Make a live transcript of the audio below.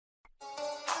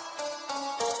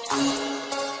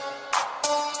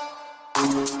We're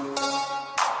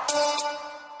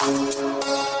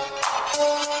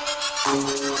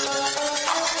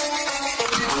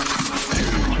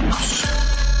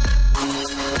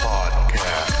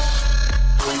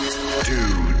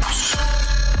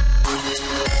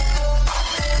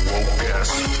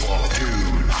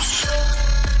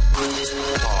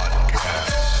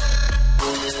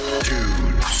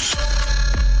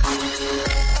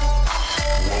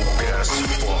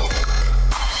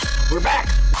back,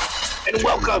 and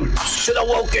welcome to the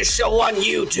Wokest Show on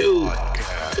YouTube.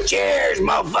 Cheers,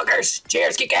 motherfuckers.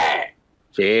 Cheers, Kika.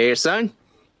 Cheers, son.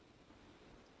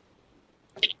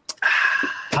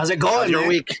 How's it going, How's your man?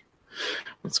 week?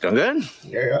 It's going good.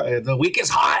 Yeah, the week is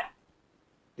hot.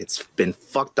 It's been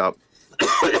fucked up.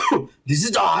 This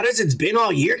is the hottest it's been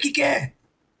all year, Kika.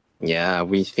 Yeah,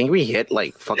 we think we hit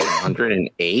like fucking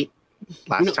 108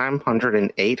 last time.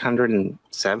 108,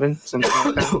 107, something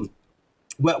like that.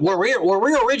 Where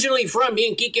we're originally from, me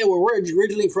and Kike, where we're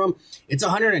originally from, it's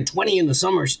 120 in the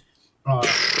summers.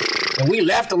 And we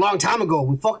left a long time ago.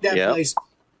 We fucked that place.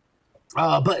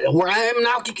 But where I am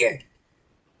now, Kike,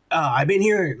 I've been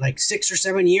here like 6 or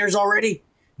 7 years already.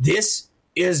 This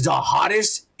is the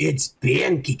hottest it's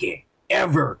been, Kike,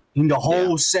 ever in the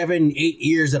whole 7, 8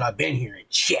 years that I've been here. And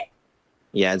shit.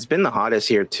 Yeah, it's been the hottest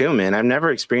here too, man. I've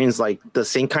never experienced like the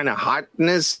same kind of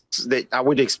hotness that I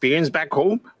would experience back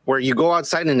home, where you go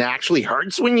outside and it actually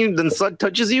hurts when the sun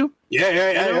touches you.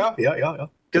 Yeah.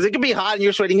 Because it can be hot and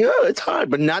you're sweating. Oh, it's hot,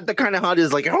 but not the kind of hot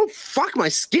is like, oh fuck, my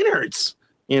skin hurts.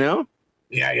 You know?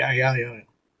 Yeah.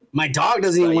 My dog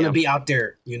doesn't even want to be out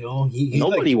there. You know,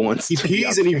 nobody wants. He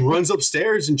pees and he runs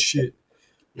upstairs and shit.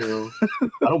 You know,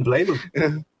 I don't blame him.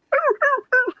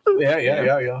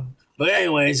 Yeah. But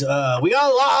anyways, we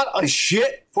got a lot of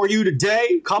shit for you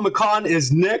today. Comic-Con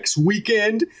is next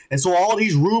weekend, and so all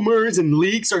these rumors and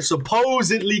leaks are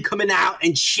supposedly coming out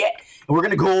and shit. And we're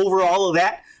going to go over all of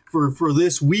that for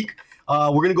this week. We're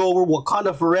going to go over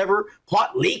Wakanda Forever,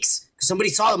 plot leaks, because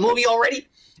somebody saw the movie already.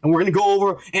 And we're going to go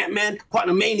over Antman,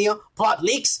 Quantumania, plot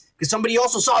leaks, because somebody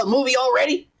also saw the movie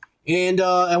already. And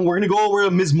we're going to go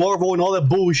over Ms. Marvel and all that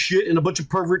bullshit and a bunch of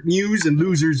pervert news and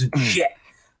losers and shit.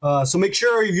 So make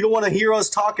sure if you don't want to hear us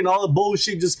talking all the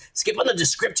bullshit, just skip on the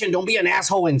description. Don't be an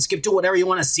asshole and skip to whatever you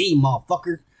want to see,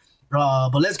 motherfucker.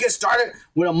 But let's get started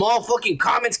with a motherfucking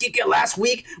comments kicking. Last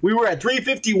week, we were at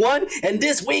 351, and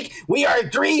this week, we are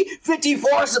at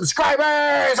 354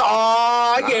 subscribers.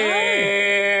 Oh,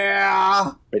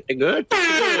 yeah. Pretty good.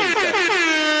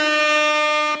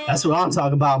 That's what I'm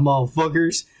talking about,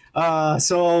 motherfuckers.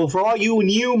 So for all you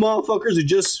new motherfuckers who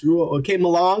just came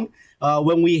along,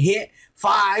 when we hit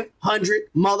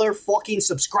 500 motherfucking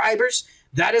subscribers,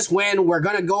 that is when we're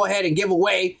gonna go ahead and give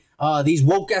away these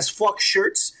woke as fuck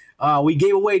shirts. We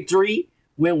gave away 3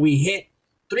 when we hit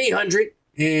 300,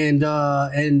 and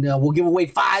we'll give away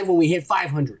 5 when we hit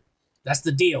 500. That's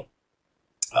the deal.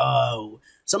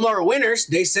 Some of our winners,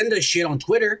 they send us shit on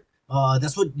Twitter.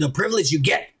 That's what the privilege you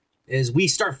get is we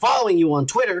start following you on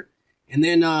Twitter, and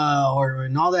then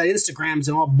and all that Instagrams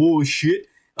and all bullshit.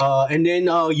 And then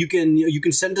you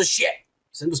can send us shit.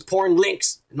 Send us porn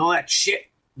links and all that shit.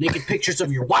 Naked pictures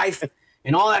of your wife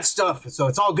and all that stuff. So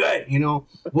it's all good, you know.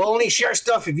 We'll only share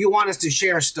stuff if you want us to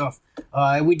share stuff.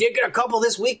 We did get a couple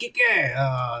this week.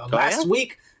 Last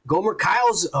week, Gomer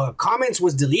Kyle's comments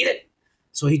was deleted.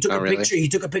 So he took picture. He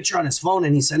took a picture on his phone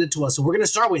and he sent it to us. So we're going to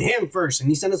start with him first. And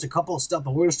he sent us a couple of stuff,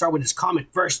 but we're going to start with his comment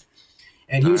first.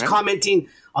 And he was commenting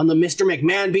on the Mr.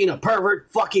 McMahon being a pervert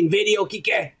fucking video,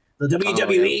 Kike. The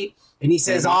WWE, and he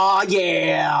says, "Oh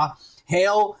yeah,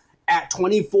 hell at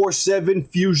 24/7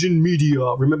 Fusion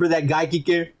Media." Remember that guy,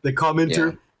 Kike, the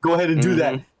commenter? Yeah. Go ahead and do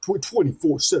that.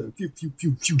 24/7 Fusion.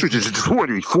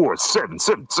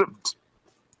 24/7.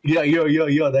 Yeah,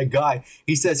 that guy.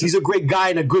 He says he's a great guy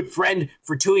and a good friend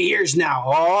for 2 years now.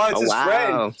 Oh, it's his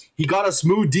friend. He got a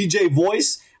smooth DJ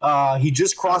voice. He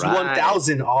just crossed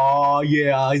 1,000. Oh,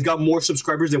 yeah. He's got more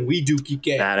subscribers than we do,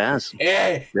 Kike. Badass.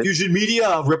 Hey, Fusion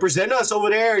Media, represent us over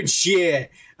there and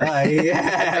shit.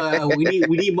 Yeah, we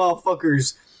need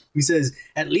motherfuckers. He says,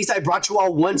 at least I brought you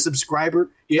all 1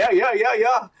 subscriber. Yeah.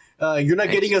 You're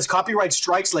not getting us copyright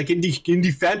strikes like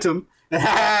Indie Phantom.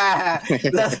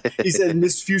 He said,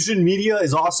 Miss Fusion Media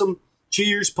is awesome.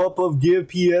 Cheers, pup of give.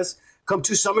 P.S. Come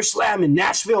to SummerSlam in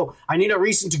Nashville. I need a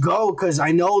reason to go because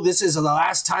I know this is the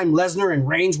last time Lesnar and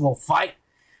Reigns will fight.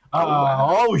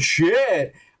 Oh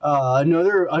shit!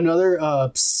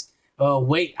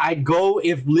 Wait, I'd go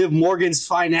if Liv Morgan's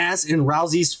fine ass and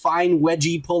Rousey's fine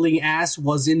wedgie pulling ass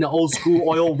was in the old school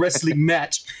oil wrestling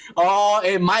match. Oh,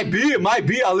 it might be.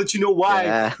 I'll let you know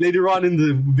why later on in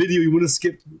the video. You want to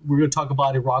skip? We're gonna talk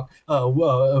about it,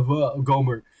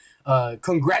 Gomer.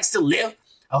 Congrats to Liv.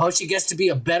 I hope she gets to be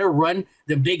a better run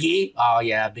than Big E. Oh,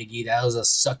 yeah, Big E. That was a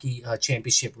sucky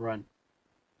championship run.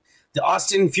 The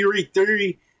Austin Fury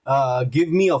theory. Give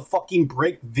me a fucking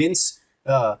break, Vince.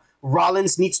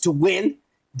 Rollins needs to win.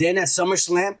 Then at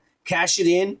SummerSlam, cash it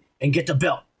in and get the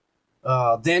belt.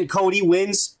 Then Cody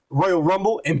wins Royal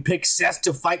Rumble and picks Seth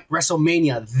to fight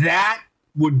WrestleMania. That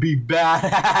would be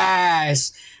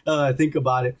badass. Think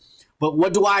about it. But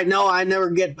what do I know? I never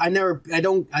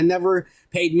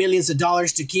paid millions of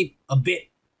dollars to keep a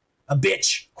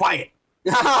bitch quiet.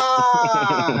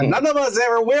 None of us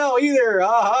ever will either.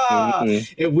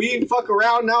 If we fuck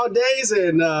around nowadays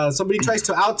and somebody tries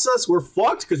to out us, we're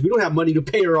fucked because we don't have money to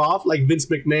pay her off like Vince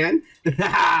McMahon.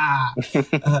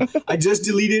 I just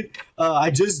deleted. I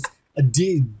just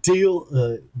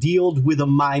dealt with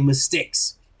my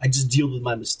mistakes. I just dealt with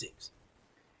my mistakes.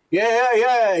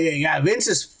 Yeah. Vince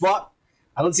is fucked.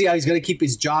 I don't see how he's gonna keep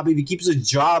his job. If he keeps his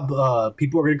job,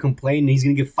 people are gonna complain and he's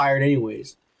gonna get fired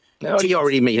anyways. No, he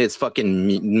already made his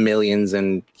fucking millions,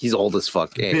 and he's old as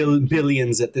fuck.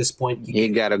 Billions at this point. He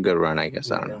got a good run, I guess.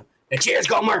 I don't know. Hey, cheers,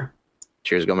 Gomer.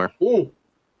 Cheers, Gomer. Ooh.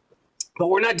 But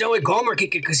we're not done with Gomer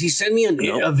because he sent me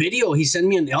a video. He sent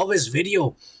me an Elvis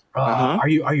video. Are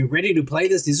you ready to play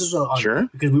this? This is sure.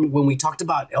 Because when we talked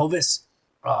about Elvis,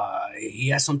 he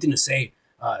has something to say.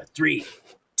 3,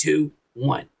 2,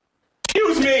 1.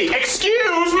 Excuse me!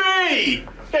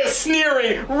 This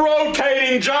sneering,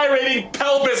 rotating, gyrating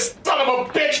pelvis son of a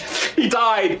bitch! He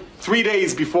died 3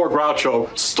 days before Groucho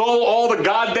stole all the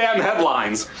goddamn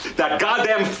headlines. That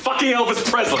goddamn fucking Elvis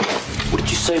Presley. What did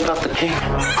you say about the king?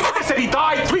 I said he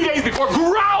died 3 days before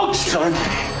Grouch! Son,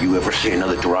 you ever say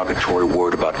another derogatory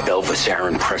word about Elvis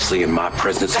Aaron Presley in my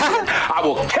presence again, I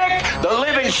will kick the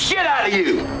living shit out of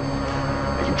you!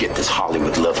 Now you get this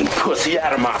Hollywood loving pussy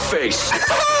out of my face.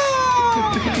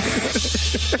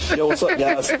 Yo, what's up,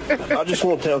 guys? I just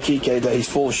want to tell Kike that he's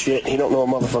full of shit. He don't know a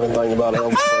motherfucking thing about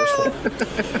Elvis Presley.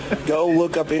 Go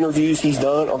look up interviews he's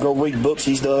done or go read books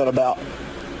he's done about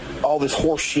all this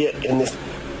horse shit and this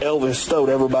Elvis stole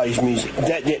everybody's music.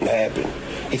 That didn't happen.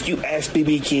 If you ask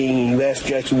B.B. King and you ask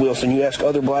Jackie Wilson, you ask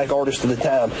other black artists of the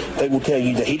time, they will tell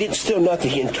you that he didn't steal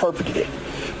nothing, he interpreted it.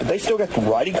 But they still got the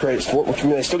writing credits for it, which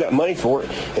means they still got money for it.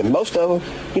 And most of them,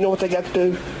 you know what they got to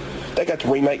do? They got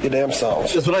to remake the damn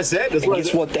songs. That's what I said.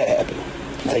 Guess what that happened?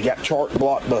 They got chart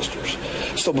blockbusters.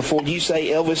 So before you say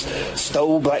Elvis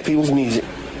stole black people's music,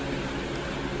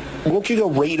 won't you go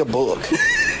read a book?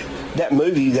 That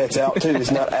movie that's out too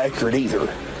is not accurate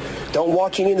either. Don't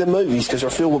watch any of the movies because they're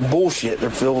filled with bullshit. They're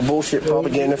filled with bullshit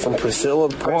propaganda from Priscilla.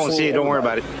 I won't see it. Don't worry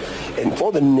about it. And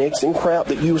for the Nixon crap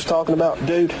that you was talking about,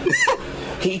 dude,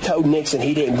 he told Nixon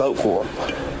he didn't vote for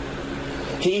him.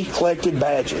 He collected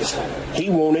badges. He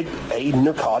wanted a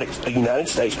United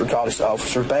States narcotics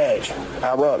officer badge.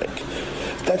 Ironic.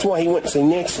 That's why he went to see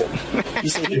Nixon. You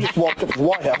see, he just walked up to the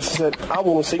White House and said, I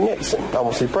want to see Nixon. I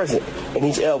want to see the president. And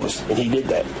he's Elvis. And he did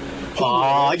that.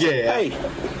 Oh, yeah. Hey,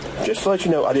 just to let you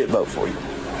know, I didn't vote for you.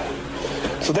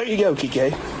 So there you go,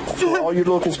 Kike. For all your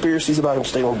little conspiracies about him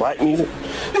stealing black music,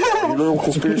 all your little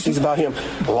conspiracies about him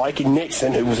liking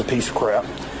Nixon, who was a piece of crap,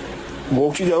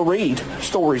 won't you go read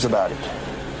stories about it?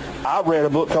 I read a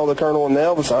book called The Colonel and the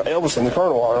Elvis and the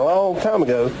Colonel a long time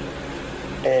ago.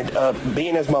 And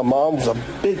being as my mom was a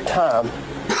big time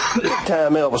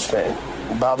Elvis fan.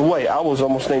 By the way, I was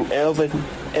almost named Elvis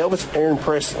Aaron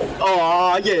Presley.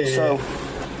 Oh, yeah. So,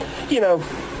 you know,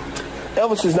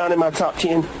 Elvis is not in my top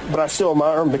 10, but I still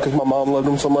admire him because my mom loved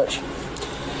him so much.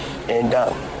 And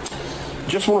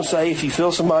just want to say, if you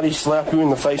feel somebody slap you in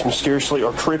the face mysteriously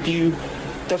or trip you,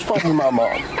 that's probably my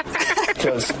mom.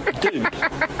 Because, dude,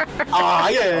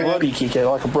 I love you, Kike,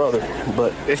 like a brother,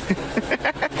 but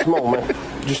come on, man.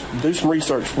 Just do some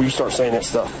research before you start saying that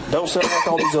stuff. Don't sound like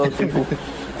all these other people.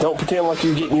 Don't pretend like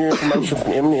you're getting your information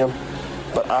from Eminem,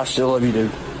 but I still love you,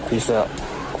 dude. Peace out.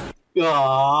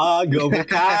 Aw, go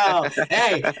Kyle.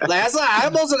 Hey, last night I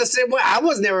was on the same way. I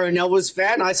was never an Elvis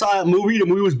fan. I saw that movie. The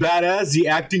movie was badass. The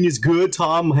acting is good.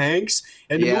 Tom Hanks.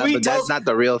 And the movie but that's not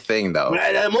the real thing, though.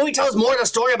 The movie tells more of the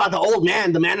story about the old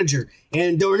man, the manager.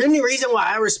 And the only reason why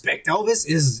I respect Elvis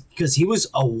is because he was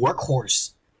a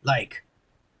workhorse. Like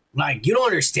you don't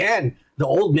understand. The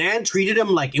old man treated him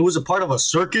like it was a part of a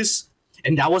circus,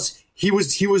 and he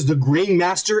was the grain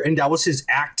master, and that was his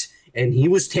act. And he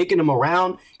was taking him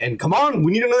around, and come on,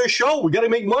 we need another show. We got to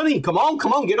make money. Come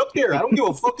on, get up there. I don't give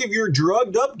a fuck if you're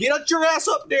drugged up. Get your ass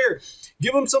up there.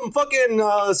 Give him some fucking,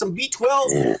 some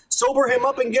B12. Sober him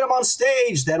up and get him on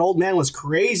stage. That old man was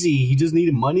crazy. He just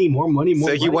needed money, more money.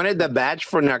 So he wanted the badge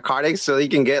for narcotics so he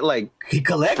can get, like,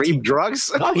 free drugs?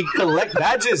 No, he collect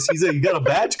badges. He got a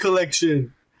badge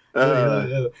collection.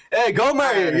 Hey,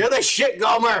 Gomer, you're the shit,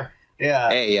 Gomer. Yeah.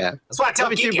 Hey, yeah. That's what I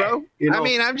tell you, bro. You know? I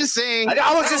mean, I'm just saying.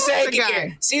 I was just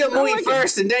saying, see the movie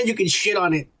first, and then you can shit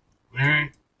on it.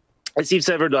 I've seen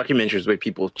several documentaries where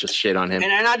people just shit on him.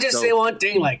 And I just say one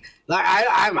thing,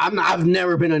 I've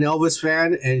never been an Elvis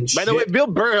fan, and by the way, Bill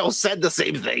Burr said the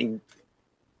same thing.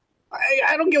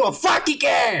 I don't give a fuck,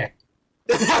 Kike.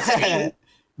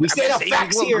 We say the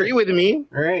facts here. Agree with me,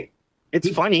 all right? It's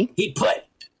funny. He put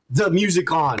the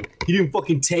music on. He didn't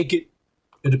fucking take it.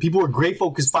 And the people were grateful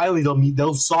because finally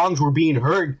those songs were being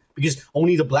heard because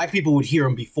only the black people would hear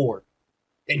them before.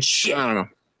 And shit. I don't know.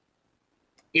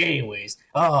 Anyways,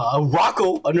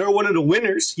 Rocco, another one of the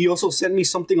winners, he also sent me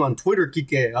something on Twitter,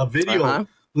 Kike, a video. Uh-huh.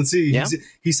 Let's see. Yeah.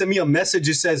 He sent me a message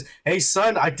that says, "Hey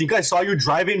son, I think I saw you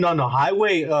driving on the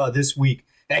highway this week.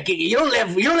 You don't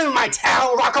live in my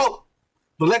town, Rocco."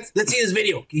 But let's see this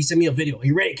video. He sent me a video. Are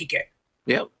you ready, Kike?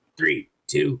 Yep. 3,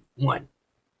 2, 1.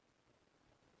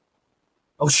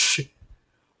 Oh shit!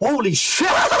 Holy shit!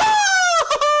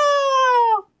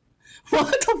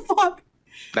 What the fuck?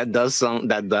 That does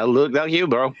look like you,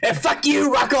 bro. And fuck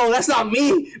you, Rocco. That's not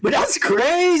me, but that's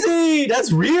crazy.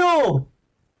 That's real.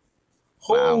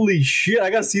 Wow. Holy shit! I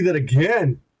gotta see that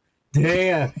again.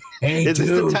 Damn. Hey, Is this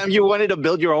the time you wanted to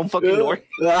build your own fucking door?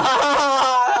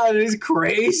 This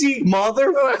crazy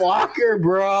motherfucker,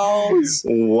 bros.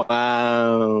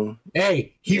 Wow.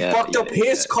 Hey, he fucked up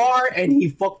his car and he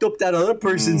fucked up that other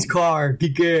person's car.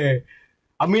 Kike.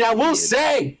 I mean, I will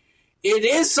say, it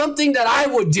is something that I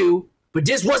would do, but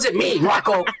this wasn't me,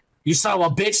 Rocco. You son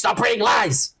of a bitch. Stop praying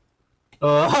lies.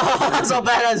 That's a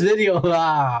badass video.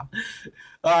 All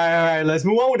right. Let's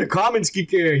move on with the comments,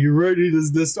 Kike. You ready?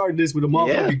 Let's start this with the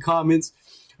motherfucking comments.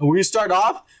 And we're going to start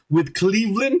off with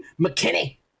Cleveland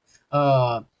McKinney.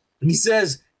 And he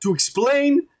says, to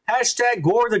explain hashtag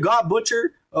Gore the God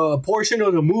Butcher portion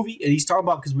of the movie, and he's talking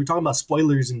about, because we're talking about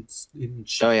spoilers and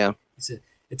shit. Oh, yeah. He said,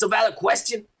 it's a valid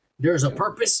question. There's a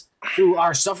purpose through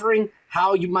our suffering,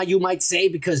 how you might say,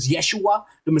 because Yeshua,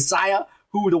 the Messiah,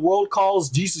 who the world calls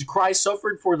Jesus Christ,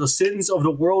 suffered for the sins of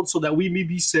the world so that we may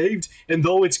be saved. And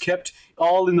though it's kept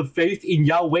all in the faith in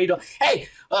Yahweh. Hey,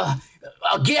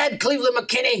 again, Cleveland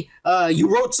McKinney, you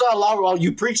wrote a lot.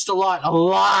 You preached a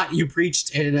lot. You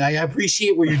preached, and I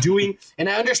appreciate what you're doing. And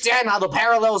I understand how the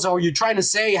parallels are. You're trying to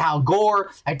say how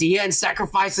Gore at the end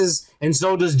sacrifices, and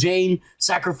so does Jane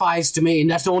sacrifice to me. And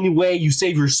that's the only way you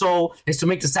save your soul is to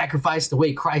make the sacrifice the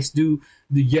way Christ do.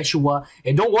 The Yeshua.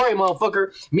 And don't worry,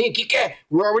 motherfucker. Me and Kike,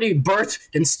 we're already birthed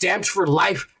and stamped for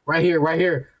life. Right here.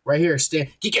 Stamp.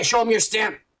 Kike, show him your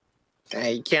stamp.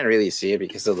 You can't really see it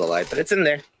because of the light, but it's in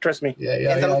there. Trust me.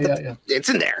 Yeah. It's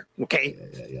in there. Okay.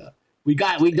 Yeah. We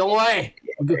don't worry.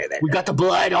 We got the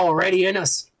blood already in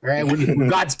us. Right? We're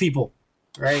God's people.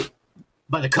 Right?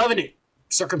 By the covenant,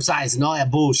 circumcised and all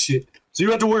that bullshit. So you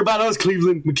don't have to worry about us,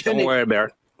 Cleveland McKinney. Don't worry,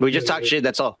 Bear. We just talk shit.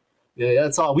 That's all. Yeah,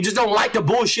 that's all. We just don't like the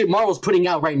bullshit Marvel's putting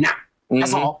out right now.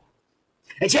 That's all.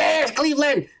 And cheers,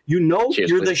 Cleveland! Cheers,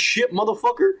 you're the shit,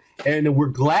 motherfucker. And we're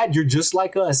glad you're just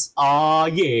like us. Aw,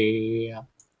 yeah.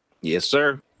 Yes,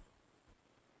 sir.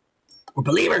 We're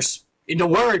believers in the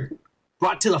word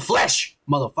brought to the flesh,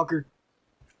 motherfucker.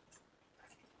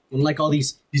 Unlike all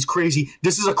these crazy...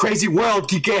 This is a crazy world,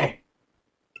 Kike.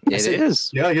 It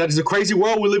is. Yeah, this is a crazy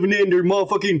world we're living in. There are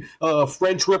motherfucking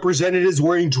French representatives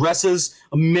wearing dresses,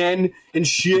 men and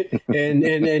shit,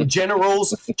 and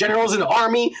generals in the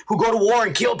army who go to war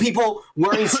and kill people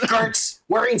wearing skirts,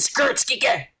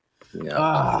 Kike.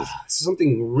 Yeah.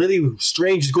 Something really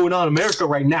strange is going on in America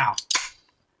right now.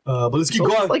 But let's keep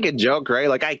going. It's like a joke, right?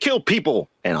 Like, I kill people,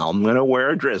 and I'm going to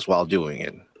wear a dress while doing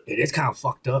it. It is kind of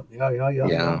fucked up.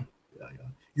 Yeah.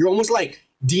 You're almost like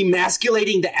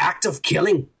demasculating the act of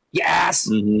killing. Yes.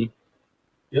 Mm-hmm.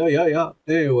 Yeah.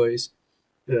 Anyways.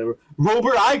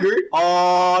 Robert Eigert.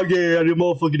 Oh, yeah, the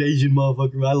motherfucking Asian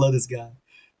motherfucker. I love this guy.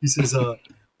 He says,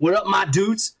 what up, my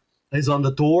dudes? He's on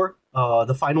the Thor,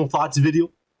 the Final Thoughts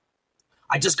video.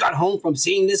 I just got home from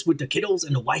seeing this with the kiddos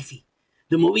and the wifey.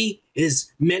 The movie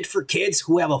is meant for kids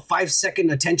who have a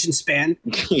 5-second attention span.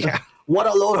 Yeah. What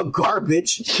a load of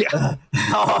garbage. Yeah.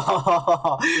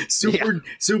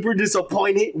 Super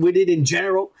disappointed with it in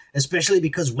general, especially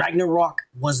because Ragnarok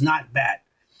was not bad.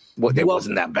 Well, it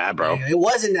wasn't that bad, bro. It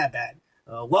wasn't that bad.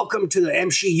 Welcome to the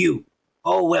MCU.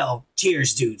 Oh, well.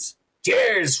 Cheers, dudes.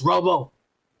 Cheers, Robo.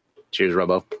 Cheers,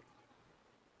 Robo.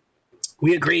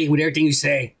 We agree with everything you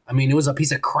say. I mean, it was a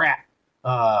piece of crap.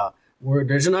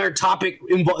 There's another topic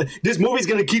involved. This movie's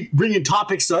going to keep bringing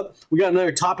topics up. We got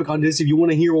another topic on this. If you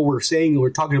want to hear what we're saying or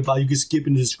we're talking about, you can skip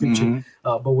in the description.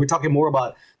 But we're talking more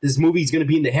about this movie's going to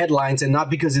be in the headlines, and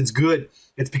not because it's good.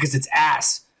 It's because it's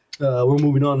ass. We're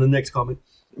moving on to the next comment.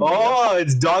 Oh,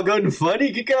 it's doggone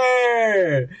funny,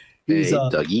 Kike. He's Hey,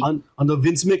 Dougie. on the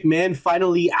Vince McMahon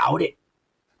finally outed.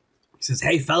 He says,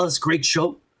 "Hey fellas, great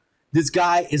show. This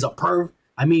guy is a perv.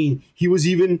 I mean, he was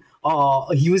even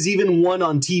one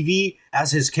on TV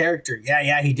as his character.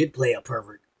 Yeah, he did play a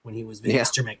pervert when he was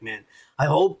Mr. McMahon. I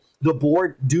hope the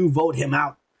board do vote him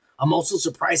out. I'm also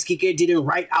surprised Kike didn't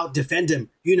right out defend him,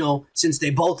 since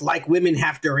they both like women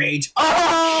half their age."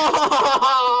 Oh!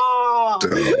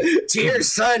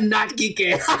 Cheers, son, not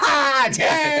Kike.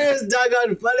 Cheers,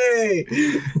 doggone funny.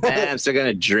 I'm still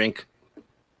gonna drink.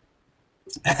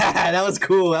 That was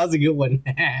cool. That was a good one.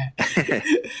 All right,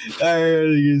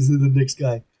 let's do the next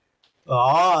guy. Oh,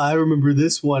 I remember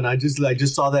this one. I just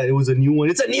saw that it was a new one.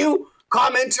 It's a new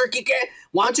commenter, Kike.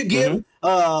 Why don't you give you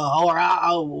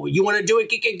want to do it,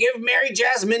 Kike? Give Mary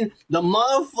Jasmine the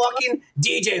motherfucking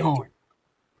DJ horn.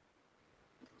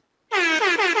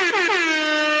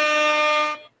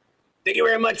 Thank you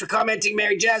very much for commenting,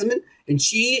 Mary Jasmine. And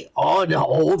the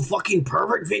old fucking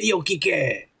pervert video,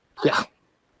 Kike. Yeah.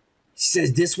 She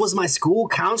says, "This was my school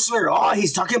counselor." Oh,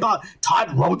 he's talking about Todd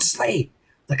Rotesley,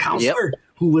 the counselor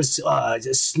who was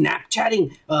just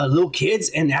Snapchatting little kids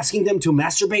and asking them to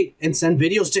masturbate and send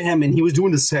videos to him, and he was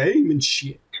doing the same and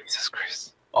shit. Jesus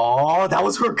Christ. Oh, that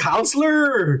was her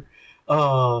counselor.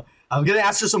 I'm gonna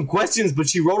ask her some questions, but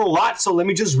she wrote a lot, so let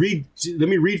me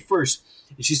read first.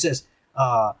 And she says,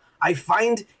 "I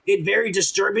find it very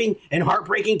disturbing and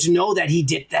heartbreaking to know that he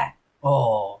did that.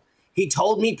 Oh, he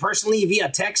told me personally via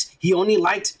text he only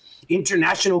liked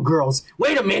international girls."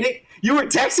 Wait a minute. You were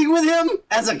texting with him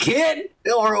as a kid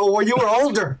or you were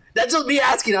older? That's just me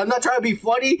asking. I'm not trying to be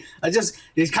funny. I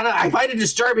find it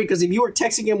disturbing because if you were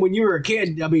texting him when you were a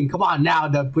kid, I mean, come on now,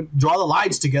 draw the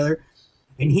lines together.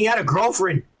 And he had a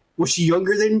girlfriend. Was she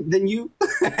younger than you?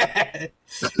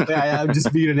 I'm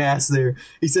just being an ass there.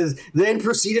 He says, "Then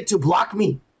proceeded to block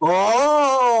me."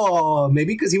 Oh,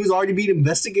 maybe because he was already being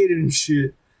investigated and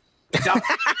shit.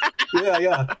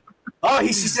 Yeah. Oh,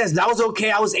 she says, "That was okay.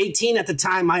 I was 18 at the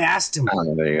time. I asked him."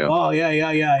 Oh, there you go. Oh,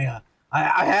 yeah.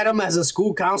 I had him as a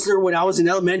school counselor when I was in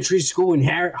elementary school in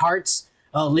Harts,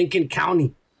 Lincoln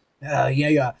County.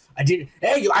 Yeah. I did.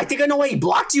 Hey, I think I know why he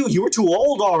blocked you. You were too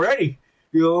old already.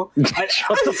 Shut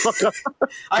the fuck up.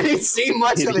 I didn't see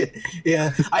much of it.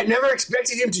 Yeah, I never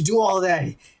expected him to do all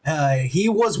that. He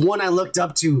was one I looked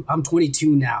up to. I'm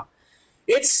 22 now.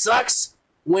 It sucks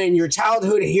when your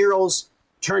childhood heroes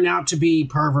turn out to be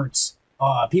perverts.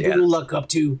 People you look up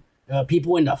to,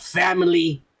 people in the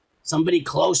family, somebody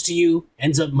close to you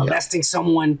ends up molesting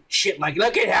someone. Shit,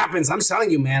 look, it happens. I'm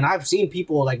telling you, man. I've seen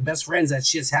people, like best friends, that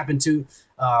shit's happened to.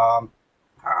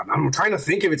 I'm trying to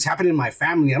think if it's happened in my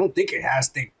family. I don't think it has,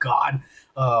 thank God.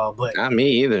 But not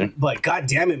me either. But God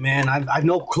damn it, man. I've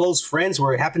no close friends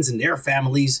where it happens in their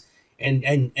families.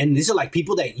 And these are like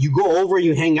people that you go over,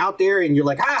 you hang out there, and you're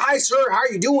like, hi, sir, how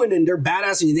are you doing? And they're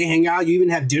badass, and they hang out. You even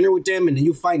have dinner with them, and then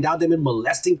you find out they've been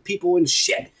molesting people and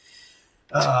shit.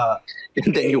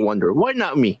 And then you wonder, why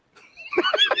not me?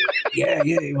 Yeah.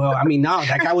 Well, I mean, no,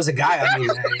 that guy was a guy. I mean,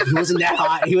 he wasn't that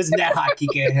hot.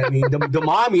 Kike. I mean, the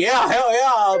mom, yeah, hell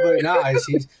yeah. But nah,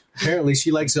 apparently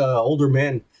she likes older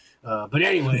men. But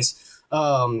anyways,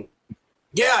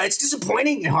 yeah, it's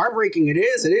disappointing and heartbreaking. It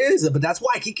is. But that's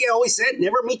why Kike always said,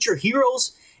 never meet your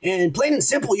heroes. And plain and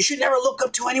simple, you should never look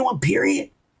up to anyone, period.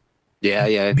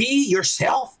 Yeah. Be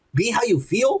yourself. Be how you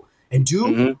feel. And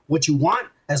do what you want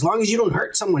as long as you don't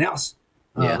hurt someone else.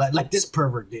 Like this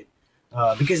pervert did.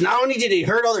 Because not only did he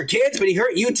hurt other kids, but he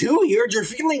hurt you too. He hurt your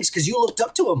feelings because you looked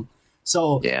up to him.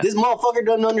 So this motherfucker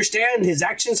doesn't understand his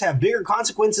actions have bigger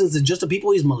consequences than just the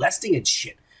people he's molesting and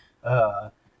shit.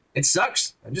 It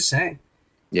sucks. I'm just saying.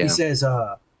 Yeah. He says,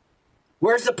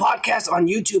 "Where's the podcast on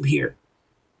YouTube here?"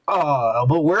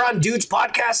 But we're on Dude's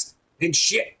podcast and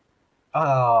shit.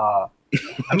 I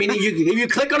mean, if you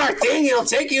click on our thing, it'll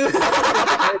take you.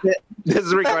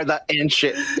 Disregard that and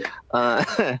shit.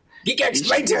 You can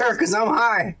explain to her because I'm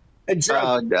high and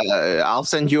drunk. I'll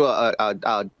send you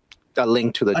a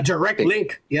link to a direct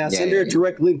link. Yeah, send her a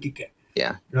direct link. You can.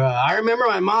 Yeah. I remember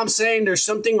my mom saying there's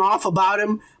something off about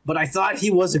him, but I thought he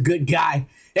was a good guy.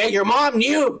 Hey, your mom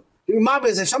knew. Your mom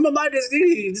is something about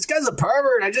this guy's a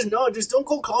pervert. I just know. Just don't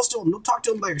go close to him. Don't talk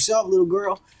to him by yourself, little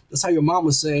girl. That's how your mom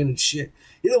was saying and shit.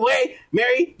 Either way,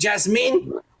 Mary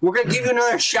Jasmine, we're gonna give you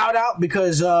another shout out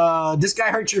because this guy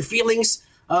hurt your feelings.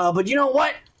 But you know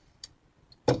what?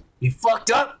 He fucked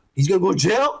up. He's gonna go to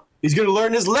jail. He's gonna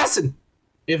learn his lesson.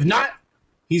 If not,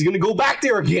 he's gonna go back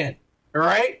there again. All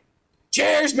right.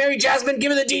 Cheers, Mary Jasmine.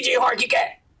 Give it the DJ Harky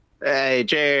Cat. Hey,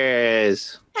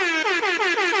 cheers.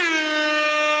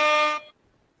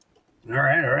 All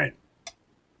right.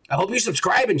 I hope you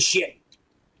subscribe and shit.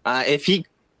 If he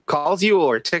calls you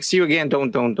or texts you again,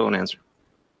 don't answer.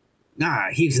 Nah,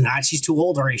 he's not. She's too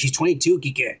old already. She's 22,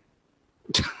 Kike.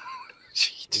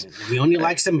 We only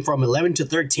likes them from 11 to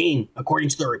 13, according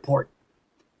to the report.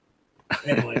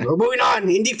 Anyway, we're moving on.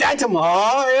 Indie Phantom.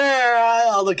 Oh,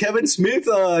 yeah. The Kevin Smith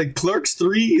Clerks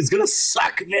 3 is going to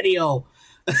suck video.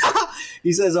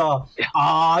 He says,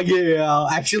 yeah.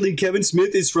 Actually, Kevin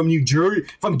Smith is from New Jersey.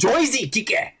 From Jersey,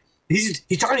 Kike. He's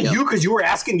talking to you because you were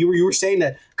asking, you were saying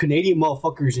that Canadian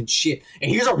motherfuckers and shit.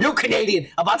 And here's a real Canadian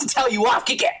about to tell you off,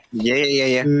 Kike.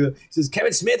 Yeah. He says,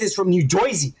 Kevin Smith is from New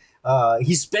Jersey.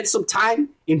 He spent some time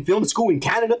in film school in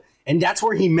Canada, and that's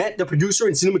where he met the producer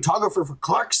and cinematographer for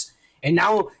Clerks. And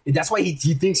now that's why he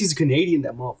thinks he's a Canadian,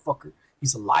 that motherfucker.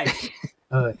 He's a liar.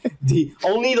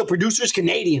 Only the producer's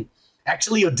Canadian.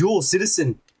 Actually, a dual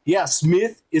citizen. Yeah,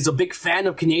 Smith is a big fan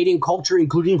of Canadian culture,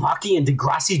 including hockey and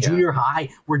Degrassi Junior High,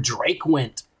 where Drake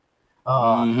went.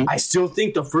 I still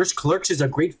think the first Clerks is a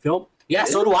great film. Yeah,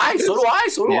 so do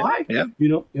I. Yeah.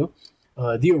 You know.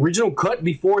 The original cut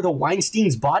before the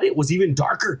Weinsteins bought it was even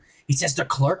darker. He says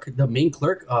the main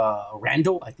clerk,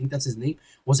 Randall, I think that's his name,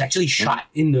 was actually shot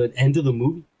in the end of the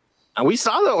movie. And we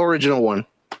saw the original one.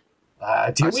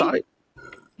 Did we? Saw it.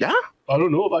 Yeah. I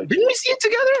don't know about it. Didn't we see it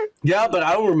together? Yeah, but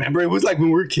I don't remember. It was like when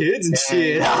we were kids and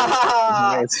shit.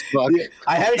 Yeah,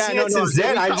 I haven't seen it since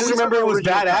then. I just remember it was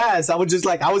badass. I was just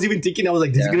like, I was even thinking, I was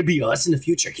like, this is going to be us in the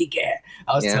future. Kike.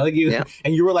 I was telling you. Yeah.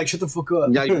 And you were like, shut the fuck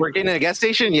up. Yeah, you working at a gas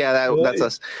station? Yeah, that's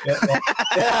us.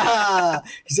 Yeah.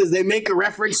 He says they make a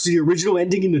reference to the original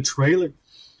ending in the trailer.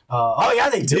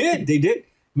 They did. They did.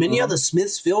 Many of the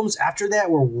Smiths films after that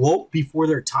were woke before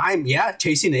their time. Yeah,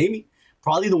 Chasing Amy.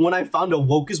 Probably the one I found the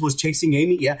wokest was Chasing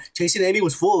Amy. Yeah, Chasing Amy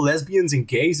was full of lesbians and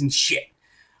gays and shit.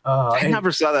 I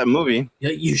never saw that movie.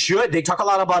 Yeah, you should. They talk a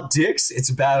lot about dicks.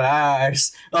 It's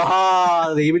badass.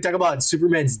 They even talk about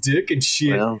Superman's dick and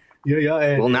shit. Well,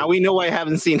 yeah. Now we know why I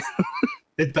haven't seen it.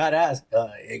 It's badass.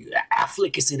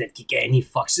 Affleck is in it, Kike, and he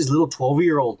fucks his little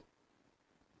 12-year-old.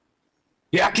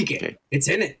 Yeah, Kike. Okay. It's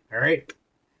in it. All right.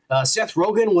 Seth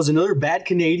Rogen was another bad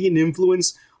Canadian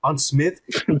influence on Smith.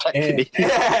 And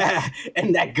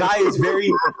that guy is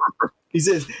very... He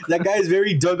says, that guy is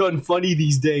very dug on funny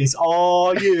these days.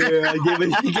 Oh, yeah.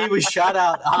 He gave a shout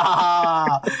out.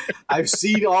 I've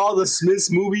seen all the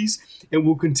Smiths movies and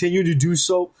will continue to do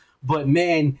so. But,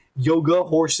 man, Yoga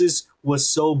Horses was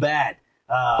so bad.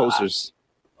 Hosers.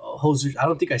 I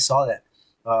don't think I saw that.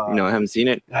 No, I haven't seen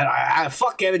it. I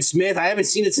fuck Kevin Smith. I haven't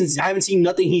seen it since... I haven't seen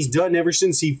nothing he's done ever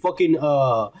since he fucking...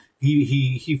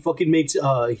 He fucking makes...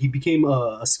 he became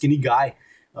a skinny guy.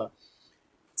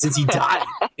 Since he died.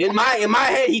 In my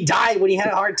head, he died when he had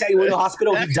a heart attack. He went to the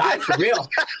hospital. He died for real.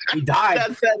 He died.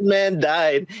 That man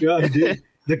died. Yeah, he did.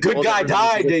 The good guy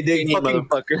died.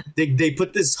 They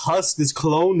put this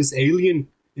clone, this alien,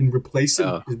 and replace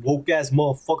him. This woke ass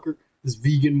motherfucker. This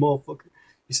vegan motherfucker.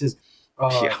 He says,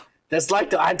 that's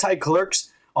like the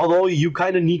anti-Clerks. Although you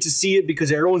kind of need to see it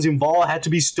because everyone's involved had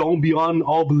to be stoned beyond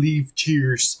all belief.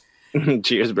 Cheers.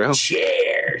 Cheers, bro.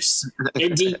 Cheers.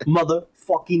 Indie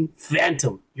motherfucking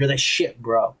Phantom. You're the shit,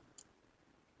 bro.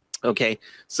 Okay.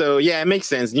 So, yeah, it makes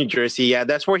sense. New Jersey. Yeah,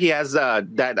 that's where he has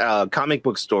that comic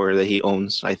book store that he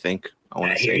owns, I think.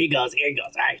 Here he goes.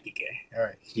 All right, okay. All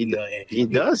right. He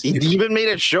does. He even made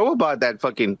a show about that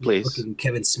fucking place. Fucking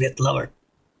Kevin Smith lover.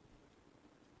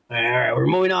 All right, we're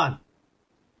moving on.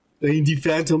 Indie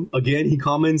Phantom. Again, he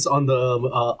comments on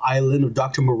the island of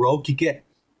Dr. Moreau. Kike.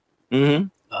 Mm-hmm.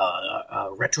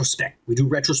 Retrospect. We do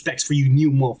retrospects for you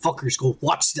new motherfuckers. Go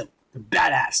watch them. They're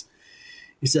badass.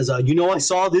 He says, I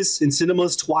saw this in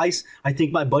cinemas twice. I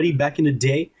think my buddy back in the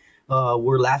day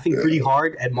were laughing pretty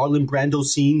hard at Marlon Brando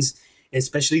scenes,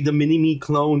 especially the Mini-Me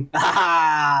clone.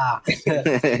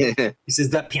 He says,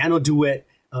 that piano duet,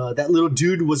 that little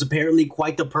dude was apparently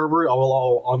quite the pervert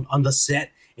on the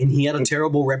set, and he had a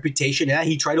terrible reputation. Yeah,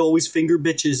 he tried to always finger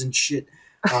bitches and shit.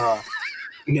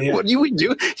 Yeah. What you would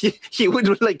do? He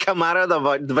would like come out of the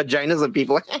vaginas of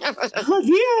people. Yeah.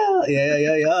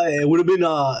 It would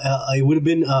have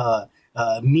been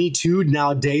Me Too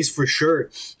nowadays for sure.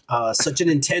 Such an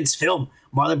intense film.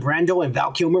 Marlon Brando and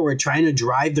Val Kilmer were trying to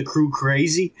drive the crew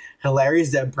crazy.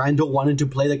 Hilarious that Brando wanted to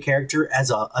play the character as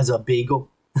a bagel.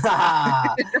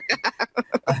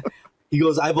 He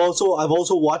goes, I've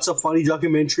also watched a funny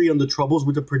documentary on the troubles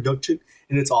with the production,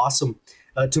 and it's awesome.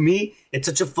 To me, it's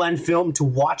such a fun film to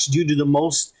watch due to the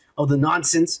most of the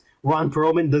nonsense. Ron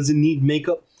Perlman doesn't need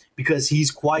makeup because he's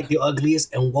quite the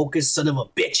ugliest and wokest son of a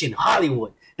bitch in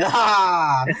Hollywood.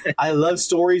 I love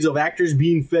stories of actors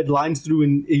being fed lines through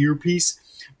an earpiece.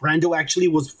 Brando actually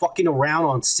was fucking around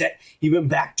on set, even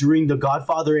back during The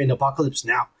Godfather and Apocalypse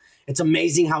Now. It's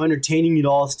amazing how entertaining it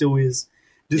all still is.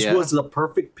 This Yeah. was the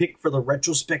perfect pick for the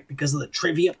retrospect because of the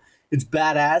trivia. It's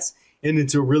badass, and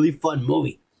it's a really fun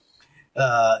movie.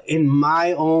 In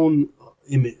my own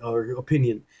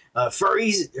opinion,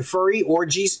 furry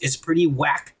orgies is pretty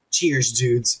whack. Cheers,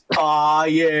 dudes. Aw,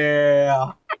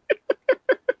 yeah.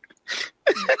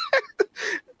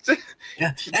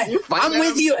 Yeah. Hey, I'm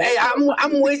with you. Hey,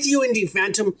 I'm with you, Indie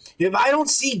Phantom. If I don't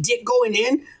see dick going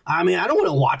in, I mean, I don't want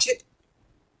to watch it.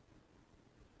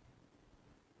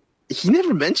 He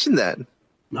never mentioned that.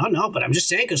 No, but I'm just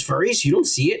saying, because furries, you don't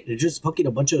see it. They're just fucking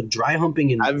a bunch of dry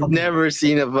humping and. I've fucking, never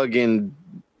seen a fucking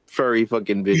furry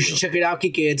fucking video. You should check it out,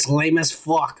 Kike. It's lame as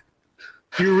fuck.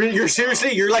 You're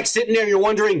seriously, you're like sitting there, you're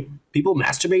wondering, people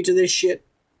masturbate to this shit?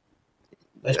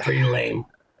 That's pretty lame.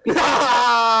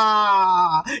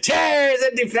 Cheers,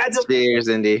 Indie Phantom. Cheers,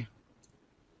 Indy.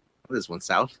 This one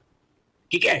south.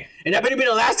 Kike, and that better be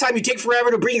the last time you take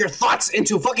forever to bring your thoughts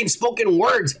into fucking spoken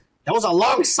words. That was a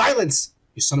long silence,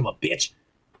 you son of a bitch.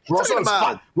 We're also on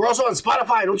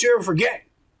Spotify. Don't you ever forget.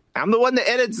 I'm the one that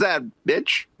edits that,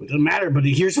 bitch. It doesn't matter, but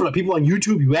here's from the people on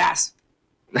YouTube, you ass.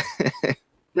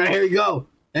 Now, here you go.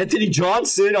 Anthony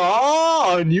Johnson.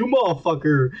 Oh, a new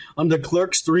motherfucker. On the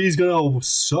Clerks 3 is going to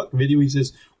suck video. He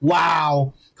says,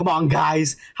 wow. Come on,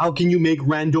 guys. How can you make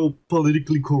Rando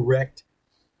politically correct?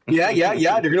 Yeah.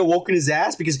 They're going to woke in his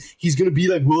ass because he's going to be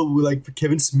like, well, like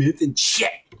Kevin Smith and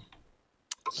shit.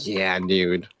 Yeah,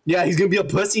 dude. Yeah, he's going to be a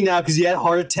pussy now because he had a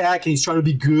heart attack and he's trying to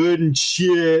be good and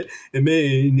shit. And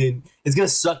man, it's going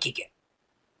to suck again.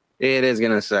 It is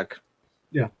going to suck.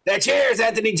 Yeah. Cheers,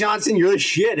 Anthony Johnson. You're the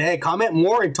shit. Hey, comment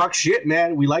more and talk shit,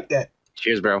 man. We like that.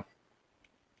 Cheers, bro.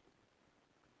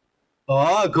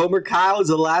 Oh, Gomer Kyle is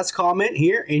the last comment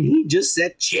here, and he just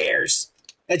said cheers.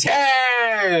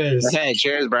 Cheers. Hey,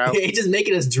 cheers, bro. He's just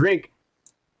making us drink.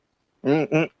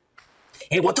 Mm-mm.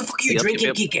 Hey, what the fuck are you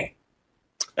drinking, Kike?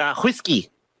 Whiskey.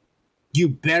 You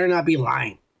better not be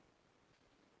lying.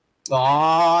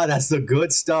 Oh, that's the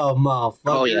good stuff, motherfucker.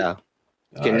 Oh, yeah.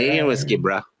 Canadian whiskey,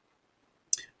 bro.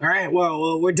 All right,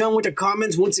 well, we're done with the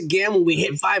comments. Once again, when we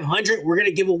hit 500, we're going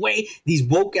to give away these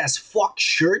woke-ass fuck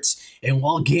shirts. And,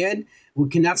 well, again, we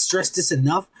cannot stress this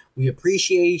enough. We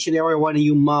appreciate each and every one of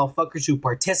you motherfuckers who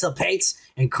participates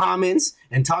and comments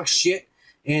and talks shit.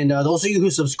 And those of you who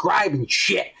subscribe and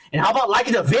shit. And how about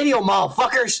liking the video,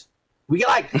 motherfuckers? We got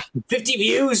like 50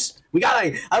 views. We got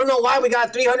like, I don't know why we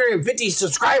got 350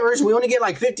 subscribers. We only get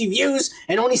like 50 views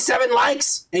and only 7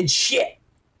 likes and shit.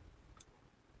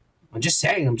 I'm just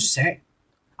saying.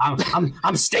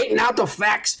 I'm stating out the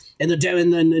facts and the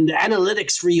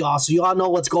analytics for y'all, so y'all know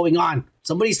what's going on.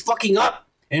 Somebody's fucking up,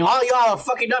 and all y'all are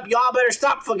fucking up. Y'all better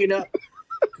stop fucking up.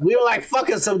 We don't like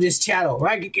fucking some of this channel,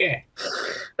 right? Yeah.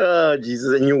 Oh,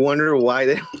 Jesus. And you wonder why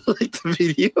they don't like the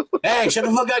video. Hey, shut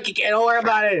the fuck up, Kike. Don't worry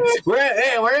about it.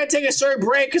 We're going to take a short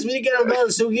break because we get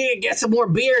so we can get some more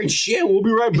beer and shit. We'll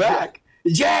be right back.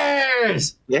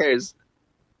 Cheers! Cheers.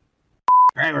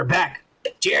 All right, we're back.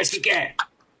 Cheers, Kike.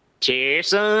 Cheers,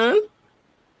 son.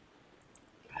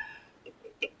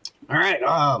 All right,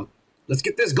 let's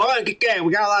get this going, Kike.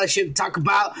 We got a lot of shit to talk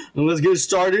about, and let's get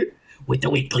started with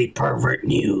the weekly pervert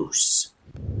news.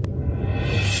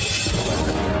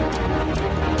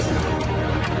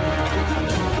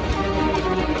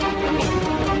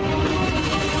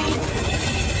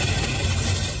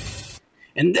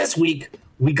 And this week,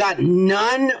 we got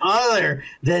none other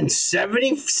than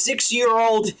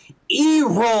 76-year-old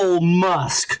Elon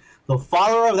Musk, the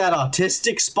father of that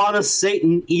autistic spawn of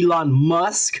Satan, Elon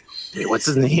Musk. Wait, what's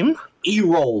his name?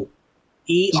 E-roll.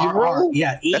 E-R-R.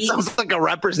 Yeah. That sounds like a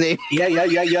rapper's name. Yeah.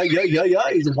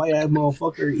 He's a white-ass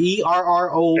motherfucker.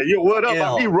 E-R-R-O. Hey, yo, what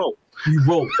up? E-roll.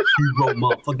 E-roll,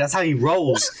 motherfucker. That's how he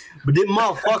rolls. But this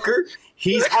motherfucker,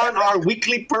 he's on our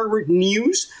weekly pervert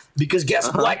news because guess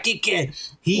what, Kike?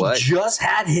 He just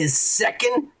had his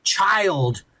second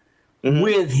child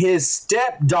with his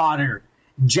stepdaughter,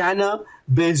 Jana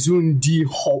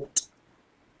Bezundihot.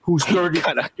 Who's 30?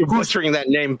 You're butchering that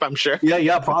name, I'm sure.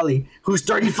 Yeah, probably. Who's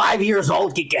 35 years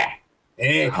old, Kike.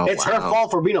 It's her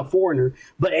fault for being a foreigner,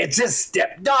 but it's his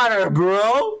stepdaughter,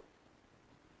 bro.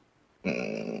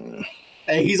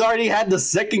 Hey, he's already had the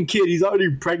second kid. He's already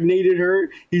impregnated her.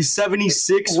 He's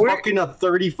 76, fucking a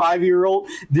 35-year-old.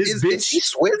 This bitch. Is he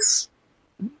Swiss?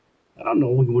 I don't know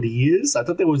what he is. I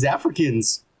thought they was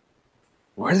Africans.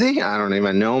 Were they? I don't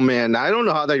even know, man. I don't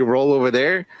know how they roll over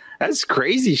there. That's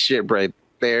crazy shit right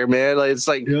there, man. Like, it's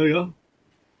like... Yeah.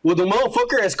 Well, the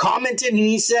motherfucker has commented, and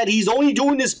he said he's only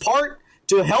doing this part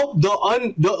to help the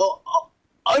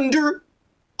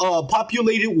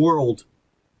under-populated world.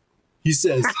 He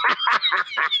says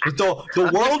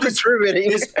the world is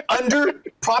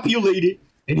underpopulated,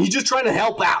 and he's just trying to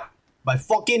help out by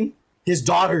fucking his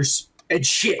daughters and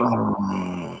shit.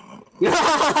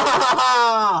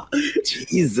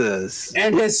 Jesus.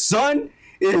 And his son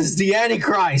is the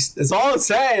Antichrist. That's all I'm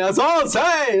saying.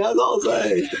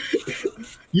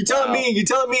 You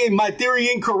telling me my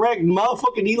theory incorrect?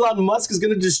 Motherfucking Elon Musk is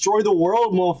gonna destroy the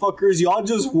world, motherfuckers. Y'all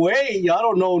just wait. Y'all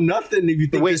don't know nothing if you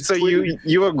think. Wait, so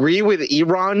you agree with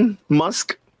Elon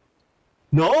Musk?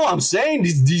 No, I'm saying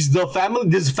this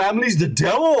family's the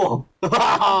devil.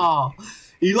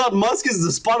 Elon Musk is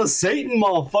the spawn of Satan,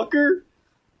 motherfucker.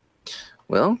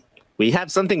 Well, we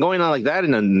have something going on like that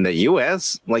in the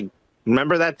U.S. Like,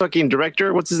 remember that fucking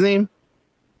director? What's his name?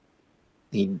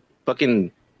 He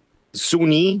fucking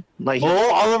Sunni. Like,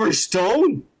 Oliver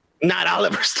Stone? Not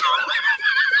Oliver Stone.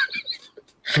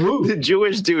 Who? The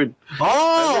Jewish dude.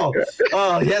 Yeah,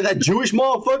 that Jewish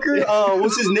motherfucker.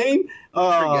 What's his name?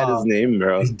 I forgot his name,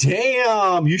 bro.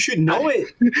 Damn, you should know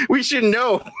it. We should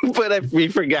know, but we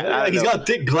forgot. Yeah, he's got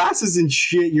thick glasses and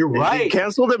shit. You're right. They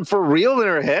canceled him for real in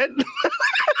her head.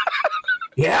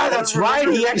 Yeah, that's right.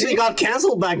 He actually got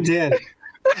canceled back then.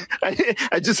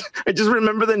 I just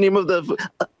remember the name of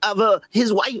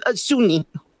his wife, Sunni.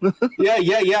 Yeah.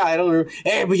 I don't know.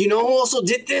 Hey, but you know who also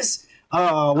did this?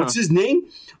 What's his name?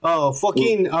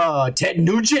 Ted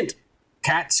Nugent.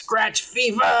 Cat scratch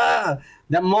fever.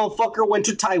 That motherfucker went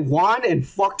to Taiwan and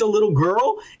fucked a little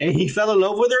girl, and he fell in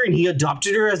love with her, and he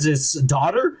adopted her as his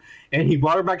daughter, and he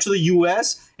brought her back to the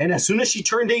U.S., and as soon as she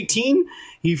turned 18,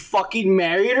 he fucking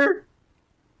married her.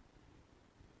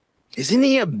 Isn't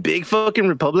he a big fucking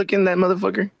Republican, that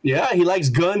motherfucker? Yeah, he likes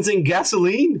guns and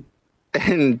gasoline.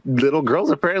 And little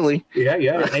girls, apparently. Yeah.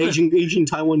 Asian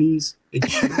Taiwanese.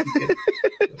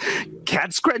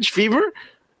 Cat scratch fever?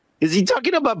 Is he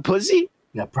talking about pussy?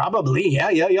 Yeah, probably. Yeah.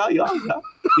 He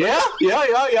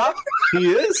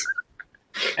is.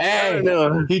 Hey,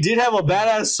 he did have a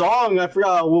badass song. I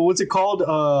forgot what's it called.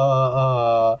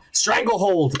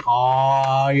 Stranglehold.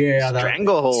 Oh yeah,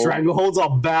 Stranglehold. Stranglehold's a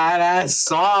badass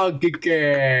song.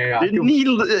 Didn't he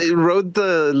wrote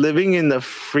the "Living in the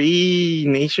Free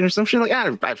Nation" or some shit like?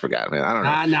 I forgot, man. I don't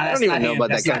know. I don't even know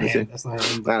about that kind of thing. That's not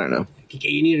him. I don't know.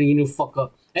 You need to fuck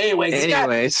up. Anyways,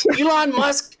 Elon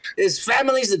Musk, his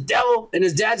family's the devil, and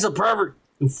his dad's a pervert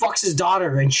who fucks his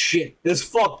daughter and shit. It's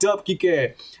fucked up,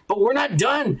 Kike. But we're not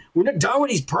done. We're not done with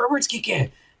these perverts,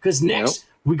 Kike. Because next,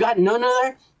 we got none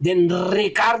other than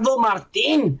Ricardo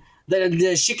Martin.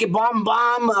 The Shiki Bomb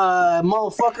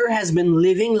motherfucker has been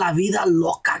living la vida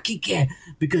loca, Kike.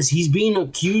 Because he's being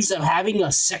accused of having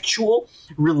a sexual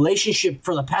relationship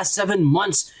for the past 7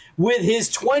 months with his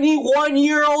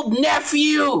 21-year-old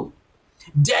nephew,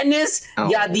 Dennis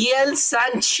Yadiel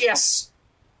Sanchez.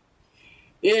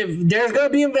 If there's going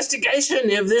to be investigation,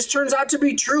 if this turns out to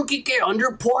be true, Kike,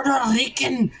 under Puerto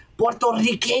Rican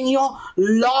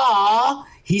law,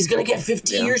 he's going to get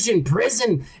 50 years in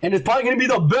prison. And it's probably going to be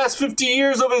the best 50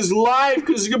 years of his life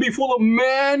because it's going to be full of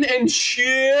men and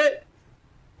shit.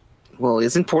 Well,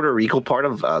 isn't Puerto Rico part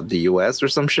of the U.S. or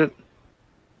some shit?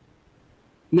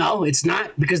 No, it's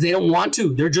not, because they don't want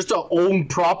to. They're just our own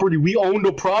property. We own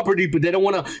the property, but they don't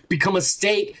want to become a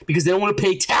state because they don't want to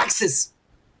pay taxes.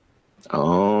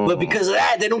 Oh. But because of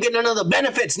that, they don't get none of the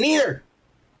benefits neither.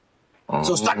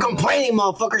 So stop complaining,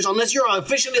 motherfuckers. Unless you're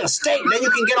officially a state, then you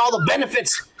can get all the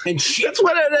benefits and shit. That's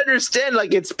what I don't understand.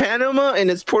 Like, it's Panama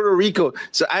and it's Puerto Rico.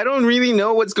 So I don't really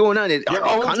know what's going on.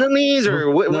 Are colonies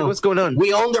or what's going on?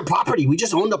 We own their property. We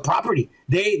just own the property.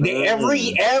 They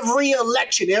every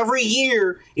election, every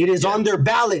year, it is on their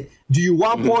ballot. Do you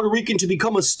want Puerto Rican to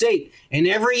become a state? And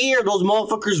every year, those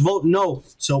motherfuckers vote no.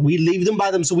 So we leave them by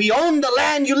them. So we own the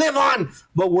land you live on,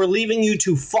 but we're leaving you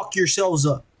to fuck yourselves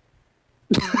up.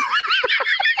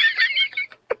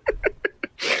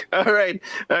 All right.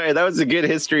 That was a good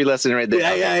history lesson right there.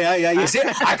 Yeah. You see,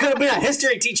 I could have been a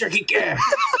history teacher.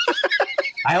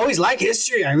 I always liked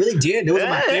history. I really did. It was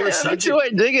my favorite subject. That's why I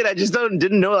dig it. I just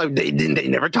didn't know. Like, they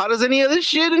never taught us any of this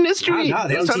shit in history. No,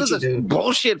 they don't teach us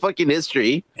bullshit fucking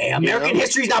history. Hey, American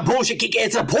history is not bullshit, Kike.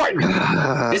 It's important.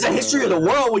 It's a history of the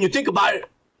world when you think about it,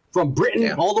 from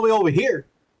Britain all the way over here,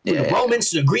 from the Romans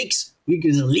to the Greeks.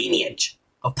 It's a lineage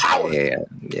of power. Yeah.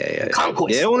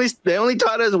 Conquest. They only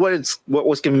taught us what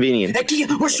was convenient. Hey,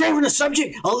 we're straight from the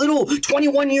subject. A little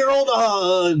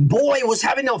 21-year-old boy was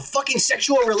having a fucking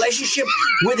sexual relationship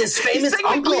with his famous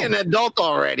uncle. He's an adult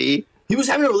already. He was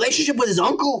having a relationship with his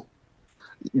uncle.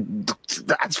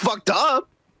 That's fucked up.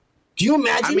 Do you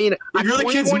imagine? I mean, if you're the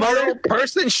kid's mother,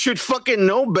 person should fucking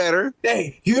know better.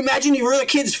 Hey, you imagine if you're the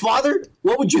kid's father?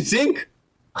 What would you think?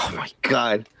 Oh my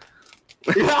god.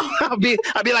 I'll be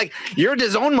like, you're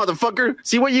disowned, motherfucker.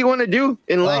 See what you want to do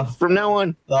in life from now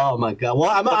on. Oh my god. Well,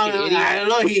 I don't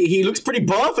know. He looks pretty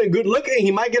buff and good looking.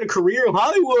 He might get a career in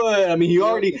Hollywood. I mean,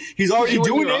 he's already You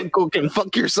doing and your it. uncle can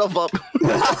fuck yourself up.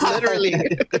 Literally.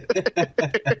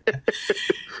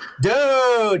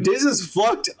 Dude, this is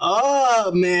fucked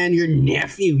up, man. Your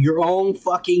nephew, your own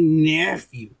fucking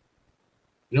nephew.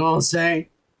 You know what I'm saying?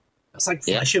 That's like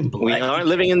flesh and blood. We are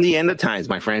living in the end of times,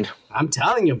 my friend. I'm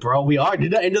telling you, bro. We are.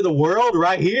 The end of the world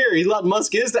right here. Elon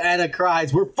Musk is the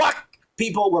Antichrist. We're fucked,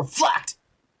 people. We're fucked.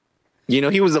 You know,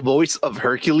 he was the voice of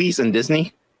Hercules in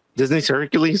Disney. Disney's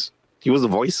Hercules. He was the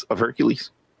voice of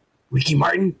Hercules. Ricky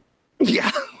Martin?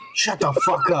 Yeah. Shut the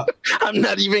fuck up. I'm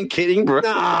not even kidding, bro.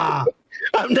 Nah.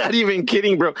 I'm not even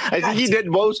kidding, bro. I think he did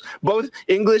both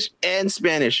English and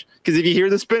Spanish. Because if you hear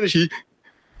the Spanish, you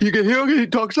can hear he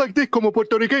talks like this, como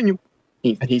puertorriqueño.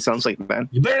 He sounds like that.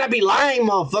 You better not be lying,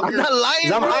 motherfucker. I'm not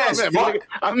lying, I'm bro. high as fuck.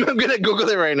 I'm gonna Google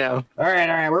it right now. All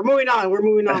right. We're moving on. We're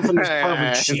moving on from this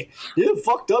pervert shit. There's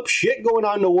fucked up shit going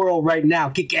on in the world right now.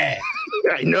 Kick ass.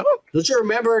 I know. Don't you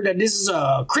remember that this is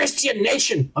a Christian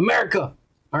nation, America?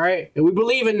 All right? And we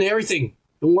believe in everything.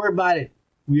 Don't worry about it.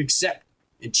 We accept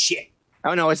it shit.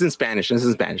 Oh, no, it's in Spanish. This is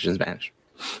in Spanish.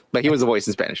 But he was the voice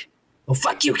in Spanish. Well,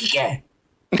 fuck you, Kike.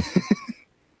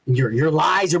 Your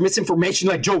lies, your misinformation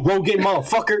like Joe Rogan,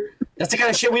 motherfucker. That's the kind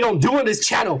of shit we don't do on this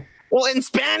channel. Well, in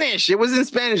Spanish. It was in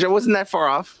Spanish. I wasn't that far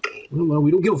off. Well,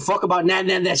 we don't give a fuck about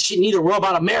that shit neither. We're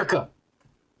about America.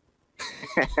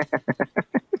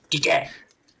 Kike.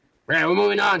 Right, we're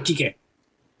moving on, Kike.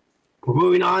 We're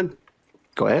moving on.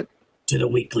 Go ahead. To the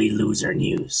weekly loser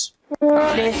news.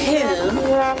 The who?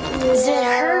 Is it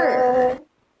her?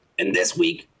 And this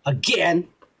week, again,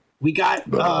 we got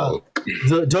the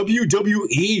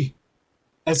WWE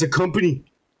as a company.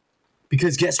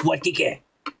 Because guess what, Kike?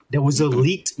 There was a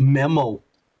leaked memo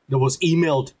that was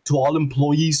emailed to all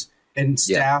employees and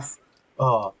staff.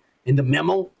 And the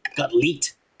memo got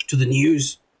leaked to the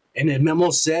news. And the memo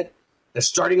said that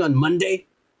starting on Monday,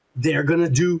 they're going to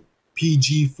do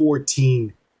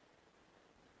PG-14.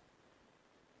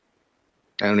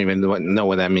 I don't even know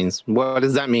what that means. What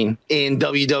does that mean in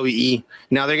WWE?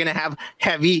 Now they're gonna have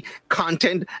heavy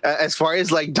content as far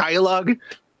as like dialogue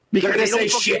because they don't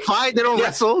fucking fight, they don't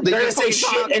wrestle. They're gonna say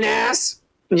shit and ass.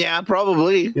 Yeah,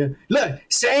 probably. Yeah. Look,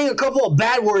 saying a couple of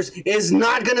bad words is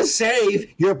not gonna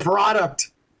save your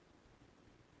product.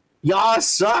 Y'all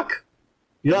suck.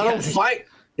 Y'all don't fight.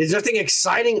 Is there anything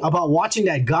exciting about watching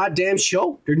that goddamn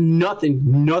show? There's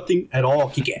nothing at all,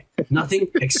 Kike. Nothing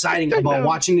exciting about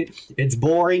watching it. It's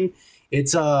boring. It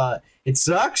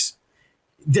sucks.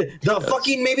 The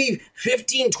fucking maybe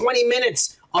 15, 20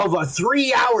 minutes of a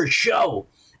 3-hour show.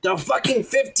 The fucking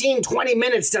 15, 20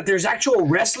 minutes that there's actual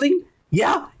wrestling.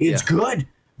 Yeah, it's good.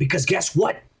 Because guess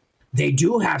what? They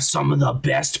do have some of the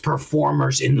best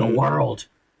performers in the world.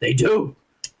 They do.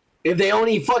 If they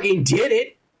only fucking did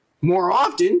it more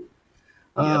often.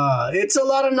 It's a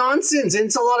lot of nonsense.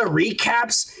 It's a lot of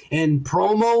recaps and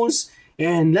promos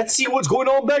and let's see what's going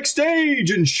on backstage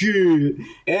and shit.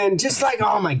 And just like,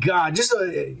 oh my god, this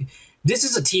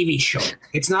is a TV show.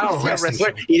 It's not a wrestling show.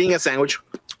 Eating a sandwich.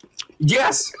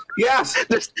 Yes.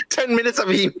 There's 10 minutes of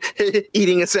him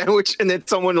eating a sandwich and then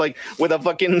someone like with a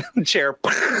fucking chair.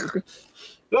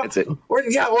 That's it.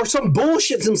 Or some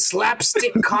bullshit, some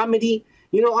slapstick comedy.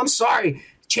 You know, I'm sorry.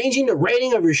 Changing the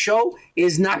rating of your show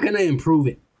is not going to improve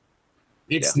it.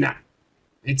 It's not.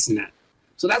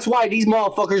 So that's why these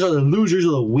motherfuckers are the losers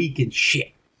of the week and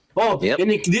shit. Oh, and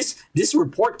this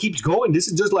report keeps going. This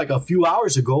is just like a few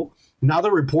hours ago. Now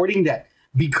they're reporting that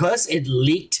because it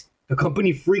leaked, the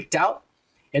company freaked out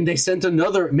and they sent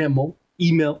another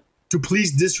email to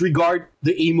please disregard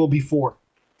the email before.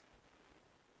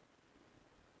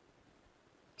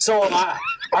 So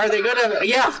are they gonna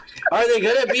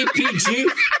be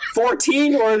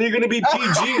PG-14 or are they gonna be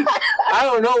PG? I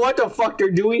don't know what the fuck they're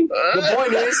doing. The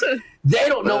point is, they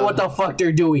don't know what the fuck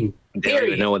they're doing. They don't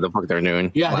even know what the fuck they're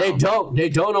doing. Yeah, They don't. They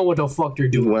don't know what the fuck they're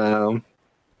doing. Wow.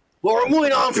 Well, we're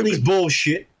moving on from these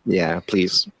bullshit. Yeah,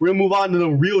 please. We're gonna move on to the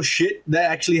real shit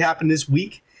that actually happened this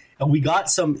week, and we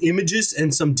got some images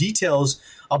and some details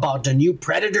about the new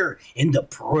Predator in the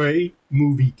Prey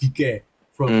movie, Kike,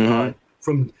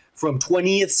 from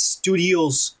 20th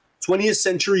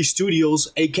Century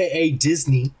Studios, aka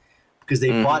Disney, because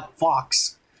they bought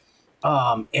Fox.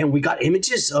 And we got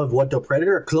images of what the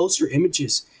Predator, closer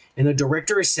images. And the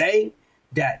director is saying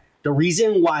that the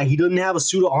reason why he doesn't have a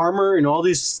suit of armor and all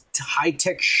this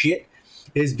high-tech shit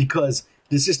is because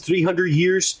this is 300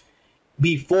 years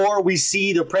before we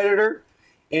see the Predator.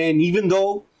 And even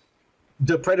though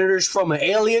the Predator's from an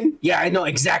alien. Yeah, I know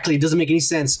exactly. It doesn't make any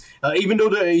sense. Even though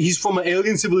he's from an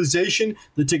alien civilization,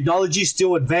 the technology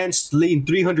still advanced late in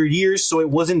 300 years, so it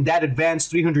wasn't that advanced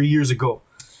 300 years ago.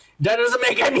 That doesn't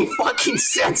make any fucking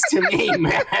sense to me,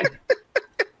 man.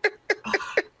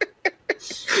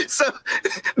 So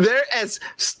they're as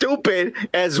stupid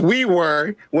as we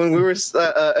were when we were, It's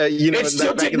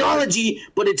still technology,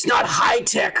 but it's not high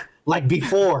tech like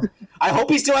before. I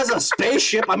hope he still has a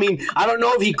spaceship. I mean, I don't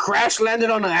know if he crash landed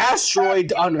on an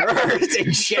asteroid on Earth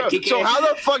and shit. So how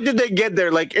the fuck did they get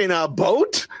there? Like in a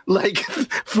boat? Like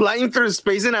flying through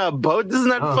space in a boat? This is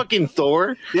not fucking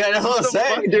Thor. Yeah, that's what I'm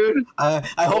saying, dude. I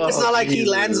hope it's not like he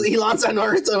lands on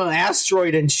Earth on an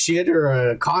asteroid and shit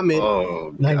or a comet.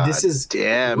 Oh, like God this is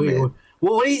damn it.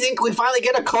 Well, what do you think? We finally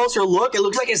get a closer look. It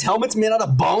looks like his helmet's made out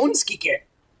of bones, Kike.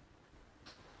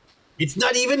 It's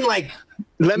not even like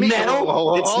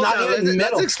metal. It's not even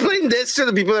metal. Let's explain this to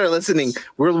the people that are listening.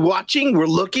 We're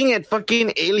looking at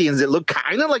fucking aliens that look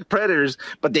kind of like predators,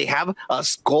 but they have a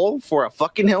skull for a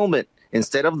fucking helmet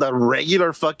instead of the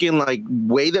regular fucking like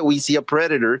way that we see a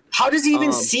predator. How does he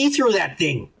even see through that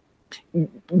thing?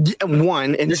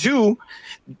 One and two.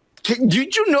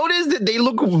 Did you notice that they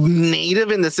look native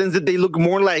in the sense that they look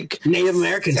more like Native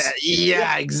Americans?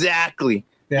 Yeah, exactly.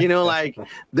 You know, like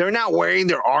they're not wearing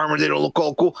their armor. They don't look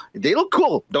all cool. They look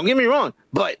cool. Don't get me wrong,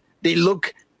 but they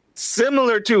look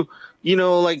similar to, you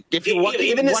know, like if you're watching,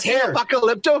 even his hair.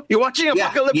 Apocalypto, you're watching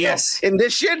Apocalypto. Yes. And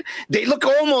this shit, they look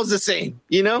almost the same.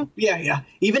 You know? Yeah.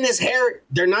 Even his hair.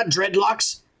 They're not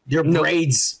dreadlocks. They're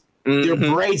braids. They're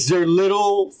braids. They're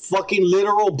little fucking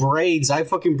literal braids. I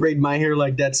fucking braid my hair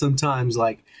like that sometimes.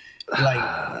 Like,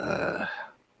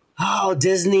 oh,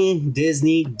 Disney.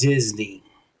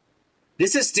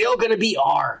 This is still going to be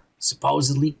R,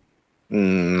 supposedly. I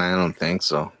don't think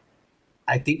so.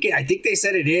 I think they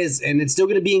said it is, and it's still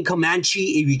going to be in Comanche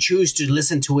if you choose to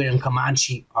listen to it in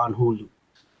Comanche on Hulu.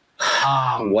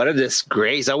 What a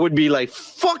disgrace! I would be like,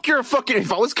 "Fuck your fucking."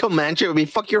 If I was Comanche, it would be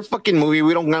 "Fuck your fucking movie."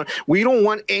 We don't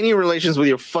want any relations with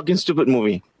your fucking stupid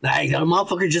movie. Like the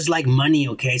motherfuckers just like money,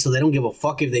 okay? So they don't give a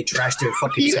fuck if they trash their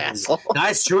fucking. Yes. No,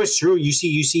 it's true. It's true. You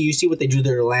see what they do to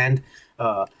their land.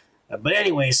 But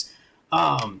anyways.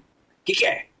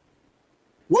 Kike,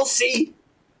 we'll see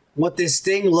what this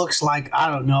thing looks like.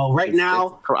 I don't know. Right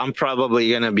now, I'm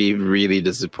probably gonna be really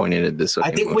disappointed at this.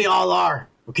 I think we all are,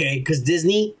 okay? Because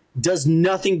Disney does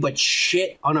nothing but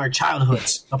shit on our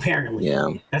childhoods. Apparently, yeah.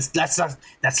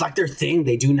 That's like their thing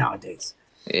they do nowadays.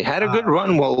 It had a good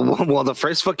run while the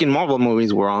first fucking Marvel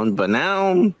movies were on, but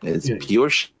now it's pure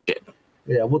shit.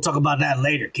 Yeah, we'll talk about that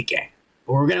later, Kike.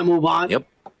 But we're gonna move on. Yep.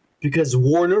 Because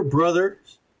Warner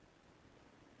Brothers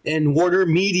and Warner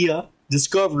Media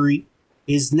Discovery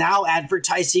is now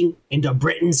advertising into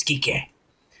Britain's Kike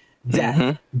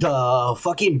that the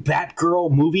fucking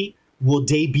Batgirl movie will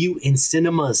debut in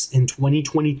cinemas in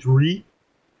 2023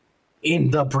 in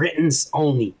the Britons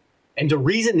only. And the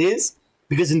reason is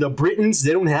because in the Britons,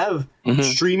 they don't have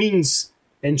streamings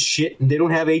and shit, and they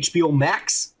don't have HBO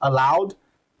Max allowed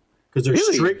because they're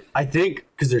strict, I think,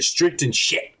 because they're strict and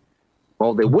shit.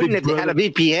 Well, they wouldn't if they had a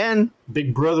VPN.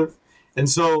 Big Brother. And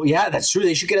so, yeah, that's true.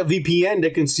 They should get a VPN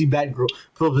that can see Batgirl.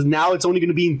 But now it's only going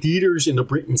to be in theaters in the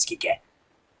Britons, Kike.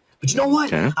 But you know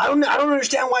what? Okay. I don't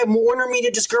understand why Warner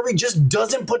Media Discovery just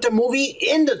doesn't put the movie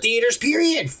in the theaters,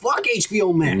 period. Fuck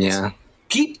HBO Max. Yeah.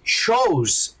 Keep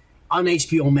shows on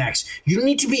HBO Max. You don't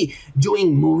need to be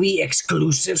doing movie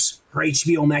exclusives for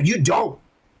HBO Max. You don't.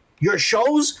 Your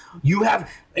shows, you have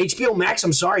HBO Max.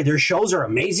 I'm sorry, their shows are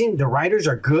amazing. The writers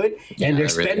are good, and they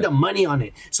spend the money on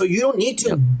it. So you don't need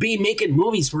to be making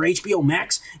movies for HBO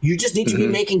Max. You just need to be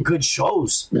making good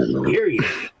shows. Period.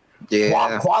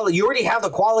 Yeah. Quality. You already have the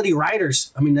quality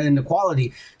writers. I mean, and the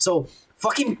quality. So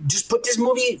fucking just put this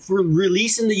movie for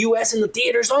release in the U.S. in the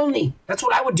theaters only. That's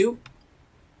what I would do.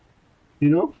 You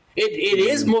know, it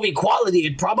is movie quality.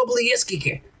 It probably is,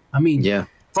 Kike. I mean, yeah.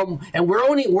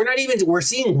 We're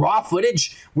seeing raw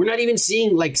footage. We're not even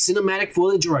seeing like cinematic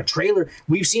footage or a trailer.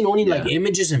 We've seen only like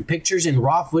images and pictures and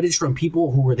raw footage from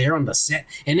people who were there on the set,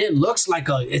 and it looks like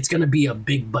it's going to be a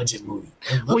big budget movie.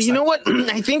 Well, you know what?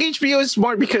 I think HBO is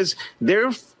smart because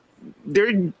they're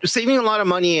saving a lot of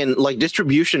money in like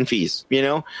distribution fees. You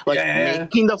know, like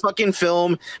making the fucking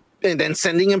film and then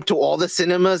sending them to all the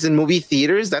cinemas and movie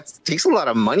theaters. That takes a lot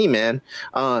of money, man.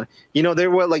 You know, they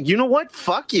were like, you know what?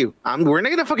 Fuck you. We're not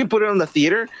going to fucking put it on the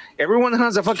theater. Everyone that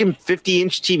has a fucking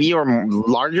 50-inch TV or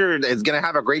larger is going to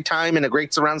have a great time and a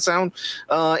great surround sound.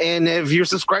 And if you're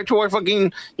subscribed to our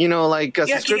fucking, you know, like a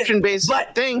subscription-based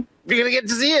thing, you're going to get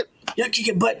to see it. Yeah,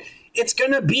 but it's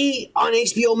going to be on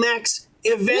HBO Max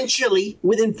eventually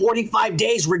within 45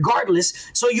 days regardless,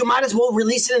 so you might as well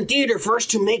release it in theater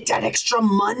first to make that extra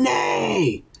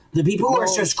money. The people who are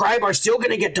subscribed are still going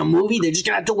to get the movie. They're just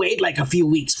going to have to wait like a few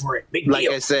weeks for it. Big deal. Like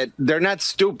I said, they're not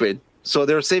stupid. So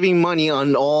they're saving money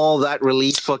on all that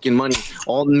release fucking money,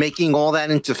 all making all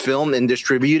that into film and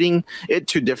distributing it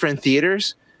to different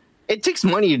theaters. It takes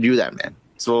money to do that, man.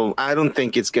 So I don't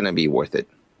think it's going to be worth it.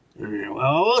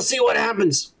 Well, we'll see what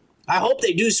happens. I hope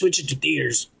they do switch it to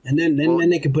theaters, and then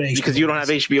they can put HBO. Because you don't have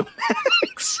HBO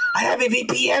Max. I have a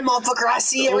VPN, motherfucker. I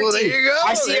see everything. There you go.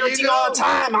 I see everything all the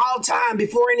time,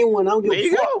 before anyone. I don't give a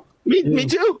fuck. Go. Me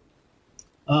too.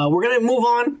 We're gonna move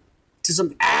on to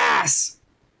some ass.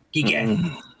 Yeah.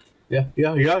 Here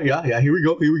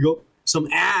we go. Some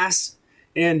ass,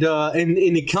 and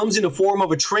it comes in the form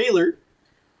of a trailer,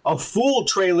 a full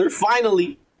trailer,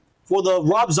 finally, for the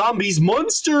Rob Zombie's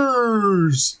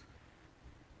Monsters.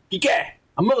 Yeah,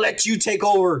 I'm gonna let you take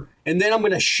over, and then I'm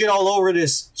gonna shit all over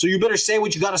this. So you better say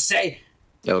what you gotta say.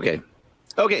 Okay.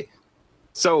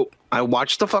 So I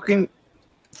watched the fucking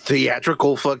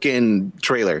theatrical fucking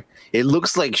trailer. It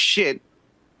looks like shit.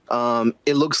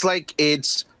 It looks like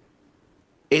it's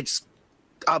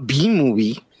a B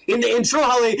movie. In the intro,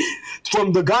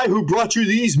 from the guy who brought you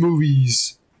these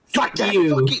movies. Fuck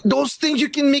you. Those things you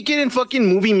can make it in fucking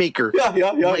Movie Maker.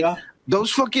 Yeah.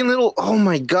 Those fucking little. Oh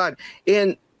my god.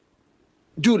 And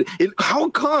dude, how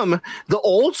come the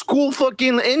old school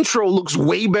fucking intro looks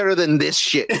way better than this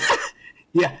shit?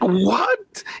 Yeah.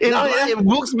 What? It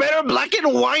looks better black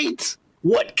and white.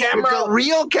 What camera? With the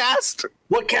real cast.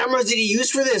 What cameras did he use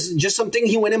for this? Just something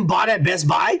he went and bought at Best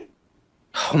Buy?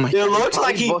 Oh my god. It looks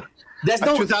like he... That's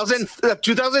no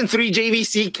 2003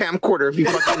 JVC camcorder. If you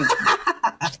fucking...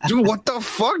 Dude, what the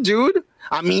fuck, dude?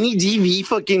 A mini DV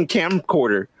fucking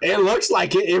camcorder. It looks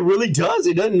like it. It really does.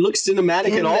 It doesn't look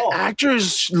cinematic at all. The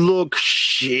actors look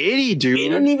shitty, dude. It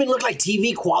doesn't even look like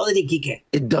TV quality, Kike.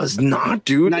 It does not,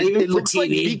 dude. Not even it for looks TV. like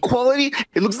TV quality.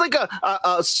 It looks like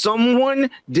someone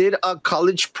did a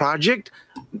college project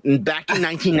back in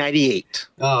 1998.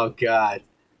 Oh, God.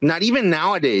 Not even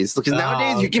nowadays, because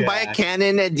nowadays you can buy a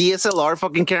Canon, a DSLR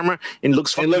fucking camera, and it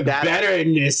looks fucking better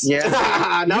in this. Yeah,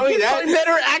 not only that, find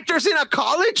better actors in a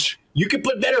college. You can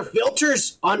put better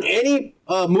filters on any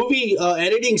movie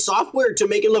editing software to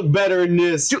make it look better in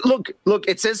this. Dude, look!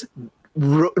 It says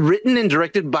written and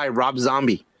directed by Rob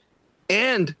Zombie,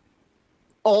 and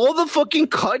all the fucking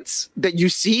cuts that you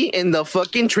see in the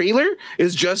fucking trailer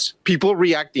is just people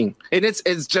reacting, and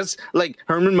it's just like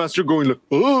Herman Munster going like,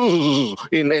 oh,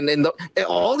 and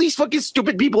all these fucking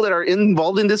stupid people that are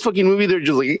involved in this fucking movie, they're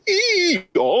just like,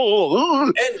 oh,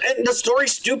 and the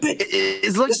story's stupid.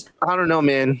 It's like I don't know,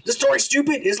 man. The story's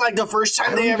stupid. It's like the first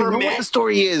time they ever met. What the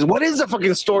story is? What is the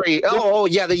fucking story? Oh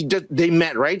yeah, they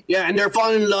met, right? Yeah, and they're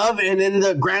falling in love, and then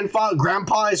the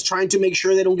grandpa is trying to make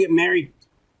sure they don't get married.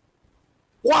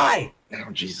 Why? Oh,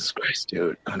 Jesus Christ,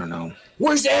 dude. I don't know.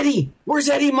 Where's Eddie? Where's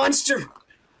Eddie Munster?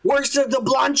 Where's the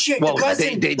blonde chick, the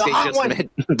cousin, the hot just one? Met.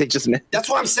 They just met. That's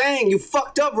what I'm saying. You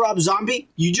fucked up, Rob Zombie.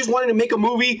 You just wanted to make a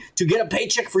movie to get a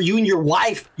paycheck for you and your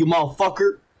wife, you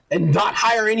motherfucker, and not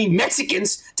hire any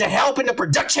Mexicans to help in the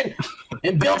production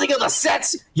and building of the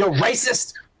sets. You're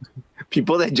racist.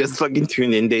 People that just fucking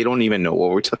tune in, they don't even know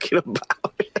what we're talking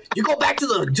about. You go back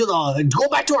go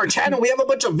back to our channel. We have a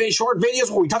bunch of short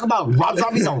videos where we talk about Rob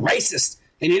Zombie's a racist,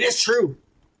 and it is true.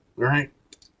 All right.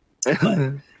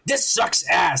 But this sucks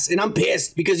ass, and I'm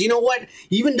pissed because you know what?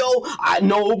 Even though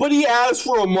nobody asked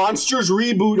for a Monsters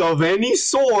reboot of any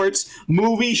sorts,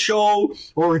 movie, show,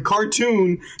 or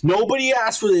cartoon, nobody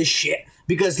asked for this shit.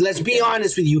 Because let's be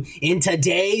honest with you, in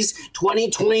today's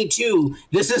 2022,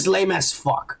 this is lame as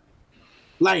fuck.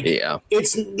 Like,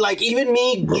 It's like even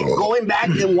me going back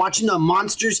and watching the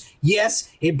Monsters, yes,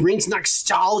 it brings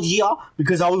nostalgia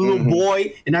because I was a little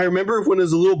boy, and I remember when I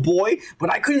was a little boy,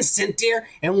 but I couldn't sit there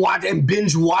and watch and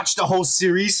binge watch the whole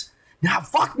series. Nah,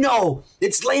 fuck no.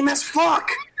 It's lame as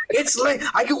fuck. It's lame.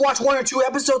 I could watch 1 or 2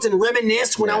 episodes and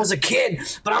reminisce when I was a kid,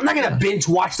 but I'm not going to binge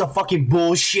watch the fucking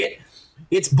bullshit.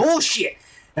 It's bullshit.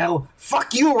 Now,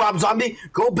 fuck you, Rob Zombie.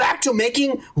 Go back to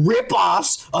making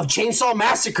rip-offs of Chainsaw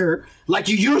Massacre like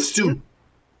you used to.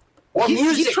 Or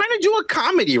he's trying to do a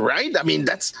comedy, right? I mean,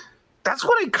 that's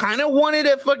what I kind of wanted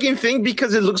to fucking think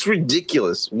because it looks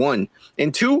ridiculous, 1.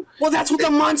 And 2... Well, that's what the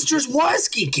Monsters was,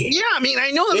 Kiki. Yeah, I mean,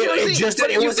 I know. It's just that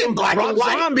it was in black and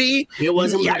white. Zombie, it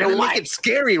wasn't black and white. You're going to make it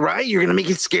scary, right? You're going to make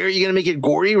it scary. You're going to make it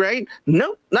gory, right?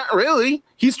 No, not really.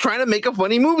 He's trying to make a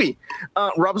funny movie.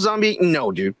 Rob Zombie,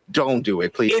 no, dude. Don't do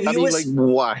it, please.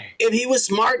 Why? If he was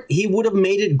smart, he would have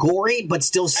made it gory, but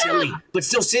still silly.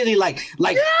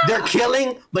 Like they're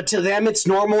killing, but to them it's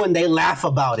normal and they laugh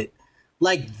about it.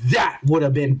 Like, that would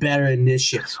have been better than this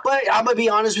shit. But I'm going to be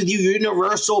honest with you,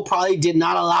 Universal probably did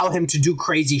not allow him to do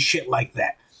crazy shit like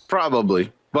that.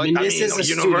 Probably. But this is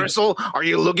a Universal, are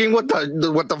you looking what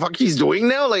the fuck he's doing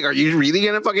now? Like, are you really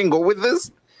going to fucking go with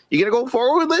this? You going to go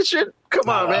forward with this shit? Come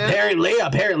on, man.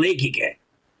 Apparently, Kike.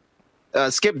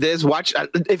 Skip this. Watch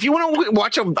if you want to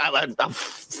watch a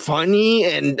funny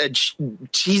and a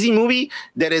cheesy movie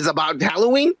that is about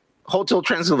Halloween. Hotel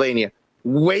Transylvania,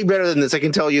 way better than this. I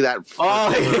can tell you that.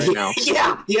 Right now.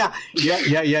 Yeah.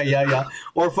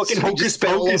 Or fucking So Hocus just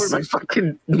fell Pocus. over my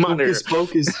fucking monitor. Hocus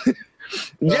Pocus.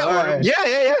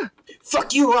 Yeah.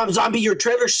 Fuck you, Rob Zombie. Your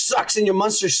trailer sucks and your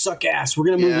monsters suck ass. We're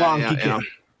gonna move on, Kike. Yeah.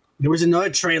 There was another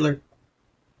trailer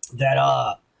that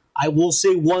I will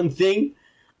say one thing.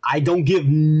 I don't give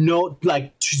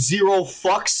zero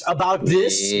fucks about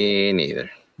this. Me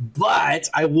neither. But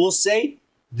I will say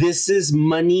this is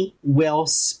money well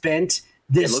spent.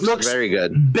 This looks very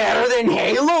good. Better than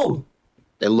Halo.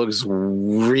 It looks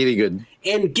really good.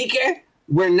 And Kike,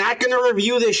 we're not going to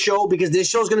review this show because this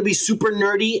show is going to be super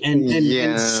nerdy and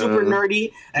super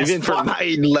nerdy. Even for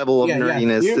my level of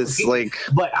nerdiness, it's like...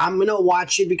 But I'm going to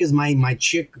watch it because my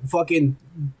chick fucking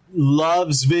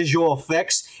loves visual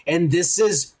effects, and this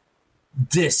is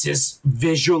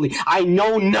visually. I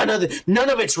know none of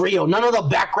it's real. None of the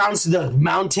backgrounds to the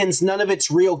mountains, none of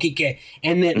it's real, Kike,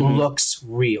 and it looks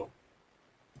real.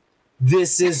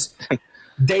 This is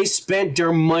they spent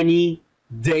their money.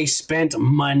 They spent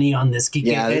money on this,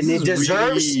 Kike, and it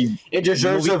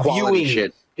deserves a viewing.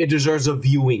 Shit. It deserves a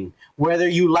viewing. Whether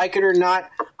you like it or not,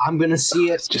 I'm gonna see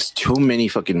it. It's just too many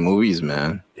fucking movies,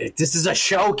 man. This is a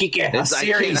show, Kike, a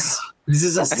series. This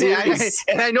is a series.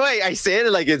 And I know I say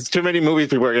it like it's too many movies.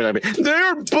 People are going to be,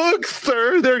 they're books,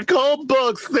 sir. They're called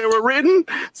books. They were written.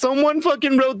 Someone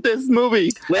fucking wrote this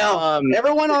movie. Well,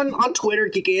 everyone on Twitter,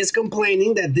 Kike, is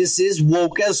complaining that this is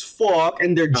woke as fuck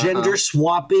and they're gender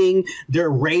swapping,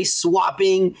 they're race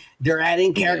swapping, they're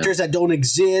adding characters that don't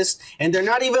exist, and they're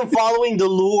not even following the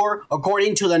lore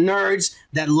according to the nerds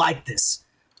that like this.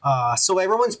 So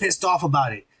everyone's pissed off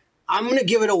about it. I'm going to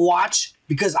give it a watch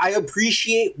because I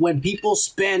appreciate when people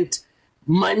spend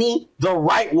money the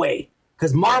right way.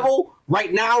 Because Marvel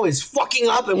right now is fucking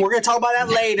up, and we're going to talk about that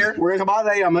later. I'm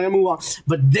going to move on.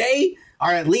 But they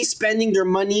are at least spending their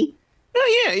money.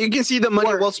 Yeah, you can see the money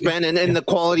well spent and the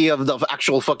quality of the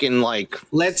actual fucking, like...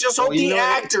 Let's just hope the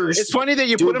actors... It's funny that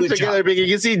you put them together because you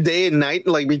can see day and night,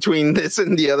 like, between this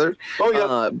and the other.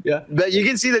 Oh, yeah. But you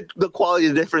can see the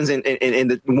quality difference in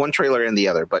the one trailer and the the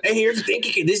other. But and here's the thing,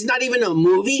 this is not even a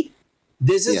movie.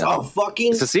 This is a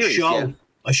fucking series, show. Yeah.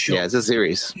 A show. Yeah, it's a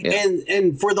series. Yeah.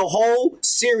 And for the whole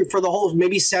series,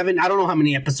 maybe 7, I don't know how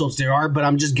many episodes there are, but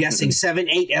I'm just guessing 7,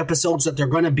 8 episodes that they're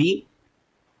going to be.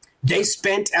 They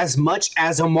spent as much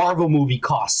as a Marvel movie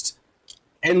cost.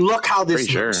 And look how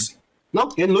this looks. Sure.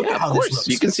 No, and look at how this looks.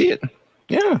 You can see it.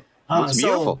 Yeah. It's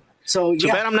beautiful. So Too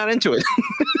bad I'm not into it.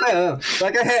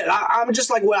 Like I said, I'm just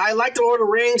like, I like the Lord of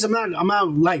the Rings. I'm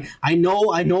not like, I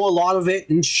know a lot of it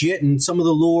and shit and some of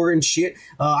the lore and shit.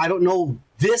 I don't know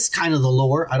this kind of the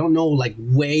lore. I don't know like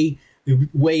way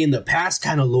in the past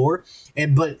kind of lore.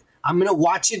 But I'm going to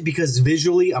watch it because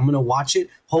visually I'm going to watch it.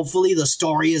 Hopefully the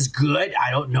story is good. I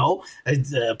don't know.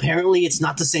 Apparently it's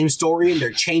not the same story and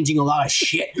they're changing a lot of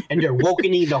shit and they're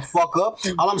wokening the fuck up.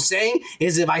 All I'm saying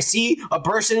is if I see a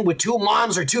person with 2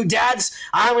 moms or 2 dads,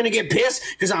 I'm going to get pissed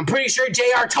because I'm pretty sure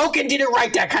J.R. Tolkien didn't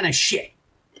write that kind of shit.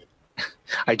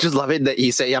 I just love it that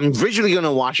you say, I'm visually going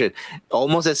to watch it.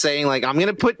 Almost as saying like, I'm going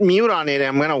to put mute on it and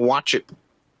I'm going to watch it.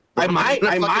 I might.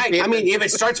 I mean, if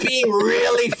it starts being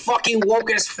really fucking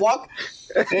woke as fuck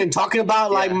and talking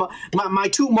about like my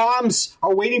 2 moms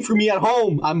are waiting for me at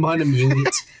home, I'm gonna mute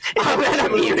it. I'm gonna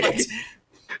mute it.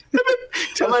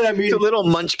 The little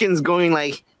munchkins going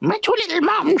like, my 2 little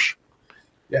moms.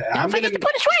 Yeah, I'm gonna put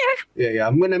a sweater. Yeah,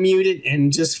 I'm gonna mute it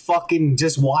and just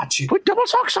watch it. Put double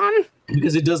socks on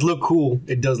because it does look cool.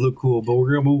 It does look cool. But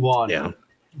we're gonna move on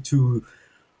to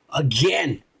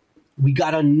again. We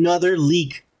got another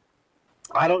leak.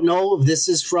 I don't know if this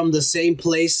is from the same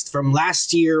place from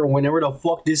last year or whenever the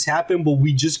fuck this happened, but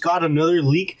we just got another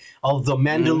leak of the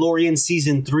Mandalorian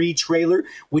Season 3 trailer,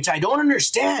 which I don't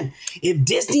understand. If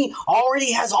Disney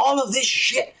already has all of this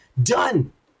shit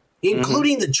done,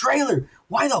 including the trailer,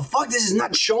 why the fuck this is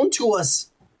not shown to us?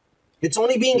 It's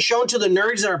only being shown to the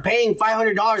nerds that are paying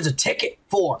 $500 a ticket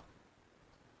for.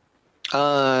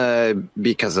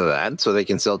 Because of that, so they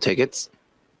can sell tickets.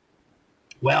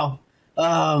 Well,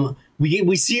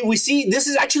 we see this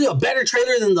is actually a better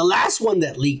trailer than the last one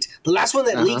that leaked. The last one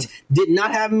that leaked did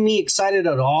not have me excited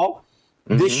at all.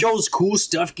 This shows cool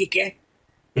stuff, Kike.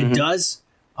 It does.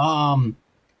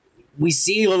 we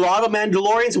see a lot of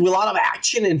Mandalorians with a lot of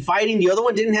action and fighting. The other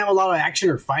one didn't have a lot of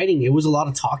action or fighting. It was a lot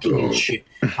of talking and shit.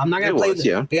 I'm not gonna play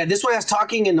it. Yeah, this one has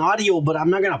talking and audio, but I'm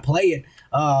not gonna play it.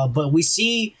 But we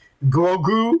see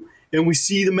Grogu and we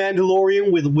see the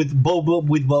Mandalorian with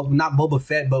not Boba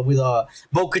Fett, but with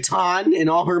Bo-Katan and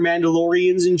all her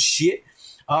Mandalorians and shit.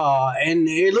 And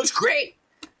it looks great.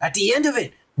 At the end of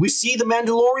it, we see the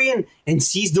Mandalorian and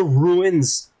sees the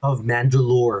ruins of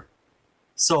Mandalore.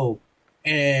 So,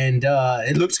 and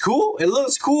it looks cool. It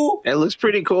looks cool. It looks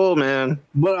pretty cool, man.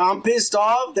 But I'm pissed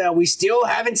off that we still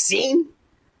haven't seen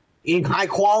in high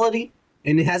quality,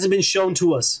 and it hasn't been shown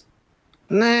to us.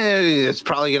 Nah, it's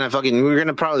probably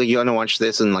we're probably gonna watch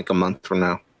this in like a month from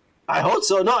now. I hope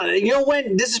so. No, you know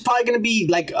when? This is probably gonna be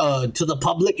like to the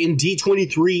public in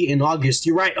D23 in August.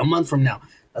 You're right, a month from now.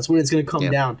 That's when it's gonna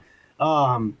come down.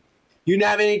 You don't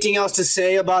have anything else to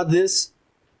say about this?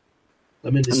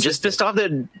 I'm just pissed off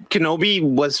that Kenobi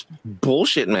was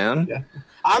bullshit, man. Yeah.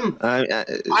 I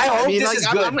hope this is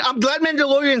good. I'm glad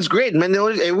Mandalorian's great.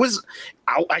 It was.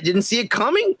 I didn't see it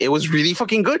coming. It was really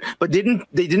fucking good, but they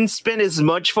didn't spend as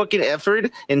much fucking effort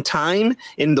and time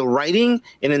in the writing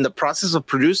and in the process of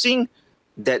producing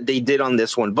that they did on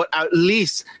this one. But at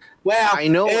least, I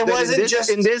know that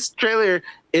in this trailer,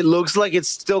 it looks like it's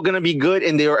still going to be good,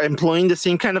 and they are employing the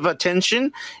same kind of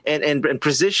attention and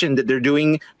precision that they're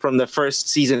doing from the first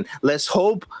season. Let's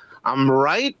hope I'm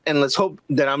right, and let's hope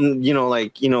that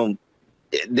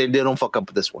they don't fuck up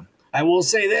with this one. I will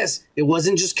say this. It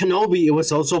wasn't just Kenobi. It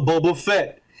was also Boba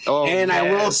Fett. Oh, and yes.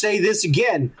 I will say this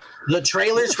again. The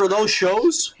trailers for those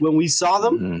shows, when we saw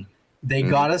them, they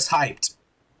got us hyped.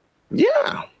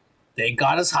 Yeah. They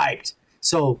got us hyped.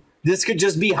 So this could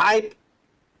just be hype.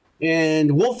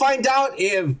 And we'll find out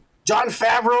if Jon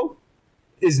Favreau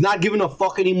is not giving a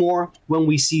fuck anymore when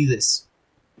we see this.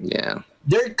 Yeah.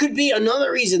 There could be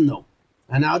another reason, though.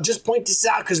 And I'll just point this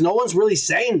out because no one's really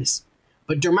saying this.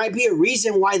 But there might be a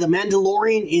reason why The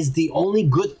Mandalorian is the only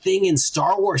good thing in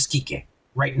Star Wars, Kike,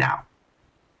 right now.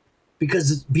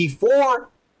 Because before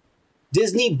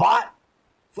Disney bought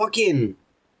fucking,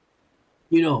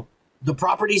 the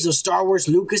properties of Star Wars,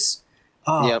 Lucas,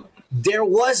 there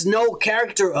was no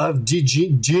character of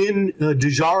Djarin.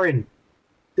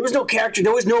 There was no character.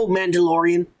 There was no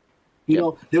Mandalorian.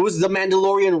 There was the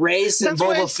Mandalorian race and Boba Fett.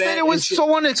 That's why I said it was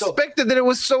so unexpected that it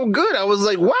was so good. I was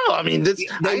like, wow. I mean,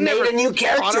 they made a new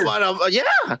character.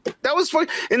 That was fun.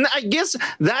 And I guess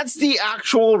that's the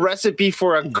actual recipe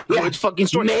for a good fucking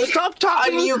story. Stop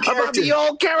talking about the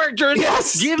old characters.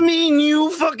 Yes. Give me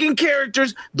new fucking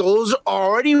characters. Those are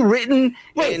already written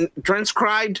and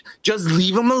transcribed. Just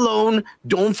leave them alone.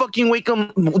 Don't fucking wake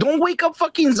them. Don't wake up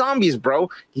fucking zombies, bro.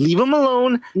 Leave them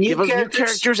alone. Give us new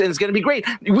characters, and it's going to be great.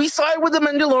 We saw it with the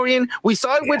Mandalorian. We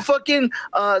saw it with fucking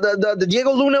the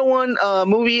Diego Luna one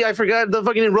movie. I forgot the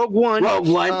fucking Rogue One.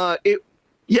 It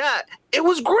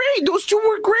was great. Those two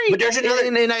were great. But there's another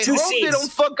and I hope they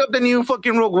don't fuck up the new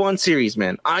fucking Rogue One series,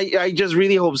 man. I just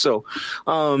really hope so.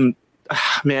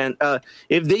 Man,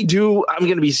 if they do, I'm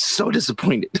gonna be so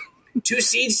disappointed. Two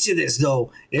seeds to this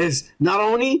though is not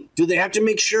only do they have to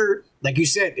make sure, like you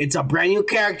said, it's a brand new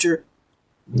character.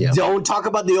 Yeah. Don't talk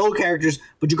about the old characters,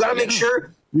 but you got to make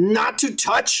sure not to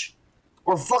touch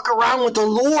or fuck around with the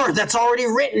lore that's already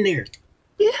written there.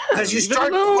 Yeah, because you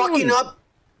start fucking up,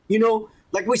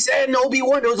 like we said in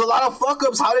Obi-Wan, there was a lot of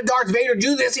fuck-ups. How did Darth Vader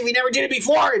do this if he never did it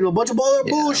before? And a bunch of other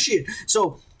bullshit.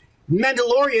 So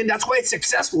Mandalorian, that's why it's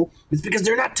successful. It's because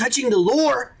they're not touching the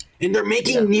lore and they're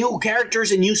making new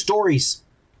characters and new stories.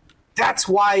 That's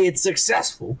why it's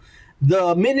successful.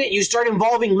 The minute you start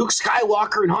involving Luke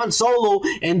Skywalker and Han Solo,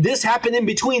 and this happened in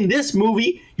between this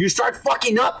movie, you start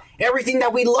fucking up everything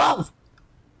that we love.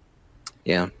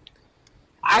 Yeah.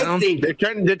 I think they're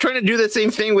trying to do the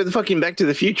same thing with fucking Back to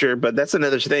the Future, but that's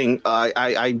another thing.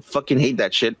 I fucking hate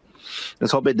that shit.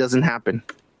 Let's hope it doesn't happen.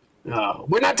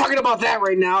 We're not talking about that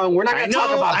right now, and we're not going to talk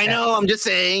about that. I know, I'm just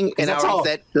saying. And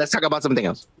let's talk about something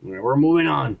else. We're moving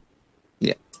on.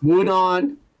 Yeah. Moving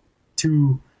on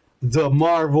to the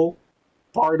Marvel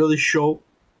part of the show.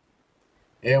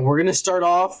 And we're going to start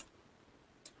off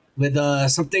with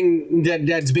something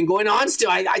that's been going on still.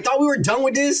 I thought we were done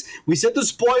with this. We said the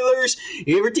spoilers.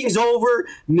 Everything's over.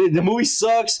 The movie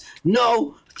sucks.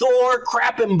 No, Thor,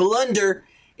 crap, and blunder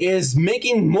is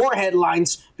making more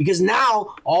headlines because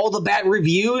now all the bad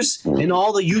reviews and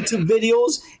all the YouTube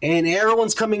videos and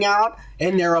everyone's coming out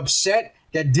and they're upset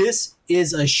that this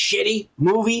is a shitty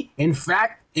movie. In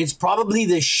fact, it's probably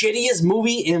the shittiest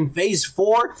movie in Phase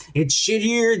 4. It's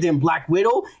shittier than Black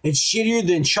Widow. It's shittier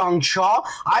than Shang-Chi.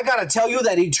 I gotta tell you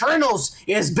that Eternals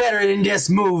is better than this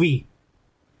movie.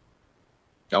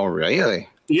 Oh, really?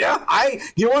 Yeah,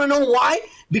 you want to know why?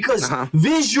 Because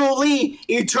visually,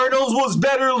 Eternals was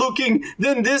better looking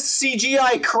than this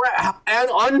CGI crap and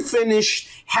unfinished,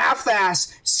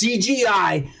 half-ass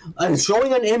CGI. I'm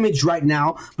showing an image right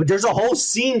now, but there's a whole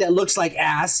scene that looks like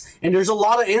ass, and there's a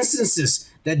lot of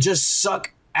instances that just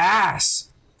suck ass.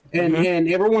 And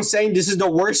everyone's saying this is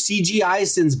the worst CGI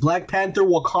since Black Panther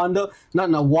Wakanda,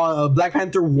 Black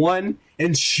Panther 1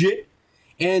 and shit.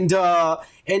 And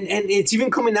it's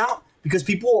even coming out because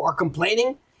people are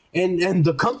complaining, and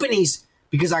the companies,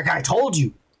 because like I told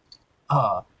you,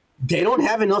 they don't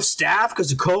have enough staff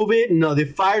because of COVID. No, they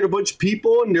fired a bunch of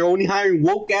people, and they're only hiring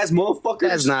woke ass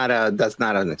motherfuckers. That's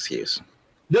not an excuse.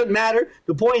 Doesn't matter.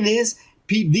 The point is,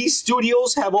 these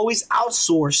studios have always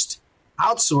outsourced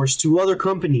to other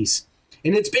companies,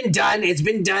 and it's been done. It's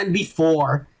been done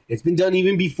before. It's been done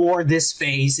even before this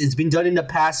phase. It's been done in the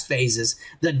past phases.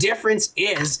 The difference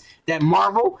is that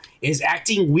Marvel is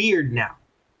acting weird now.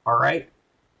 All right?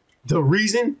 The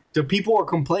reason the people are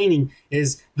complaining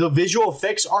is the visual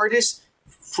effects artists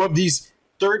from these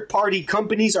third-party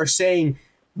companies are saying,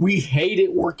 we hate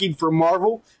it working for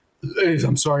Marvel.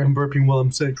 I'm sorry, I'm burping while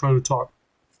I'm trying to talk.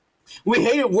 We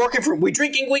hate it working for... We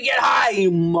drinking, we get high,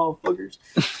 you motherfuckers.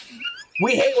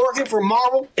 We hate working for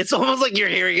Marvel. It's almost like you're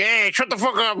hearing, hey, shut the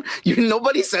fuck up.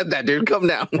 Nobody said that, dude. Calm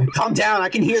down. Calm down. I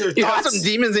can hear their thoughts. You have some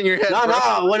demons in your head.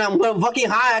 No. When I'm fucking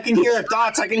high, I can hear their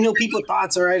thoughts. I can hear people's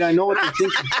thoughts, all right? I know what they're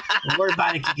thinking. Don't worry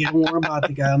about it, Kiki. Don't worry about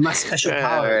the guy. I'm not special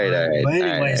power. All right. But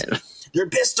anyways, they're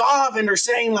pissed off, and they're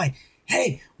saying, like,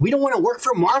 hey, we don't want to work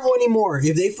for Marvel anymore.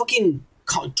 If they fucking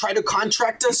try to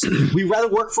contract us, we'd rather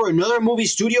work for another movie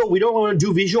studio. We don't want to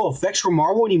do visual effects for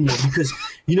Marvel anymore because,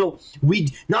 we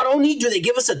not only do they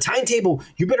give us a timetable,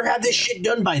 you better have this shit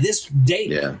done by this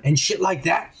date and shit like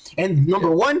that. And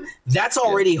number one, that's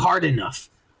already hard enough.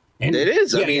 And it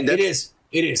is. Yeah,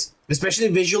 it is. Especially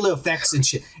visual effects and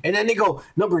shit. And then they go,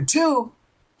 number two,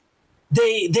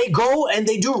 they go and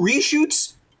they do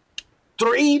reshoots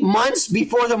 3 months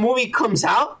before the movie comes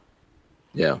out.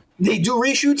 Yeah. They do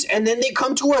reshoots, and then they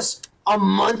come to us a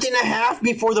month and a half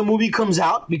before the movie comes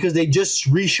out because they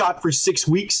just reshot for 6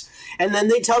 weeks. And then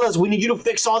they tell us, we need you to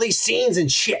fix all these scenes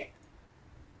and shit.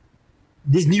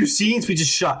 These new scenes we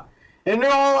just shot. And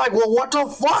they're all like, well, what the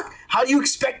fuck? How do you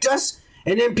expect us?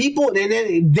 And then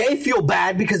they feel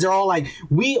bad because they're all like,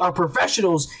 we are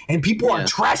professionals, and people are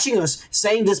trashing us,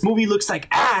 saying this movie looks like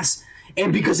ass.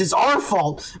 And because it's our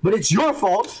fault, but it's your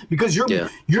fault because you're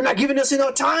not giving us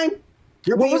enough time.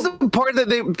 What was the part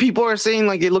that people are saying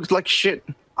like it looked like shit?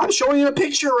 I'm showing you a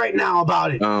picture right now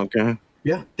about it. Oh, okay.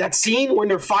 Yeah, that scene when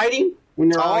they're fighting, when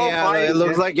they're all fighting. It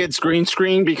looks like it's green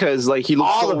screen because like he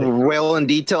looks so well in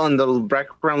detail and the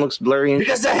background looks blurry.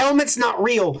 Because the helmet's not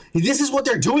real. This is what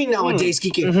they're doing nowadays,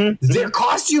 Kiki. Their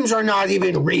costumes are not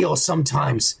even real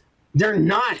sometimes. They're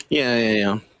not.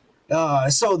 Yeah.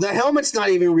 So the helmet's not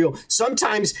even real.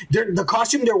 Sometimes the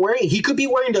costume they're wearing, he could be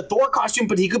wearing the Thor costume,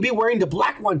 but he could be wearing the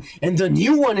black one, and the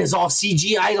new one is all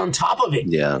CGI'd on top of it.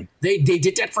 Yeah, they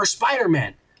did that for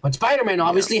Spider-Man, but Spider-Man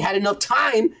obviously had enough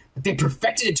time that they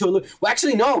perfected it to look. Well,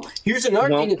 actually, no. Here's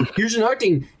another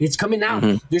thing. It's coming out.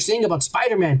 They're saying about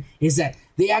Spider-Man is that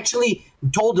they actually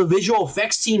told the visual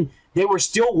effects team they were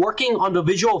still working on the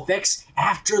visual effects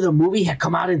after the movie had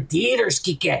come out in theaters,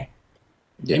 Kike.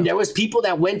 Yeah. And there was people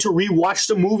that went to rewatch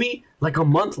the movie like a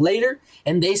month later,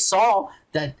 and they saw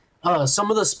that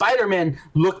some of the Spider-Man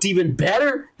looked even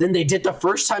better than they did the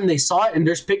first time they saw it. And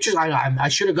there's pictures. I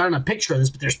should have gotten a picture of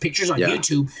this, but there's pictures on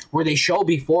YouTube where they show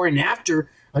before and after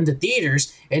on the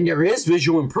theaters, and there is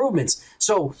visual improvements.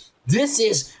 So this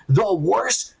is the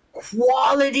worst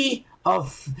quality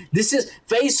of this is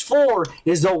phase 4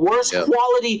 is the worst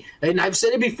quality, and I've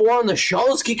said it before on the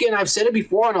shows, Kiki, and I've said it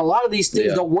before on a lot of these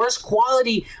things. The worst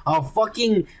quality of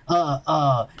fucking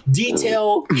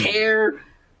detail, care.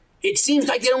 It seems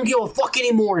like they don't give a fuck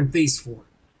anymore in phase 4.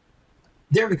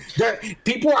 They're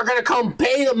people are gonna come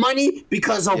pay the money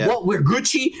because of what we're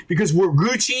Gucci, because we're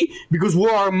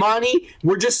Armani.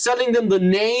 We're just selling them the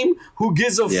name. Who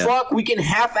gives a fuck? We can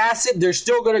half-ass it. They're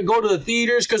still gonna go to the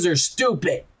theaters because they're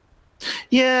stupid.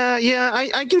 Yeah,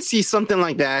 I can see something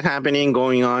like that happening,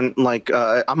 going on, like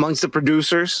amongst the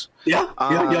producers. Yeah.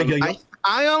 I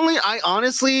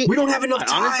honestly, we don't have enough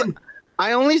time.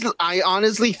 I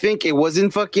honestly think it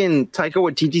wasn't fucking Taika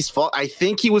Waititi's fault. I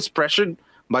think he was pressured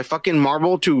by fucking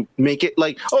Marvel to make it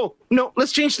like, oh no,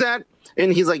 let's change that.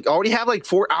 And he's like, already have like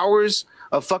 4 hours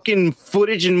of fucking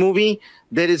footage and movie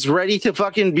that is ready to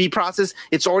fucking be processed.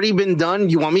 It's already been done.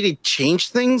 You want me to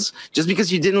change things just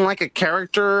because you didn't like a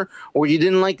character, or you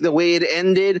didn't like the way it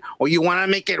ended, or you want to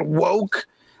make it woke?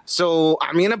 So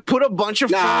I'm gonna put a bunch of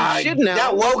shit now.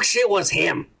 That woke shit was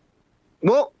him.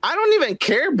 Well, I don't even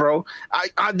care, bro.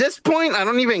 At this point, I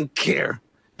don't even care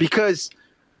because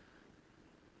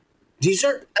these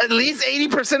are at least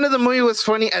 80% of the movie was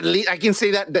funny. At least I can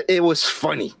say that it was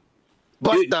funny.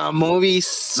 But dude, the movie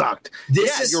sucked.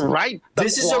 You're right.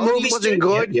 This is a movie wasn't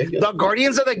good. The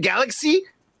Guardians of the Galaxy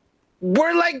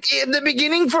were like in the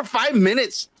beginning for 5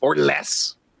 minutes or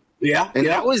less. And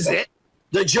that was it.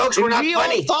 The jokes were not funny. We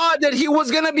all thought that he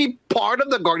was gonna be part of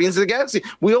the Guardians of the Galaxy.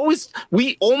 We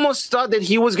almost thought that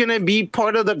he was gonna be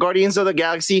part of the Guardians of the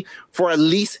Galaxy for at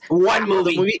least one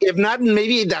movie, if not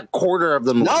maybe that quarter of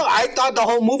the movie. No, I thought the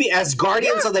whole movie as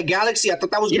Guardians of the Galaxy. I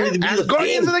thought that was going to be the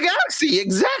Guardians of the Galaxy.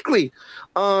 Exactly.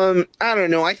 I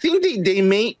don't know. I think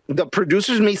the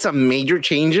producers made some major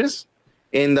changes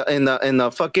in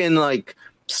the fucking like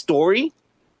story,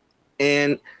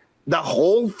 and the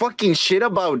whole fucking shit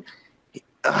about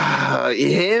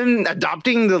him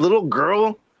adopting the little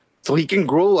girl so he can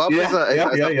grow up as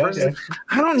a person.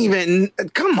 I don't even.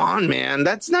 Come on, man.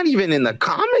 That's not even in the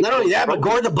comic. Not only that, but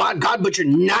Gore the God Butcher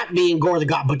not being Gore the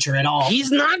God Butcher at all. He's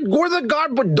not Gore the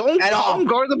God, but don't call him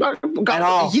Gore the God. At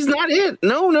all. He's not it.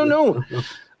 No.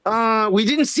 We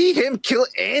didn't see him kill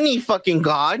any fucking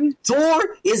god.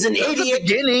 Thor is an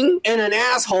idiot and an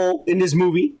asshole in this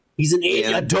movie. He's an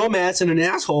idiot, a dumbass, and an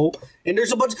asshole. And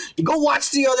there's a bunch. Go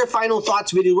watch the other final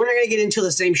thoughts video. We're not gonna get into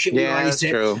the same shit we already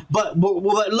said. True. But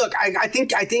look, I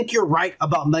think you're right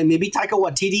about maybe Taika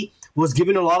Waititi was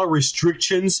given a lot of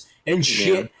restrictions and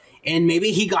shit, and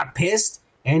maybe he got pissed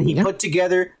and he put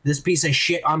together this piece of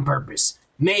shit on purpose.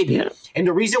 Maybe. And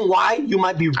the reason why you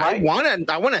might be right.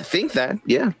 I wanna think that.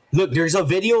 Yeah. Look, there's a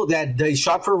video that they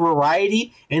shot for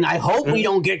Variety, and I hope we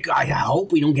don't get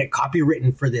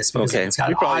copywritten for this because it's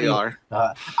got audio. Are.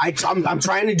 I'm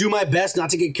trying to do my best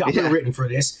not to get copywritten for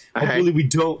this. Hopefully we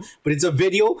don't. But it's a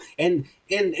video, and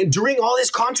during all this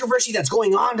controversy that's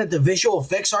going on, that the visual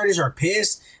effects artists are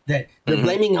pissed that they're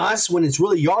blaming us when it's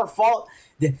really your fault.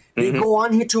 They go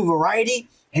on here to Variety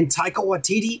and Taika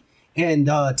Waititi and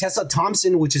Tessa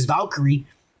Thompson, which is Valkyrie,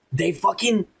 they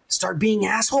fucking start being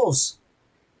assholes.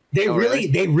 They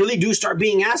really do start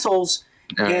being assholes.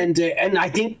 And I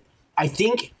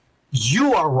think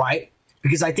you are right,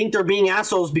 because I think they're being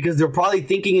assholes because they're probably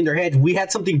thinking in their head, we had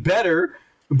something better,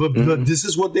 but this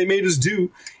is what they made us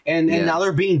do, and now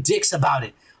they're being dicks about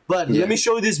it. But let me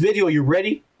show you this video. You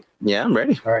ready? Yeah, I'm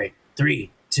ready. All right,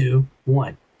 3, 2,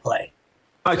 1, play.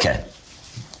 Okay.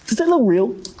 Does that look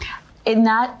real? In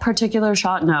that particular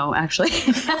shot, no, actually.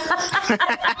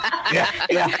 Yeah.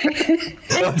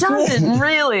 It doesn't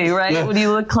really, right? When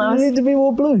you look close. You need to be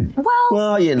more blue.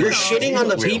 Well, you know. You're shitting on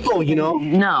the people, you know?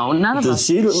 No, none of us.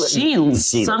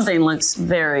 She Something looks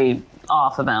very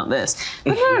off about this.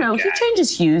 But no, he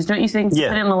changes hues, don't you think? Yeah.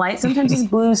 Put it in the light. Sometimes he's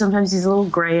blue, sometimes he's a little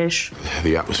grayish.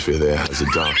 The atmosphere there has a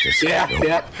darkness.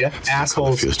 Yeah.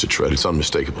 Assholes. It feels to tread. It's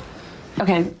unmistakable.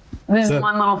 Okay, there's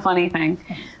one little funny thing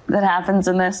that happens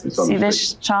in this. See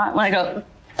this shot? When I go,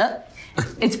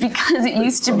 it's because it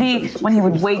used to be when he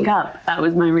would wake up. That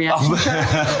was my reaction.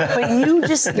 But you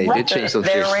just left it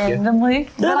there randomly.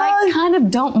 But I kind of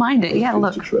don't mind it. Yeah,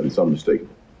 look. It's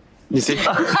unmistakable. You see?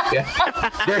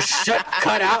 There's shit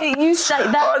cut out. You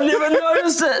said that. I never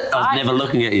noticed it. I was never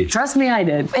looking at you. Trust me, I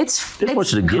did. It's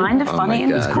kind of funny.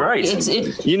 And it's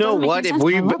great. You know what? If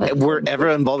we were ever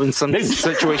involved in some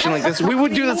situation like this, we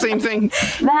would do the same thing.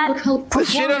 That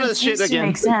performance used to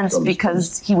make sense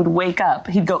because he would wake up.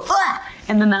 He'd go, ah!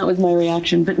 And then that was my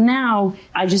reaction. But now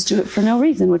I just do it for no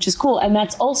reason, which is cool. And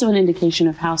that's also an indication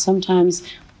of how sometimes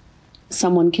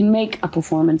someone can make a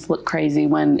performance look crazy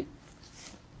when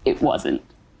it wasn't.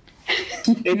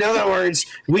 In other words,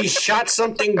 we shot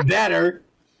something better,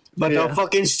 but the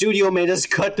fucking studio made us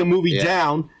cut the movie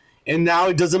down, and now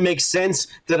it doesn't make sense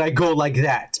that I go like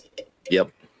that. Yep.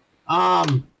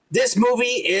 This movie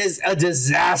is a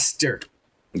disaster.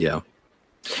 Yeah.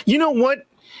 You know what?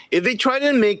 If they try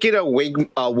to make it a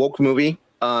woke movie,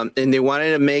 and they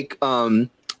wanted to make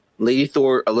Lady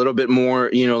Thor a little bit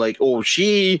more, like, oh,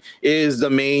 she is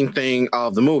the main thing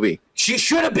of the movie. She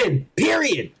should have been,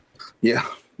 period. Yeah.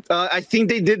 I think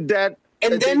they did that.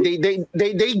 And then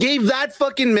they gave that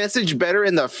fucking message better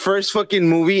in the first fucking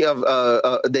movie of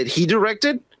that he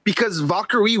directed, because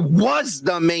Valkyrie was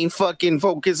the main fucking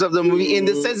focus of the movie in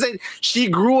the sense that she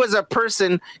grew as a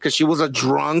person, because she was a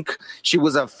drunk, she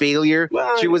was a failure,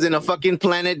 she was in a fucking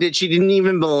planet that she didn't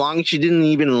even belong, she didn't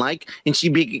even like, and she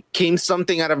became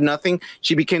something out of nothing.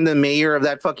 She became the mayor of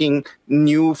that fucking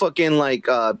new fucking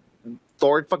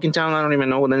Thor fucking town. I don't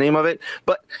even know what the name of it,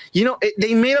 but he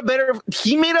made a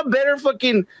better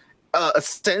fucking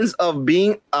sense of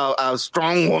being a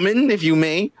strong woman, if you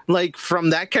may, like from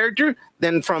that character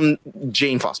than from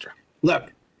Jane Foster.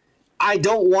 Look, I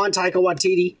don't want Taika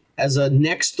Waititi as a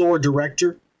next Thor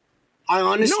director. I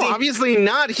honestly, No, obviously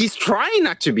not. He's trying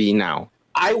not to be now.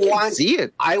 I want see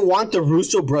it. I want the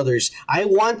Russo brothers. I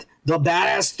want the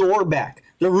badass Thor back.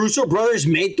 The Russo brothers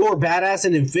made Thor badass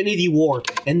in Infinity War,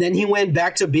 and then he went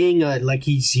back to being like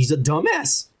he's a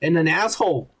dumbass and an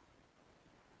asshole.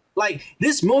 Like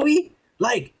this movie,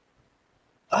 like,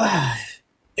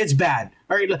 it's bad.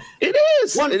 All right, It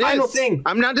is. One It final is. thing.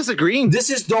 I'm not disagreeing. This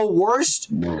is the worst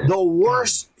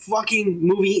fucking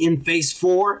movie in Phase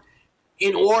 4.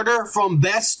 In order from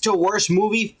best to worst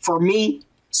movie, for me,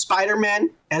 Spider-Man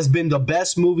has been the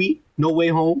best movie, No Way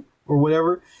Home or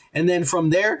whatever. And then from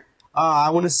there, I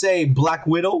want to say Black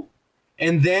Widow.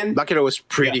 And then Black Widow was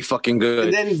pretty fucking good.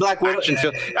 And then Black Widow. Action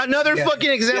film. Another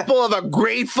fucking example of a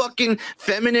great fucking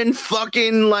feminine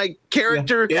fucking like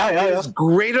character. Is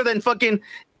greater than fucking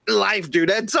life, dude.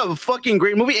 That's a fucking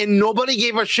great movie, and nobody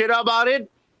gave a shit about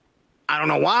it. I don't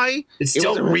know why. It's it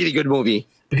still was a really good movie.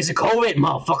 Because of COVID,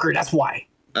 motherfucker. That's why.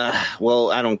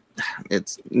 Well, I don't.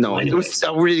 It was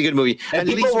a really good movie, And at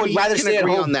people least would we rather can stay at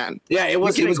agree home. on that. Yeah, it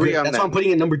was. We It can was agree great. on That's that. why I'm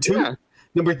putting it number 2. Yeah.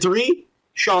 Number 3,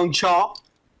 Shang-Chi.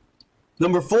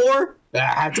 Number 4, I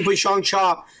have to put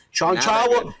Shang-Chi. Shang-Chi.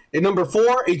 And number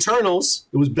 4, Eternals.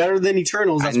 It was better than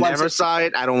Eternals. That's I why never saw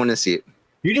it. I don't want to see it.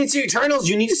 You didn't see Eternals.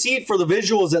 You need to see it for the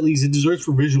visuals. At least it deserves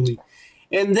for visually.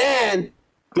 And then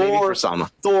Maybe for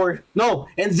Sama. Thor. No.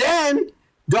 And then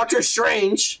Doctor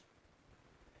Strange.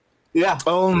 Yeah.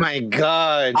 Oh my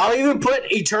god. I'll even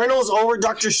put Eternals over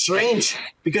Doctor Strange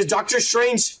because Doctor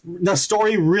Strange, the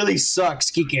story really sucks,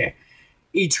 Kike.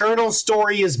 Eternal's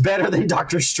story is better than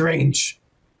Doctor Strange.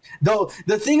 Though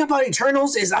the thing about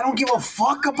Eternals is I don't give a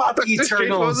fuck about the Doctor Strange,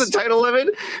 Eternals. what was the title of it?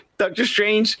 Doctor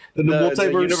Strange, the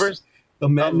multiverse, universe, the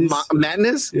madness,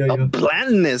 madness,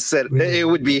 blandness. It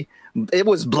would be. It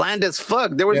was bland as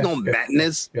fuck. There was no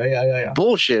madness. Yeah.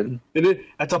 Bullshit. And then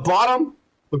at the bottom,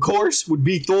 of course, would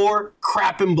be Thor,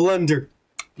 crap and blunder.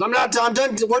 I'm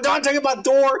done. We're done talking about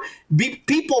Thor.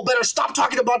 People better stop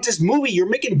talking about this movie. You're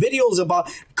making videos about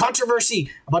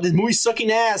controversy about this movie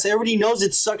sucking ass. Everybody knows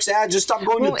it sucks ass. Just stop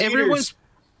going to theaters.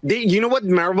 You know what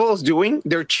Marvel is doing?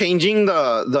 They're changing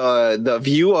the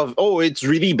view of it's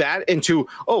really bad into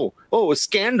a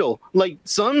scandal. Like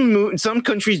some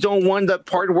countries don't want that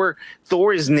part where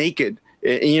Thor is naked.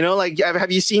 You know, like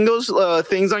have you seen those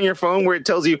things on your phone where it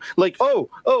tells you like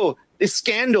it's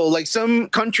scandal? Like some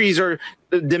countries are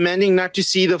demanding not to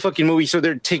see the fucking movie, so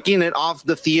they're taking it off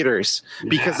the theaters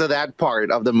because of that part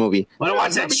of the movie. Why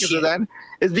watch that because shit? of that.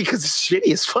 It's because it's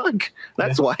shitty as fuck.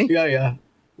 That's why. Yeah.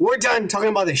 We're done talking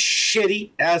about this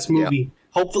shitty ass movie.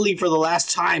 Hopefully for the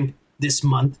last time this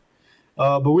month.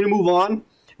 But we're gonna move on,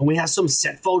 and we have some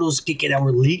set photos that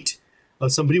were leaked.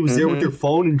 Somebody was there with their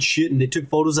phone and shit, and they took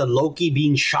photos of Loki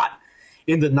being shot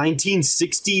in the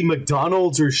 1960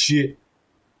 McDonald's or shit,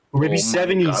 or maybe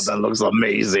 70s. God, that looks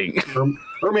amazing.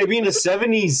 Or maybe in the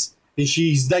 70s. And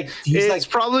it's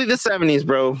probably the 70s,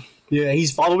 bro. Yeah,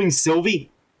 he's following Sylvie,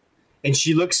 and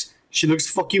she looks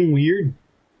fucking weird.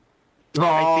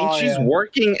 I think she's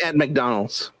working at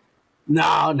McDonald's.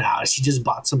 No, she just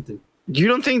bought something. You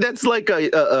don't think that's like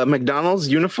a McDonald's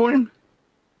uniform?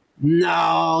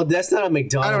 No, that's not a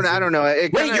McDonald's. I don't know.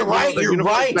 Wait, you're right. You're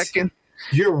right.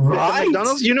 You're right. The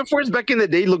McDonald's uniforms back in the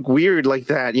day look weird like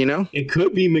that, you know? It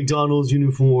could be McDonald's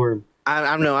uniform. I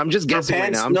don't know. I'm just guessing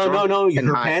right now. No.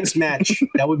 Her pants match.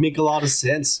 That would make a lot of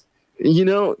sense. You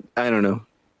know, I don't know.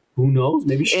 Who knows?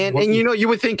 Maybe she's and you know, you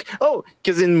would think,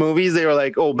 because in movies they were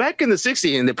like, back in the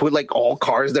 60s, and they put like all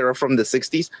cars that are from the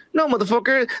 60s. No,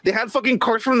 motherfucker, they had fucking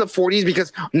cars from the 40s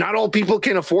because not all people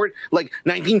can afford like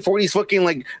 1940s fucking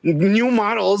like new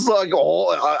models. Like,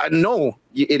 no,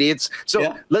 you idiots.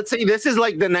 So let's say this is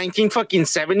like the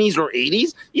 1970s or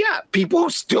 80s. Yeah, people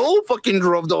still fucking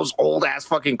drove those old ass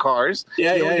fucking cars.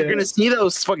 You're gonna see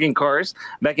those fucking cars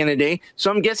back in the day. So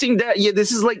I'm guessing that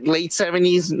this is like late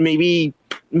 70s, maybe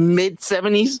mid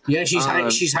 70s. Yeah,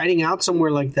 she's hiding out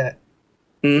somewhere like that.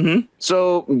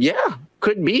 So yeah,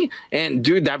 could be. And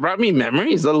dude, that brought me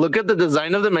memories. Look at the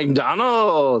design of the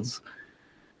McDonald's.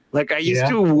 Like I used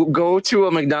to go to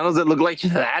a McDonald's that looked like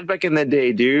that back in the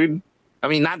day, dude. I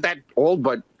mean, not that old,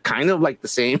 but kind of like the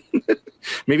same.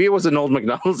 Maybe it was an old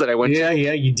McDonald's that I went to.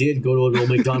 Yeah, you did go to an old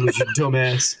McDonald's, you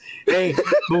dumbass. Hey,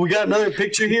 but we got another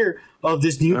picture here of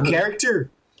this new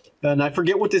character. And I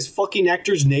forget what this fucking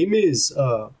actor's name is.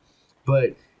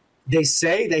 But they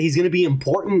say that he's going to be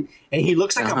important, and he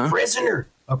looks like a prisoner.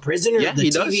 A prisoner of the he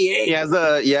TVA.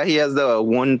 does. He has the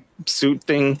one suit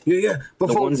thing. Yeah. But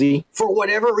for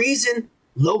whatever reason,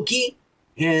 Loki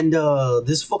and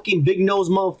this fucking big nose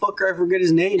motherfucker, I forget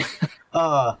his name,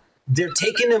 they're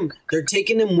taking him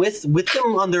with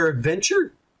them on their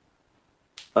adventure.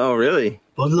 Oh, really?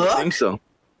 But look, I think so.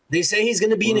 They say he's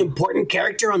going to be an important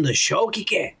character on the show,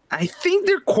 Kike. I think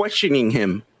they're questioning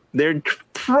him. They're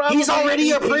probably... He's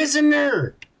already a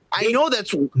prisoner. I know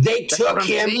that's... They that's took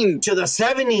him to the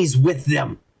 70s with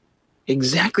them.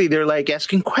 Exactly. They're like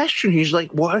asking questions. He's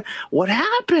like, what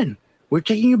happened? We're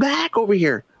taking you back over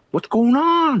here. What's going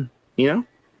on? You know?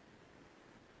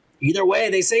 Either way,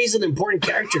 they say he's an important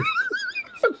character.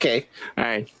 Okay. All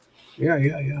right.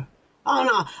 Yeah. I don't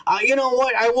know. You know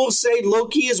what? I will say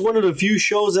Loki is one of the few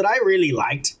shows that I really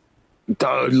liked.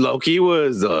 Loki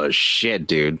was shit,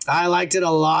 dude. I liked it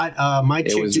a lot. My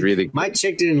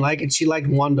chick didn't like it. She liked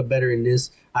Wanda better in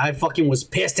this. I fucking was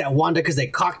pissed at Wanda because they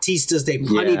cock-teased us. They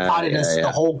honey-potted us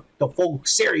the whole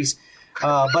series.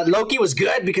 But Loki was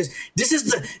good because this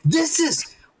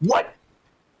is what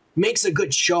makes a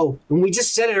good show. And we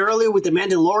just said it earlier with the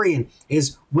Mandalorian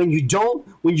is when you do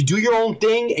your own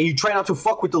thing and you try not to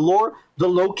fuck with the lore, the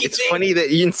Loki It's thing. funny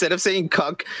that you, instead of saying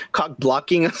cock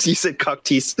blocking us, you said cock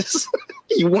teased.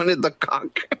 You wanted the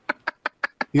cock.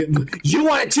 You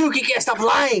want it too, Kiki. Stop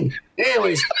lying.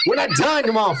 Anyways, we're not done,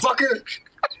 you motherfucker.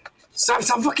 Stop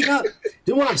fucking up.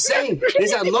 Dude, what I'm saying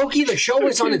is that Loki, the show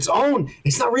is on its own.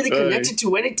 It's not really connected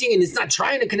to anything, and it's not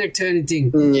trying to connect to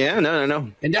anything. Yeah,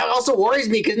 no. And that also worries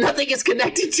me because nothing is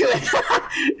connected to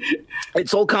it.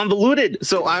 It's all convoluted.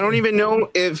 So I don't even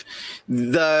know if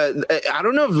I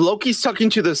don't know if Loki's talking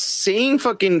to the same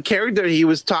fucking character he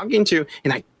was talking to,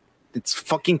 and it's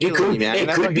fucking killing me, man. It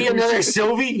could be another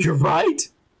Sylvie. You're right.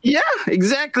 Yeah,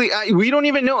 exactly. We don't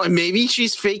even know. And maybe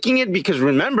she's faking it because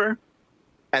remember,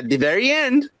 at the very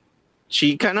end,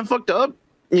 she kind of fucked up,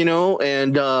 you know,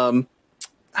 and I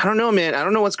don't know, man. I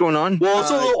don't know what's going on. Well,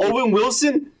 also, Owen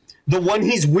Wilson, the one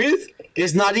he's with,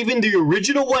 is not even the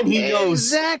original one he knows.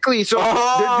 Exactly. So they're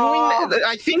doing that.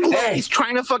 I think he's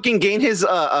trying to fucking gain his,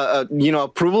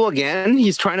 approval again.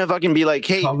 He's trying to fucking be like,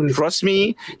 hey, trust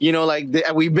me. You know, like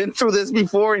we've been through this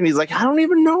before. And he's like, I don't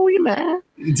even know you, man.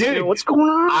 Dude, you know, what's going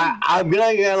on? I'm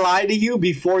gonna lie to you.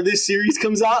 Before this series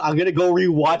comes out, I'm gonna go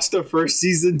rewatch the first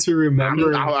season to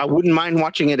remember. I wouldn't mind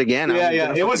watching it again.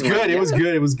 Yeah. It was good. It was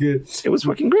good. It was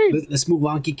fucking great. Let's move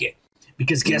on, Kike.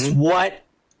 Because guess what?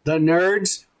 The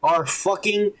nerds are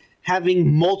fucking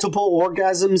having multiple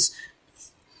orgasms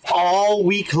all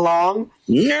week long.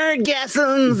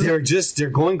 Nerdgasms. They're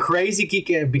going crazy,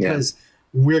 Kike, because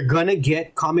we're gonna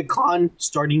get Comic-Con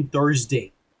starting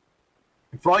Thursday.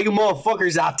 And for all you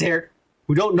motherfuckers out there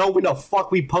who don't know when the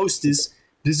fuck we post this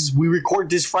we record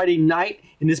this Friday night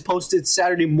and it's posted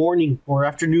Saturday morning or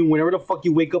afternoon, whenever the fuck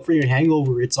you wake up from your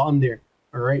hangover, it's on there.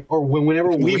 All right, or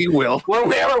whenever we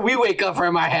wake up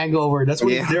from our hangover, that's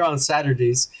when it's there on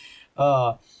Saturdays.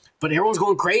 But everyone's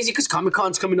going crazy because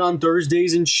Comic-Con's coming on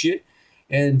Thursdays and shit,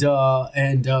 and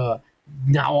now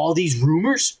all these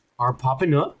rumors are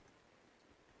popping up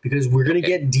because we're gonna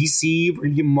get DC, we're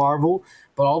gonna get Marvel,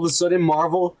 but all of a sudden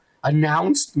Marvel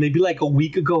announced maybe like a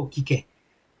week ago, Kike,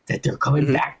 that they're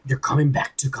coming back. They're coming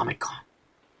back to Comic-Con.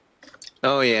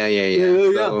 Oh yeah.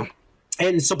 So,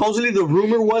 and supposedly the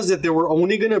rumor was that they were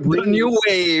only going to bring... The new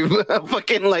wave of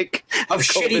fucking like... Of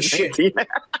shitty shit.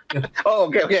 Oh,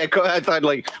 okay. I thought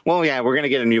like, well, yeah, we're going to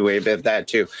get a new wave of that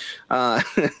too. Yeah,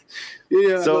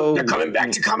 so they're coming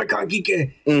back to Comic-Con,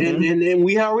 Kike. And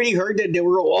we already heard that they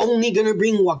were only going to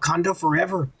bring Wakanda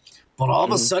Forever. But all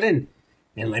of a sudden,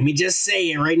 and let me just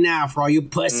say it right now for all you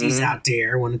pussies out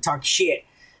there want to talk shit.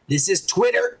 This is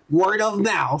Twitter, word of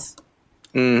mouth.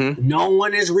 No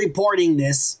one is reporting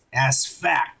this as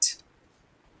fact.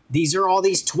 These are all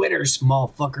these Twitters,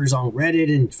 motherfuckers, on Reddit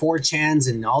and 4chans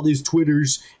and all these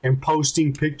Twitters and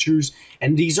posting pictures.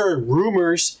 And these are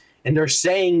rumors, and they're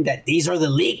saying that these are the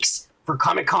leaks for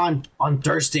Comic-Con on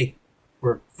Thursday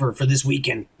for this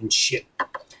weekend and shit.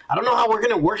 I don't know how we're going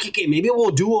to work it. Maybe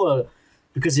we'll do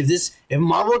because if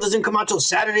Marvel doesn't come out till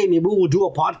Saturday, maybe we'll do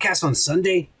a podcast on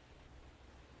Sunday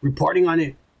reporting on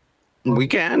it. We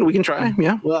can try,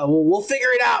 yeah. Well, we'll figure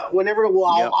it out whenever.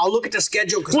 I'll look at the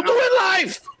schedule. We'll do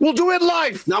it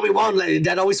live. No, we won't.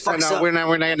 That always fucks up. We're not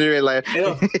gonna do it live.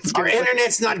 Our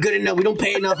internet's not good enough. We don't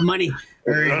pay enough money.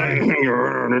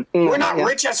 We're not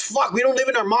rich as fuck. We don't live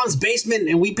in our mom's basement,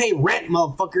 and we pay rent,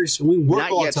 motherfuckers. And we work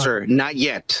not all yet, the time. sir. Not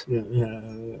yet.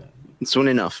 Yeah. Soon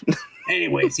enough.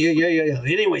 Anyways,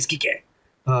 Anyways, Kike,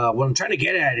 what I'm trying to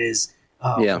get at is,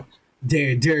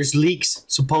 there's leaks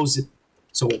supposed.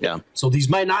 So these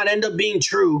might not end up being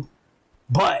true,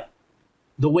 but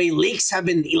the way leaks have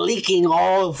been leaking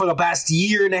all for the past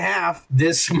year and a half,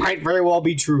 this might very well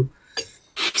be true.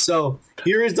 So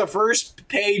here is the first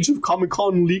page of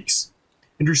Comic-Con leaks,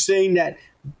 and they're saying that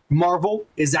Marvel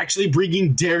is actually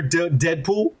bringing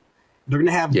Deadpool. They're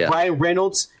gonna have Ryan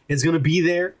Reynolds is gonna be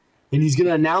there, and he's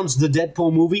gonna announce the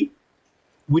Deadpool movie,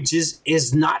 which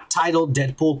is not titled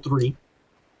Deadpool 3.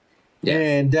 Yeah.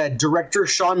 And director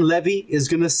Sean Levy is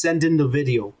gonna send in the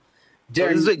video. So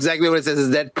this is exactly what it says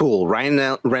is Deadpool.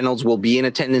 Ryan Reynolds will be in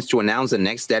attendance to announce the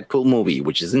next Deadpool movie,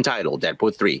 which is entitled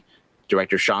Deadpool 3.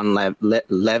 Director Sean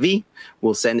Levy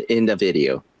will send in the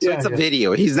video. So it's a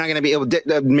video. He's not going to be able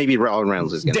to, maybe Ryan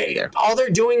Reynolds is going to be there. All they're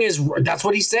doing is, that's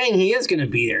what he's saying. He is going to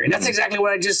be there. And that's exactly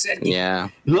what I just said. Yeah.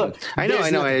 Look. I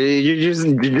know. You're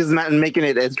just not making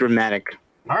it as dramatic.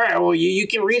 All right, well, you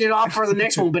can read it off for the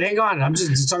next one, but hang on. I'm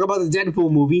just talking about the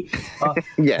Deadpool movie.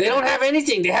 They don't have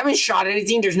anything. They haven't shot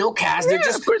anything. There's no cast. They're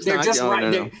just they're just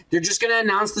going to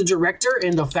announce the director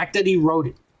and the fact that he wrote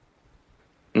it.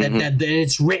 That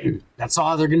it's written. That's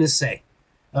all they're going to say.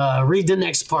 Read the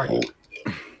next part.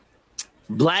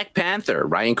 Black Panther,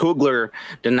 Ryan Coogler,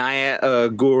 Danaya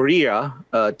Gurira,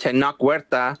 Tenoch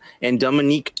Huerta, and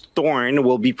Dominique Thorne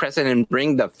will be present and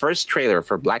bring the first trailer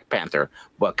for Black Panther,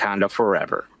 Wakanda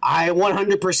Forever. I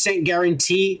 100%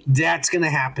 guarantee that's going to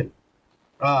happen.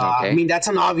 I mean, that's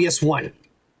an obvious one.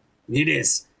 It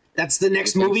is. That's the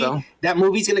next movie. So? That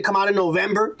movie's going to come out in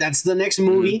November. That's the next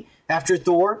movie after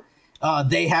Thor.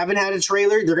 They haven't had a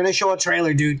trailer. They're going to show a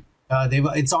trailer, dude.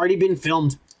 It's already been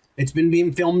filmed. It's been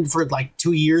being filmed for like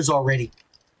 2 years already.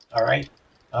 All right.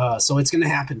 So it's going to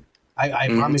happen. I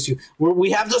promise you. We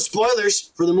have the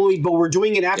spoilers for the movie, but we're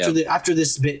doing it after the after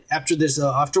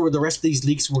the rest of these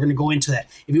leaks. We're going to go into that.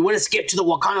 If you want to skip to the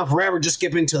Wakanda Forever, just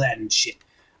skip into that and shit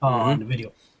on the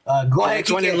video. Go ahead.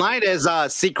 Next one in line is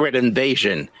Secret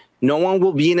Invasion. No one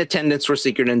will be in attendance for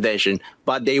Secret Invasion,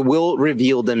 but they will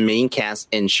reveal the main cast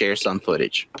and share some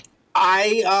footage.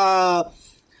 I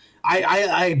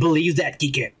believe that,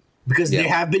 Kike, because they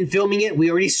have been filming it.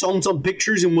 We already saw some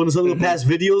pictures in some of the past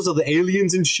videos of the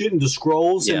aliens and shit and the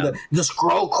Skrulls and the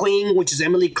Skrull Queen, which is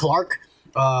Emily Clark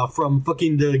from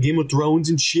fucking the Game of Thrones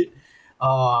and shit.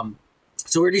 So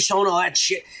we're already showing all that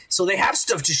shit. So they have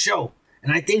stuff to show,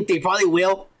 and I think they probably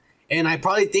will. And I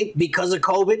probably think because of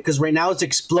COVID, because right now it's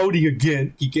exploding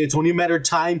again. It's only a matter of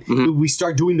time we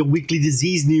start doing the weekly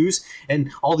disease news and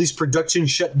all these production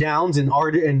shutdowns and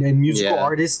art and musical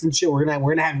artists and shit. We're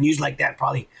gonna have news like that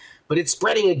probably, but it's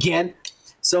spreading again.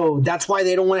 So that's why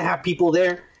they don't want to have people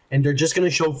there, and they're just gonna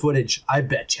show footage. I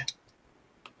bet you.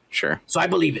 Sure. So I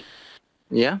believe it.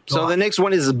 Yeah. So the next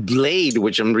one is Blade,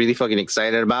 which I'm really fucking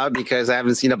excited about because I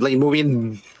haven't seen a Blade movie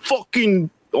in fucking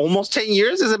almost 10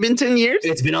 years. Has it been 10 years?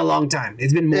 It's been a long time.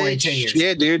 It's been more than 10 years.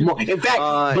 Yeah, dude. In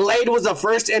fact, Blade was the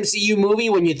first MCU movie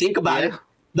when you think about it.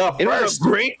 The first. It was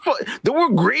great. There were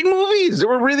great movies. They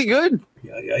were really good.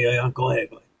 Yeah. Go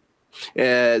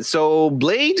ahead. So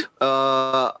Blade,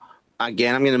 again,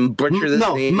 I'm going to butcher this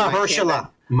name. Mahershala.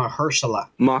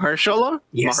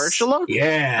 Yes. Mahershala?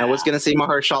 Yeah. I was going to say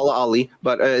Mahershala Ali,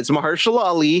 but it's Mahershala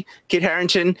Ali, Kit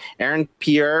Harington, Aaron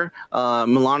Pierre,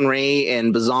 Milan Ray,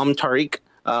 and Bazam Tariq.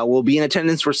 Will be in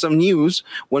attendance for some news.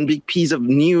 One big piece of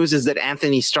news is that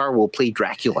Anthony Starr will play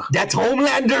Dracula. That's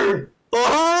Homelander.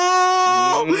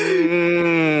 Oh!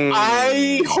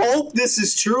 I hope this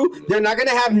is true. They're not going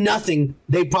to have nothing.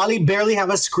 They probably barely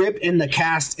have a script in the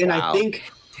cast, and I think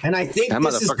that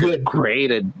this is good.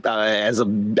 Great as a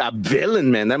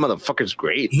villain, man. That motherfucker's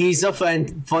great. He's a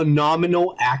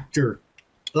phenomenal actor.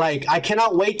 Like, I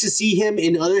cannot wait to see him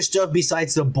in other stuff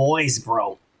besides The Boys,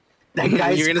 bro. That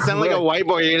guy's You're gonna sound like a white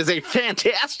boy. You're gonna say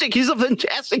fantastic. He's a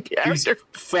fantastic actor.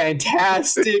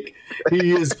 Fantastic.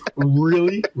 He is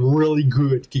really, really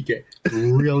good, Kike.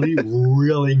 Really,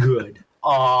 really good.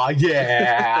 Oh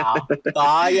yeah.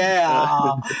 I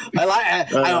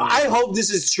hope this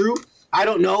is true. I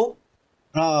don't know.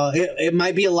 It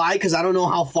might be a lie because I don't know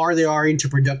how far they are into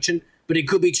production, but it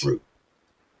could be true.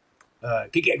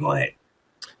 Kike, go ahead.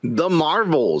 The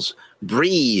Marvels,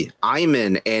 Brie,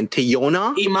 Iman, and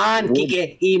Teyona. Iman,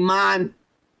 Kike.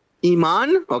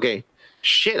 Iman? Okay.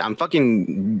 Shit, I'm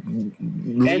fucking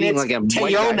reading like a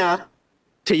Teyona.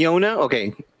 Teyona?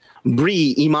 Okay.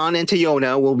 Brie, Iman, and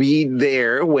Teyona will be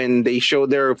there when they show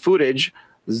their footage.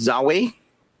 Zawe?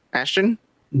 Ashton?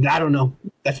 I don't know.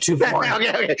 That's too far.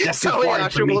 Okay. That's too Zawe far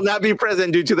Ashton for me. will not be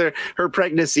present due to her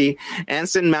pregnancy.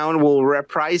 Anson Mount will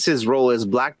reprise his role as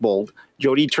Black Bolt.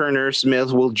 Jodie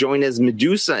Turner-Smith will join as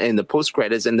Medusa in the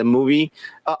post-credits, and the movie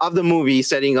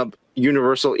setting up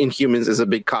Universal Inhumans as a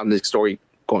big comic story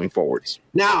going forwards.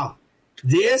 Now,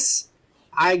 this,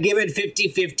 I give it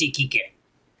 50-50, Kike.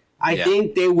 I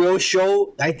think they will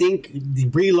show, I think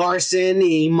Brie Larson,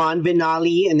 Iman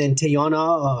Benali, and then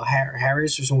Teyona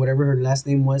Harris or whatever her last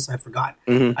name was, I forgot.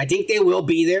 I think they will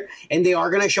be there, and they are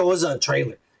going to show us a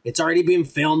trailer. It's already been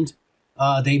filmed.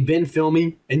 They've been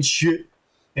filming and shit,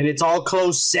 and it's all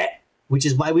closed set, which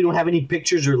is why we don't have any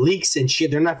pictures or leaks and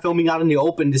shit. They're not filming out in the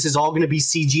open. This is all going to be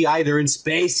CGI. They're in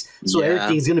space, so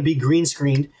everything's going to be green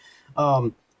screened.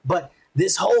 But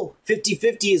this whole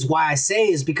 50-50 is why I say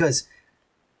is because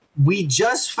we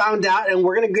just found out, and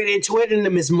we're going to get into it in the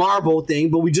Ms. Marvel thing,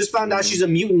 but we just found out she's a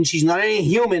mutant. She's not any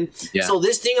human. Yeah. So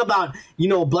this thing about,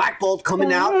 Black Bolt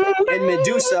coming out and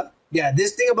Medusa,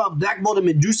 this thing about Black Bolt and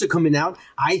Medusa coming out,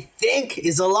 I think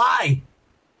is a lie.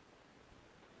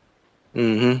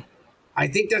 Mm-hmm. I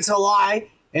think that's a lie.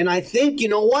 And I think, you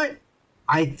know what?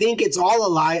 I think it's all a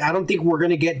lie. I don't think we're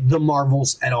going to get the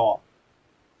Marvels at all.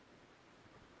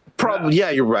 Probably, yeah,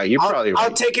 you're right. You're probably right.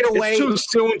 I'll take it away. It's too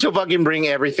soon to fucking bring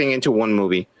everything into one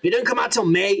movie. It doesn't come out till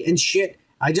May and shit.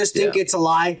 I just think it's a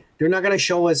lie. They're not going to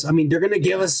show us. I mean, they're going to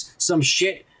give us some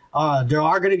shit. They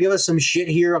are going to give us some shit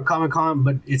here at Comic-Con,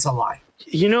 but it's a lie.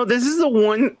 This is the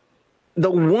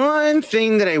one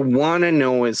thing that I want to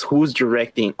know is who's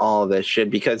directing all of this shit,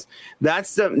 because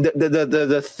that's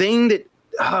the thing that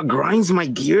grinds my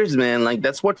gears, man. Like,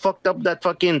 that's what fucked up that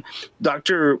fucking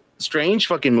Doctor Strange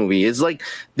fucking movie. Is like,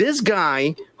 this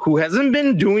guy who hasn't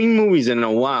been doing movies in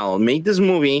a while made this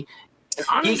movie.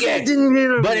 Honestly,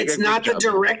 but it's not the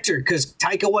director, because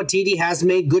Taika Waititi has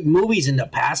made good movies in the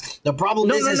past. The problem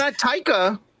is not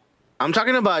Taika. I'm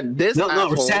talking about this. No,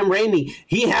 Sam Raimi.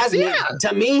 He has made,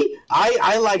 to me,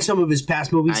 I like some of his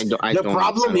past movies. The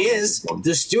problem is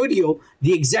the studio,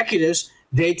 the executives,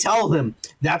 they tell him.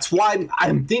 That's why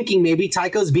I'm thinking maybe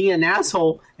Taika's being an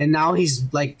asshole, and now he's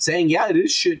like saying, "Yeah, it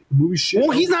is shit, movie shit."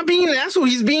 Well, he's not being an asshole.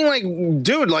 He's being like,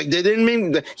 dude, like they didn't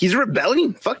mean. He's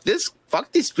rebelling. Fuck this.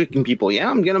 Fuck these freaking people. Yeah,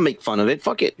 I'm gonna make fun of it.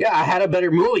 Fuck it. Yeah, I had a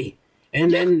better movie.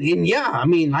 And I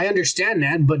mean, I understand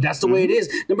that, but that's the way it is.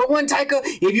 Number one, Taika,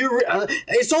 if you,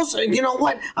 it's also, you know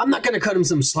what? I'm not going to cut him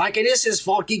some slack. It is his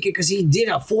fault, because he did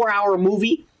a 4-hour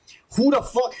movie. Who the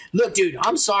fuck? Look, dude,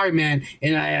 I'm sorry, man.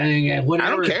 And whatever.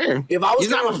 I don't care. If I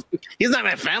was he's not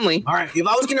my family. All right. If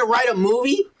I was going to write a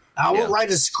movie, I would write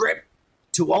a script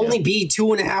to only be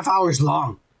 2.5 hours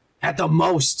long at the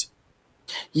most.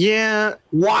 Yeah.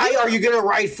 Why are you going to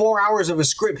write 4 hours of a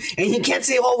script? And you can't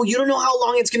say, oh, well, you don't know how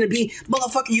long it's going to be.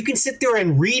 Motherfucker, you can sit there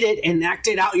and read it and act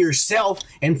it out yourself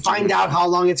and find out how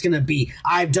long it's going to be.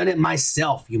 I've done it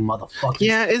myself, you motherfucker.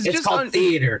 Yeah, it's called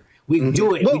theater. We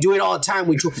do it. We do it all the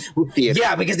time.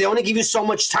 Yeah, because they only give you so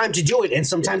much time to do it. And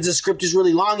sometimes the script is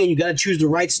really long and you got to choose the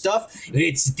right stuff.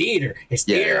 It's theater. It's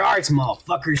theater arts,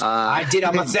 motherfuckers.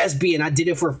 I'm a thespian. I did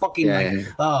it for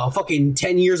fucking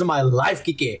 10 years of my life,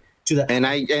 Kike. And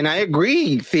I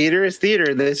agree. Theater is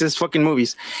theater. This is fucking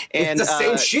movies. And it's the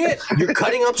same shit. You're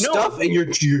cutting up stuff, and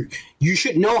you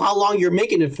should know how long you're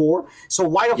making it for. So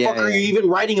why the fuck are you even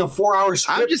writing a 4-hour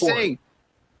script? I'm just saying,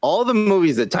 all the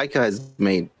movies that Taika has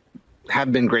made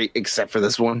have been great, except for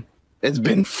this one.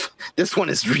 This one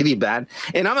is really bad,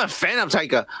 and I'm a fan of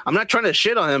Taika. I'm not trying to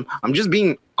shit on him. I'm just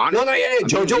being honest.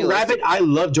 Jojo Rabbit. I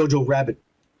love Jojo Rabbit.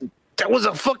 That was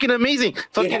a fucking amazing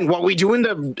what we do in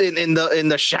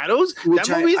the shadows. Which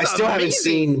that movie is I still amazing. haven't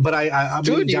seen, but I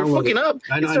dude, you're fucking up.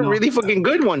 It's a really fucking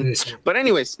good one. But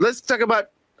anyways, let's talk about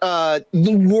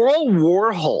World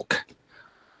War Hulk.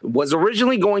 Was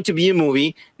originally going to be a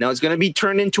movie. Now it's going to be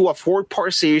turned into a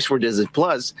 4-part series for Disney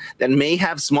Plus that may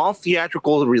have small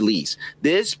theatrical release.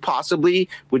 This possibly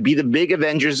would be the big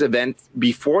Avengers event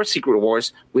before Secret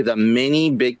Wars with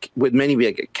many big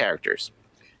characters.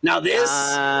 Now this,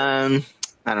 I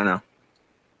don't know.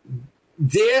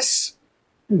 This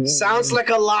sounds like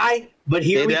a lie, but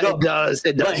here we go. It does.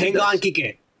 But hang on,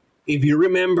 Kike. If you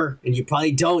remember, and you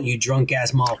probably don't, you drunk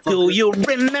ass motherfucker. Do you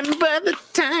remember the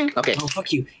time? Okay. Oh,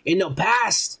 fuck you. In the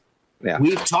past,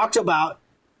 we've talked about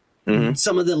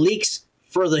some of the leaks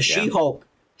for the She-Hulk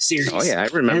series. Oh yeah, I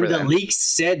remember that. And the leaks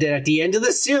said that at the end of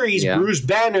the series, Bruce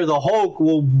Banner, the Hulk,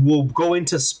 will go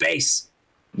into space.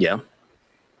 Yeah.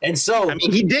 And so, I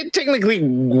mean, he did technically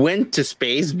went to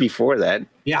space before that.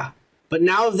 Yeah, but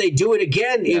now if they do it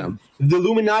again, if the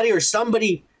Illuminati or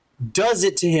somebody does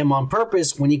it to him on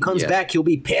purpose, when he comes back, he'll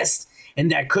be pissed,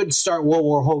 and that could start World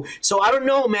War Hulk. So I don't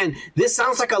know, man. This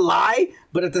sounds like a lie,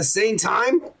 but at the same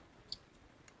time,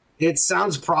 it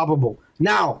sounds probable.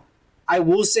 Now, I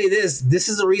will say this. This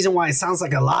is the reason why it sounds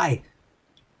like a lie.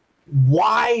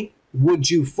 Why would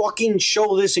you fucking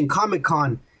show this in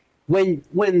Comic-Con when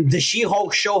the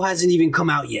She-Hulk show hasn't even come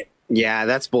out yet? Yeah,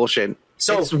 that's bullshit.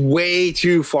 So it's way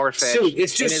too far-fetched.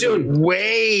 It's too soon.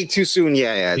 Way too soon.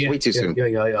 Yeah, it's way too soon.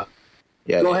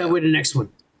 Yeah. Go ahead with the next one.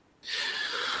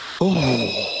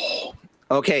 Oh.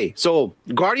 Okay, so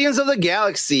Guardians of the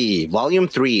Galaxy Volume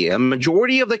 3. A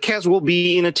majority of the cast will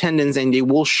be in attendance, and they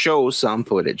will show some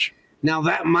footage. Now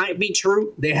that might be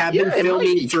true. They have been Yeah, it might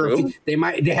filming be for true.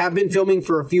 they have been filming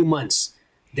for a few months.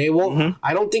 They won't. Mm-hmm.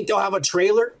 I don't think they'll have a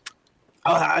trailer.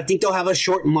 I think they'll have a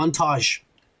short montage.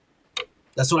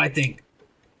 That's what I think.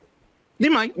 They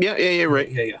might. Yeah, right.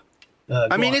 Yeah.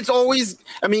 I mean, it's always.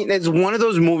 I mean, it's one of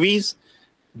those movies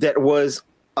that was,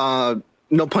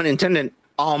 no pun intended,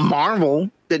 Marvel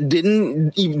that we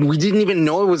didn't even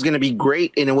know it was going to be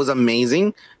great, and it was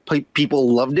amazing.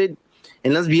 People loved it,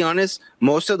 and let's be honest,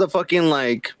 most of the fucking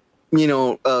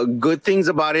good things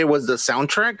about it was the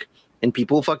soundtrack, and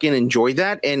people fucking enjoyed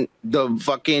that, and the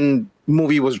fucking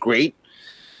movie was great.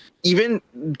 Even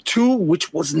 2,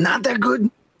 which was not that good,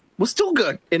 was still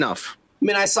good enough. I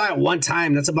mean, I saw it one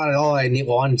time. That's about all I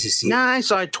wanted to see. Nah, I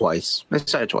saw it twice.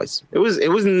 It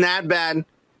was not bad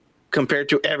compared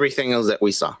to everything else that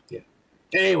we saw. Yeah.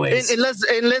 Anyways,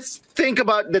 and let's think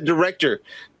about the director.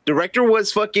 Director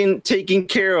was fucking taking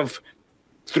care of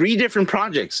 3 different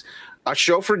projects. A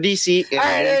show for DC.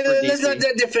 And let's not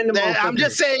defend the I'm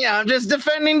just saying. I'm just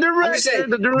defending the director.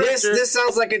 The director. This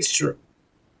sounds like it's true.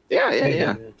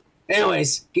 Yeah.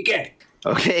 Anyways, Kike.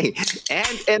 Okay,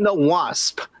 and the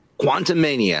Wasp,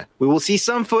 Quantumania. We will see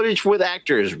some footage with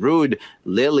actors Rude,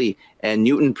 Lily, and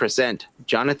Newton present.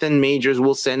 Jonathan Majors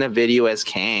will send a video as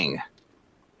Kang.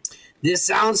 This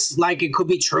sounds like it could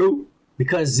be true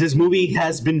because this movie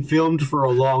has been filmed for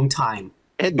a long time.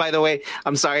 And by the way,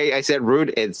 I'm sorry I said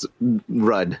Rude. It's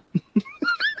Rudd.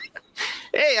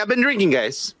 Hey, I've been drinking,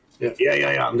 guys.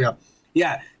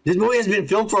 Yeah. This movie has been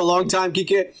filmed for a long time,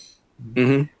 Kike.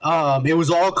 Mm-hmm. It was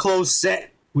all closed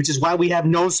set, which is why we have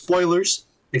no spoilers,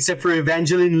 except for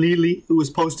Evangeline Lilly, who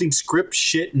was posting script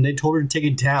shit, and they told her to take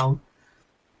it down.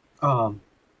 And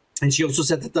she also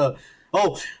said that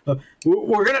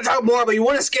we're gonna talk more, but you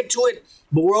want to skip to it.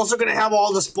 But we're also gonna have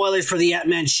all the spoilers for the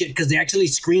Antman shit because they actually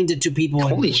screened it to people.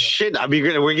 Holy shit!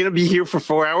 We're gonna be here for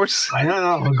 4 hours. I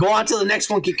don't know. Go on to the next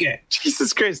one, Kike.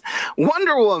 Jesus Christ!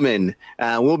 Wonder Woman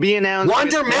will be announced.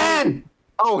 Wonder Man.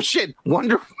 Oh shit!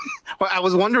 Wonder. I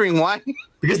was wondering why.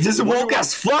 Because this is woke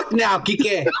as fuck now,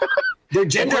 Kike. They're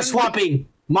gender swapping.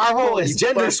 Marvel is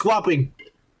gender swapping.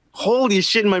 Holy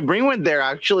shit! My brain went there.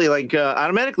 Actually,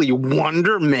 automatically.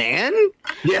 Wonder Man.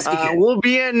 Yes, Kike. Will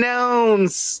be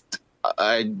announced.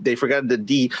 They forgot the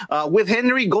D. With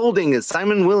Henry Golding as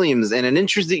Simon Williams, and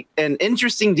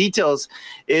interesting details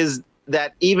is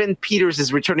that even Peters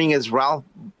is returning as Ralph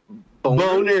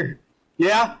Boner.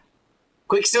 Yeah.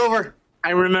 Quicksilver. I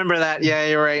remember that. Yeah,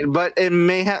 you're right. But it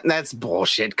may have. That's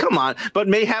bullshit. Come on. But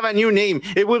may have a new name.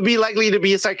 It would be likely to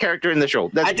be a side character in the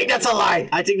show. I think that's a lie.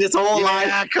 I think that's a whole lie.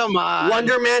 Yeah, come on.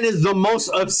 Wonder Man is the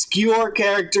most obscure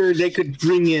character they could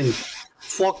bring in.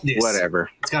 Fuck this.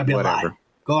 Whatever. It's gotta be a lie.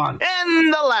 Go on.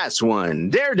 And the last one,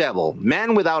 Daredevil,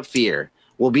 Man Without Fear,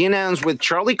 will be announced with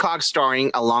Charlie Cox starring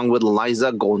along with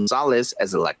Liza Gonzalez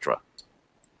as Elektra.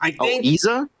 I think.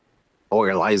 Isa or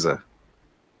Eliza?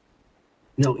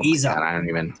 No, Isa. God, I don't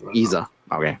even. Isa.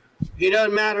 Okay. It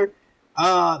doesn't matter.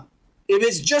 If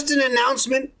it's just an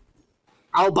announcement,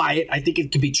 I'll buy it. I think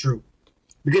it could be true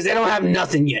because they don't have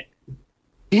nothing yet.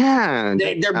 Yeah.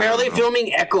 They're barely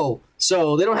filming Echo,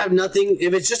 so they don't have nothing.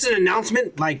 If it's just an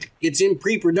announcement, like it's in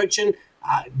pre-production,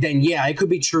 then yeah, it could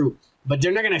be true. But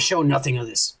they're not going to show nothing of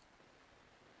this.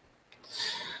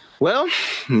 Well,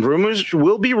 rumors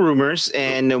will be rumors,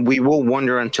 and we will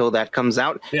wonder until that comes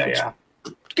out. Yeah.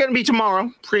 It's gonna be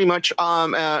tomorrow, pretty much.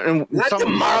 And not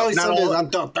tomorrow,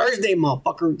 until Thursday,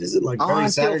 motherfucker. This is like very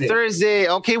Saturday. Thursday.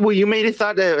 Okay, well, you made it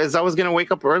thought that as I was gonna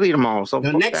wake up early tomorrow. So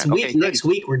no, next week. Okay, next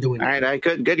week we're doing it. All right,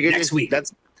 good. Next week.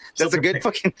 That's a good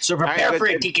fucking. So prepare for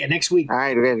it, Kike, next week. All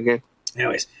right, good.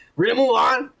 Anyways, we're gonna move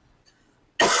on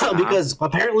because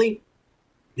apparently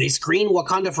they screened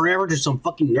Wakanda Forever to some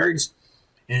fucking nerds,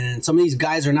 and some of these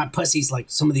guys are not pussies like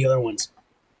some of the other ones.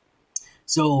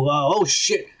 So, oh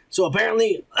shit. So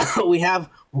apparently we have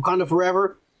Wakanda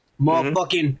Forever,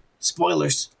 motherfucking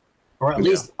spoilers, or at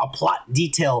least a plot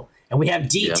detail, and we have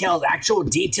details, actual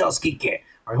details, Kike.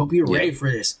 I hope you're ready for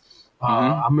this.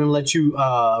 I'm gonna let you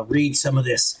read some of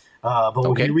this,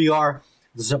 but here we are.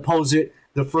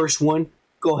 The first one.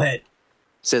 Go ahead.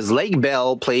 Says Lake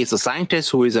Bell plays a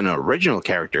scientist who is an original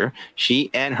character. She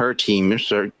and her team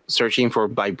searching for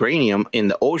vibranium in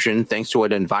the ocean thanks to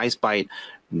an advice by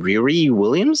Riri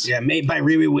Williams? Yeah, made by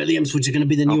Riri Williams, which is going to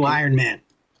be the new Iron Man.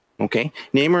 Okay.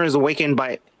 Namor is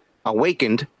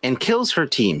awakened and kills her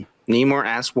team. Namor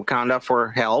asks Wakanda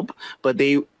for help, but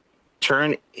they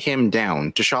turn him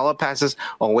down. T'Challa passes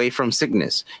away from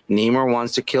sickness. Namor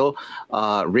wants to kill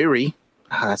Riri.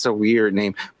 That's a weird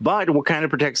name. But Wakanda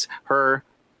protects her.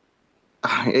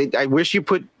 I wish you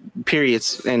put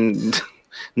periods and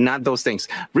not those things.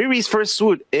 Riri's first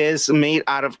suit is made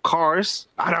out of cars.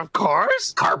 Out of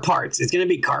cars? Car parts. It's gonna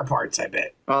be car parts, I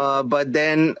bet.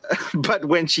 But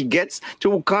when she gets to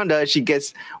Wakanda, she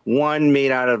gets one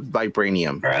made out of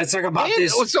vibranium. All right, let's talk about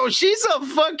this. So she's a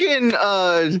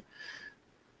fucking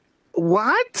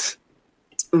what?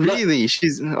 Really?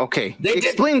 She's okay.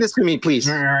 Explain this to me, please.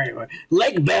 All right.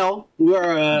 Lake Bell,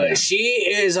 where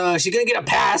she's gonna get a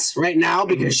pass right now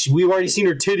because we've already seen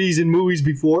her titties in movies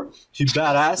before. She's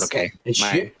badass. Okay. And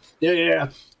shit. Yeah.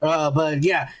 But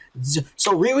yeah.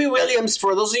 So Riri Williams,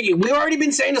 for those of you, we've already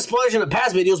been saying the spoilers in the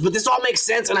past videos, but this all makes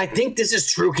sense, and I think this is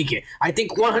true, Kike. I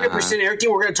think 100% everything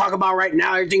we're gonna talk about right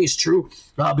now, everything is true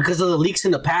because of the leaks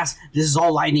in the past. This is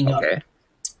all lining up.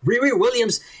 Riri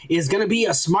Williams is going to be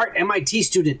a smart MIT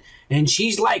student, and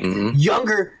she's like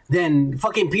younger than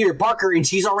fucking Peter Parker, and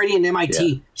she's already in MIT.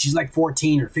 Yeah. She's like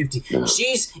 14 or 15. Yeah.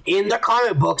 She's in the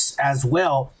comic books as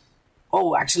well.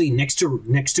 Oh, actually, next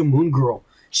to Moon Girl.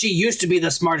 She used to be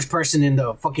the smartest person in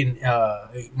the fucking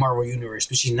Marvel universe,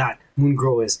 but she's not. Moon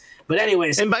Girl is. But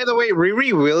anyways. And by the way,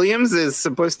 Riri Williams is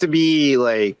supposed to be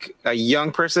like a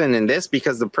young person in this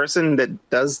because the person that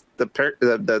does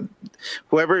the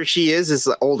whoever she is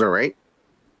older, right?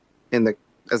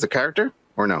 As a character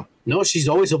or no? No, she's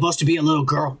always supposed to be a little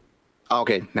girl.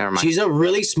 Okay, never mind. She's a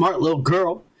really smart little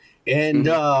girl, and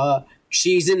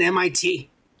she's in MIT.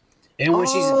 And when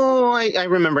I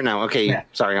remember now. Okay,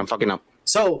 sorry, I'm fucking up.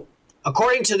 So,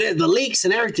 according to the leaks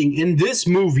and everything, in this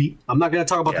movie, I'm not going to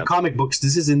talk about the comic books.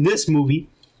 This is in this movie.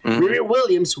 Riri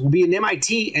Williams will be in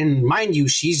MIT, and mind you,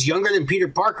 she's younger than Peter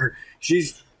Parker.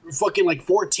 She's fucking like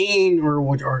 14 or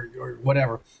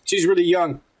whatever. She's really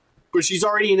young, but she's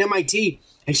already in MIT,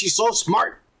 and she's so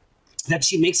smart that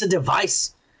she makes a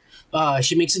device.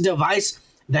 She makes a device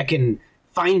that can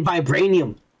find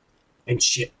vibranium and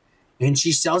shit, and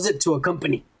she sells it to a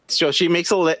company. So she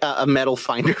makes a metal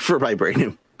finder for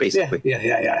vibranium, basically.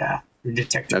 Yeah.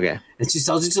 Detector. Okay. And she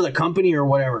sells it to the company or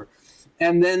whatever.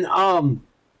 And then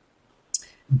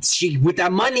she with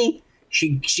that money,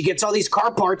 she gets all these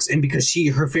car parts, and because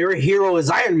her favorite hero is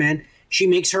Iron Man, she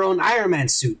makes her own Iron Man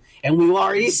suit. And we've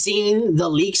already seen the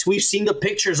leaks. We've seen the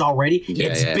pictures already.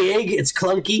 It's big, it's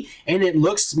clunky, and it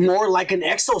looks more like an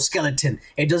exoskeleton.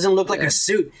 It doesn't look like a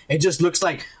suit. It just looks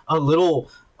like a little,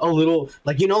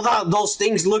 like, you know how those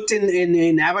things looked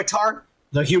in Avatar?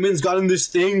 The humans got in this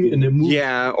thing and they moved.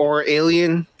 Yeah, or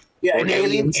Alien. Yeah, and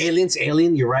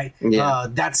Alien, you're right. Yeah.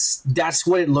 That's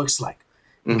what it looks like.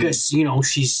 Because, you know,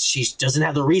 she doesn't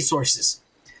have the resources.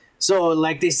 So,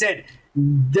 like they said,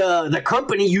 the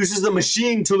company uses the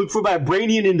machine to look for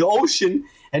vibranium in the ocean,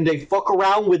 and they fuck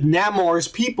around with Namor's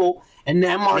people, and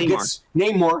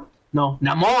Namor.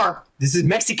 This is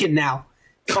Mexican now.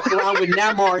 Fuck around with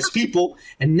Namor's people,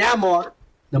 and Namor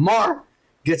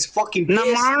gets fucking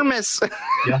pissed.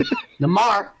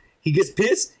 Namor, he gets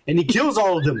pissed, and he kills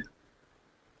all of them.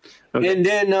 Okay. And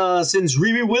then since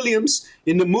Riri Williams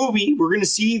in the movie, we're going to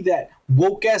see that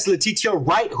woke-ass Letitia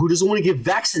Wright, who doesn't want to get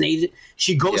vaccinated,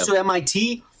 she goes to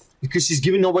MIT because she's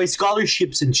giving away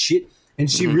scholarships and shit, and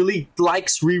she really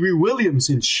likes Riri Williams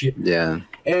and shit. Yeah.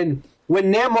 And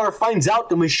when Namor finds out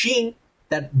the machine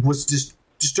that was just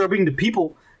disturbing the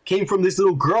people came from this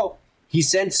little girl, he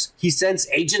sends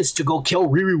agents to go kill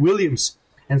Riri Williams.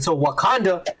 And so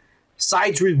Wakanda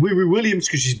sides with Riri Williams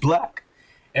because she's black,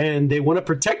 and they want to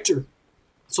protect her.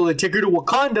 So they take her to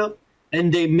Wakanda,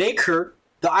 and they make her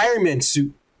the Iron Man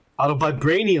suit out of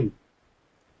vibranium.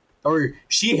 Or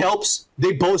she helps.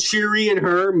 They both, Shiri and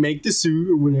her, make the suit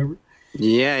or whatever.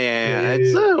 Yeah.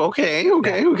 It's okay.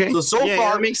 So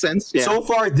far, it makes sense. Yeah. So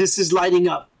far, this is lighting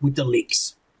up with the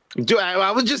leaks. Dude,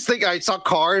 I was just thinking, I saw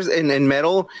cars and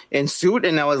metal and suit,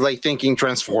 and I was like thinking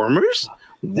Transformers.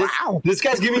 Wow, this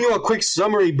guy's giving you a quick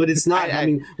summary, but it's not. I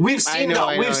mean, we've seen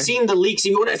the leaks. If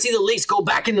you want to see the leaks, go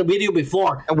back in the video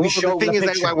before. Well, the thing is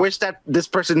that I wish that this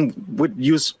person would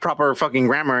use proper fucking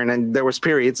grammar, and then there was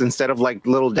periods instead of like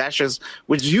little dashes,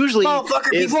 which usually.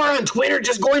 People are on Twitter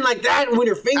just going like that with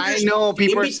their fingers. I know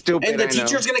people are stupid, and the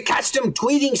teacher's gonna catch them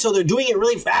tweeting, so they're doing it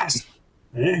really fast.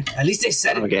 At least they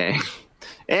said it. Okay.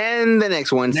 And the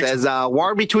next one says,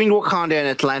 war between Wakanda and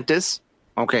Atlantis.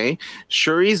 Okay.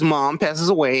 Shuri's mom passes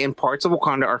away and parts of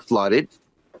Wakanda are flooded.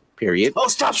 Period. Oh,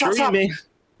 stop.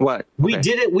 What? We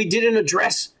didn't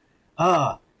address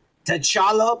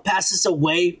T'Challa passes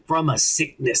away from a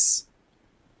sickness.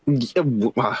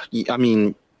 I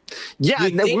mean,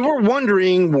 we were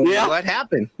wondering what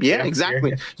happened. Yeah,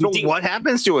 exactly. So what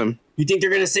happens to him? You think they're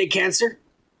going to say cancer?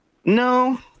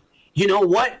 No. You know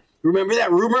what? Remember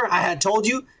that rumor I had told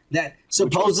you that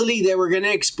supposedly they were going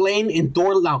to explain in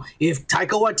Thor? Now, if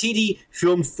Taika Waititi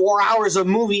filmed 4 hours of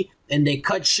movie and they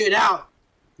cut shit out,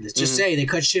 Let's just say they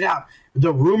cut shit out.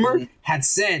 The rumor had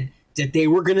said that they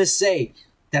were going to say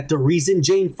that the reason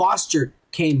Jane Foster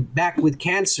came back with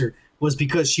cancer was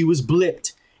because she was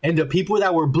blipped. And the people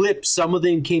that were blipped, some of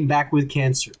them came back with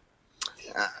cancer.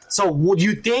 So would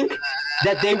you think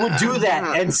that they would do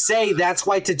that and say that's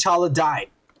why T'Challa died?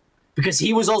 Because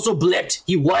he was also blipped.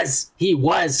 He was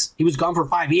gone for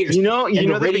 5 years. You know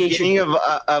the beginning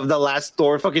of the last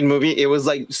Thor fucking movie, it was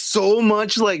like so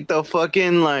much like the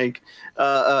fucking like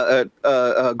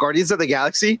Guardians of the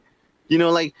Galaxy. You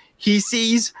know, like he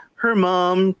sees her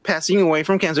mom passing away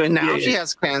from cancer, and now she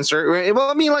has cancer. Right? Well,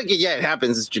 I mean, like, yeah, it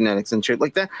happens. It's genetics and shit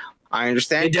like that. I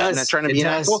understand. It does. I'm not trying to be an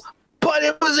asshole. But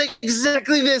it was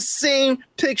exactly the same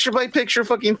picture-by-picture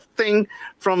fucking thing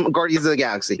from Guardians of the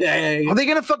Galaxy. Yeah. Are they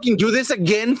gonna fucking do this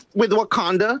again with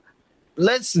Wakanda?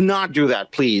 Let's not do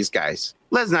that, please, guys.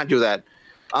 Let's not do that.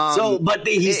 But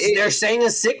they're saying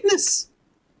a sickness.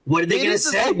 What are they gonna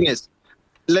say? Sickness.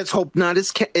 Let's hope not.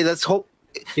 Let's hope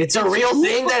it's a real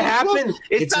thing that happened.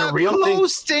 It's a real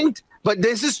thing. But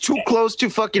this is too close to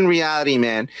fucking reality,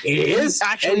 man. It is.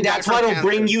 And that's why it'll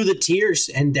bring you the tears.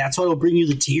 And they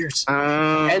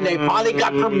probably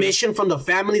got permission from the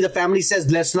family. The family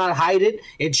says, let's not hide it.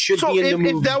 It should be in the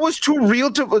movie. If that was too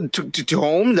real to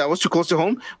home, that was too close to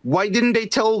home, why didn't they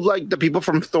tell like the people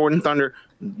from Thor and Thunder,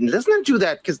 let's not do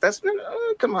that? Because that's not,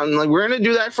 come on, like we're going to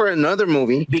do that for another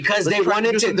movie. Because they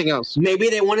wanted to do something else. Maybe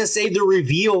they want to save the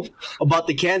reveal about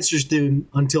the cancer student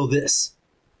until this.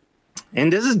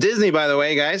 And this is Disney, by the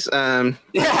way, guys. Anyways,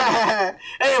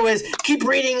 keep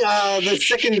reading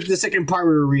the second part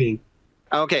we were reading.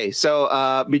 Okay,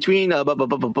 so between let me.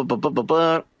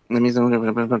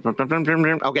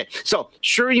 Okay, so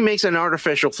Shuri makes an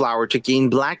artificial flower to gain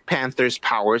Black Panther's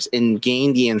powers and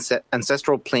gain the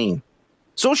ancestral plane.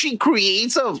 So she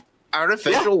creates a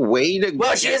artificial way to.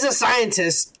 Well, she is a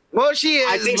scientist. Well, she is.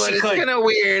 I think but it's kind of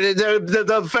weird.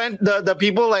 The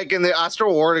people like in the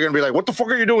astral world are gonna be like, "What the fuck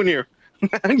are you doing here?"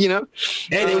 You know.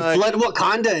 Hey, they flood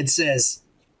Wakanda. It says.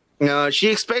 She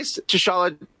expects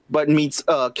T'Challa, but meets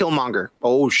Killmonger.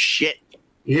 Oh shit.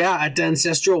 Yeah, at the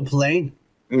ancestral plane.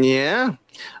 Yeah.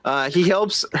 He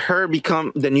helps her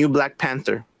become the new Black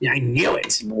Panther. Yeah, I knew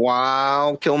it.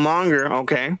 Wow, Killmonger.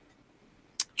 Okay.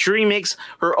 Shuri makes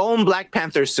her own Black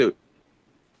Panther suit.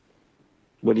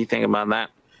 What do you think about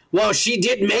that? Well, she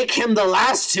did make him the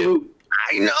last two.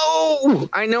 I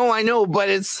know, but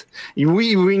it's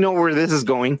we know where this is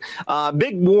going.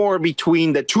 Big war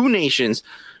between the two nations.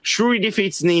 Shuri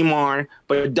defeats Namor,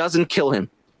 but it doesn't kill him.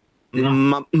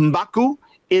 M'Baku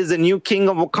is the new king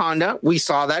of Wakanda. We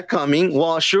saw that coming.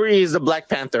 While Shuri is the Black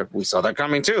Panther. We saw that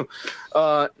coming too.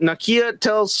 Nakia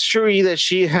tells Shuri that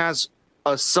she has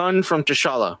a son from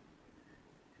T'Challa.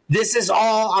 This is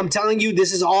all, I'm telling you,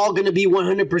 this is all going to be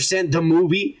 100% the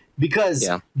movie because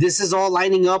this is all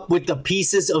lining up with the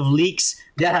pieces of leaks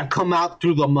that have come out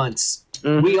through the months.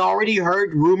 Mm-hmm. We already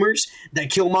heard rumors that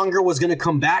Killmonger was going to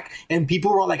come back, and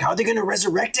people were like, how are they going to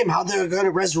resurrect him? How they're going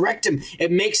to resurrect him?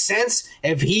 It makes sense.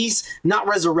 If he's not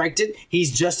resurrected,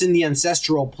 he's just in the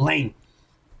ancestral plane.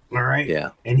 All right?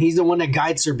 Yeah. And he's the one that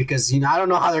guides her because, I don't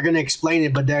know how they're going to explain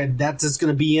it, but that's just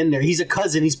going to be in there. He's a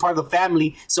cousin. He's part of the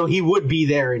family, so he would be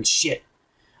there and shit.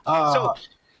 So,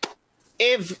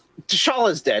 if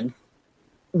T'Challa's dead,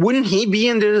 wouldn't he be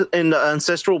in the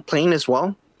ancestral plane as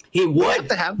well? He would,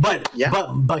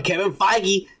 but Kevin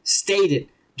Feige stated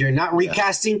they're not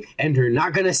recasting and they're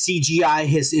not going to CGI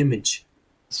his image.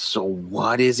 So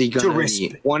what is he going to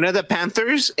be? One of the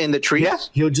Panthers in the trees? Yeah,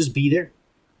 he'll just be there.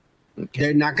 Okay.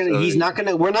 They're not going to. He's not going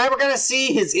to. We're never going to see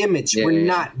his image. We're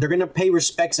not. They're going to pay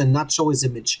respects and not show his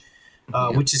image,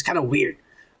 which is kind of weird.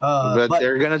 But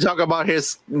they're going to talk about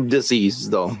his disease,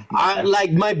 though.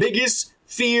 My biggest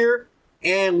fear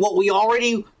and what we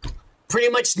already pretty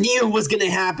much knew was going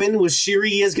to happen was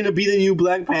Shuri is going to be the new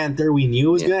Black Panther. We knew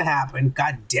it was going to happen.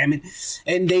 God damn it!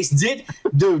 And they did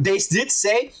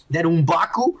say that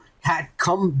M'Baku had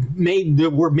made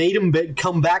him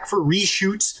come back for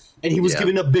reshoots, and he was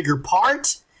given a bigger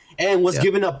part and was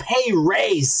given a pay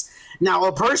raise. Now,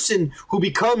 a person who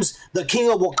becomes the king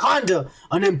of Wakanda,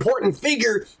 an important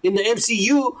figure in the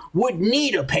MCU, would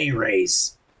need a pay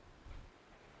raise.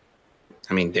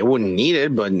 I mean, they wouldn't need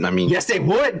it, but I mean, yes, they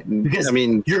would, because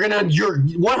you're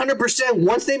 100%.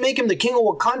 Once they make him the king of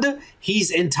Wakanda,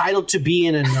 he's entitled to be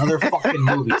in another fucking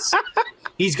movies.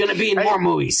 He's gonna be in more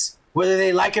movies, whether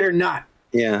they like it or not.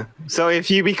 Yeah. So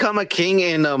if you become a king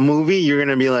in a movie, you're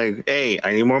gonna be like, "Hey,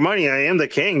 I need more money. I am the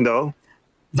king, though."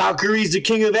 Valkyrie's the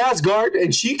king of Asgard,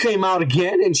 and she came out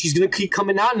again, and she's gonna keep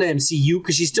coming out in the MCU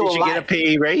because she's still alive. Did she get a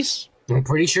pay raise? I'm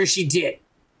pretty sure she did.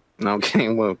 Okay,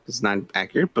 well, it's not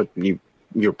accurate, but you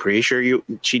You're pretty sure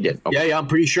she did? Okay. Yeah, I'm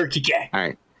pretty sure Kike. All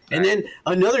right. And then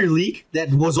another leak that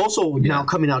was also now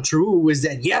coming out true was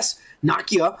that, yes,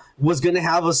 Nakia was going to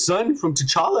have a son from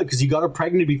T'Challa because he got her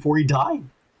pregnant before he died.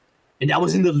 And that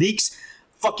was in the leaks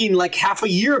fucking like half a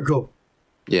year ago.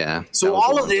 Yeah. So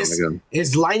all of this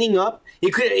is lining up.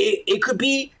 It could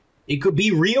be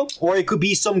real, or it could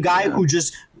be some guy who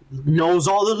just knows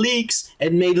all the leaks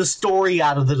and made a story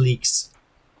out of the leaks.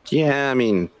 Yeah, I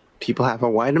mean, people have a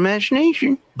wide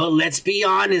imagination. But let's be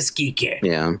honest, Kike.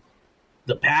 Yeah.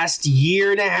 The past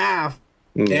year and a half,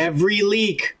 every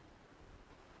leak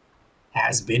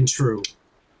has been true.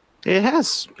 It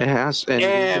has. And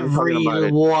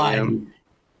everyone.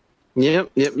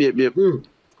 Yep.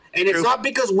 And it's not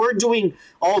because we're doing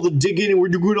all the digging and we're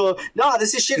doing all... No,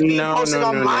 this is shit being posted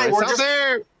online. It's out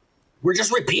there. We're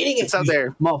just repeating it. It's out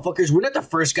there. Motherfuckers, we're not the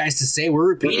first guys to say. We're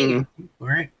repeating it. All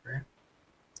right.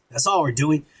 That's all we're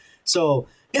doing. So,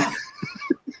 yeah.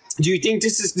 Do you think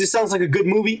this sounds like a good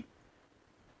movie?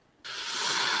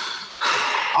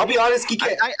 I'll be honest,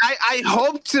 Kike. I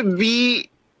hope to be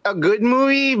a good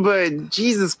movie, but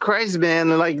Jesus Christ,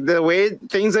 man, like the way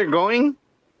things are going.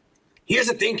 Here's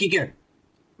the thing, Kike.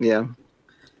 Yeah.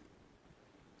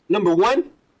 Number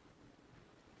one,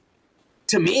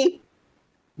 to me,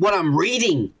 what I'm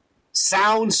reading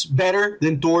sounds better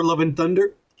than Thor: Love and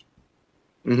Thunder.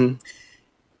 Mm-hmm.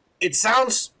 It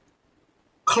sounds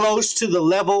close to the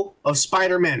level of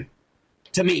Spider-Man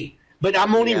to me, but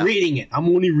I'm only reading it.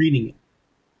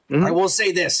 Mm-hmm. I will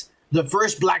say this. The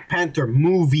first Black Panther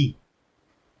movie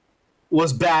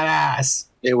was badass.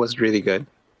 It was really good.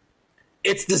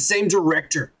 It's the same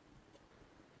director.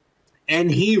 And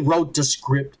he wrote the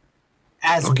script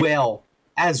as well.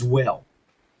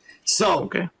 So,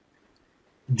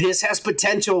 this has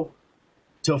potential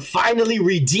to finally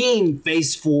redeem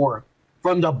Phase 4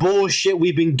 from the bullshit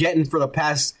we've been getting for the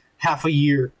past half a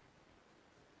year.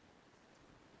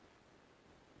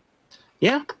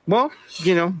 Yeah, well,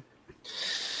 you know,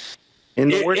 in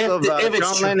the words of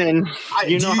John Lennon,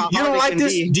 you know how you don't like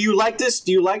this? Do you like this?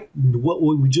 Do you like what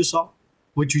we just saw?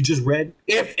 What you just read?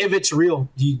 If it's real,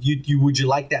 would you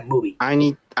like that movie? I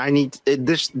need.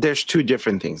 There's two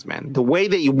different things, man. The way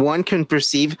that one can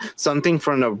perceive something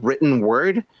from a written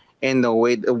word, and the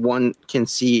way that one can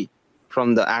see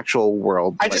from the actual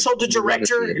world. I just hope the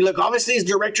director. Look, obviously, his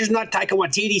director's not Taika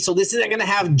Waititi, so this isn't going to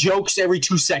have jokes every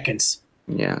 2 seconds.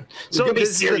 Yeah, so gonna be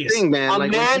serious. Thing, man. A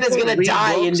like, man is going to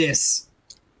die in this.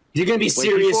 You're going to be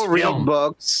serious.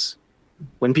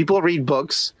 When people read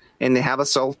books and they have a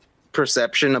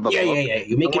self-perception of a book,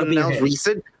 you make it else reads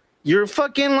it. You're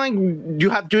fucking like you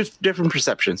have two different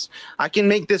perceptions. I can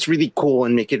make this really cool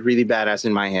and make it really badass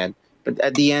in my head, but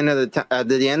at the end of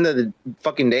the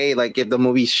fucking day, like if the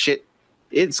movie's shit,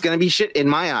 it's gonna be shit in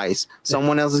my eyes.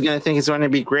 Someone else is gonna think it's gonna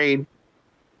be great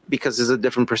because it's a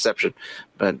different perception.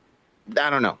 But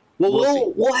I don't know.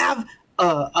 Well, we'll have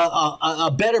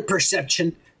a better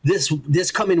perception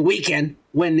this coming weekend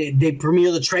when they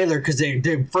premiere the trailer, because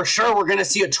they for sure we're gonna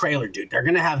see a trailer, dude. They're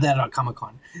gonna have that on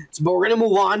Comic-Con. But we're gonna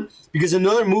move on because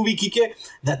another movie, Kike,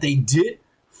 that they did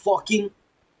fucking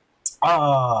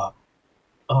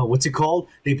what's it called?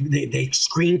 They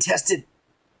screen tested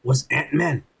was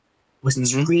Antman.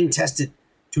 Screen tested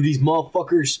to these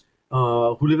motherfuckers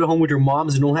who live at home with their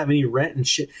moms and don't have any rent and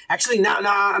shit. Actually, no,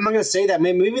 I'm not gonna say that,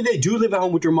 man. Maybe they do live at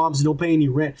home with their moms and don't pay any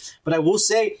rent. But I will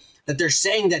say that they're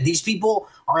saying that these people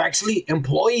are actually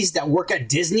employees that work at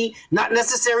Disney, not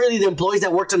necessarily the employees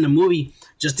that worked on the movie,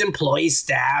 just employees,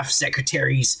 staff,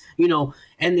 secretaries, you know,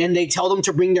 and they tell them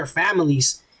to bring their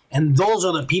families, and those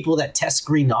are the people that test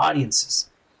screen the audiences.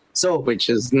 So, which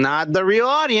is not the real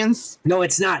audience. No,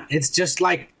 it's not. It's just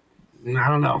like, I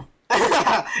don't know.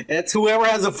 It's whoever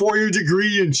has a 4-year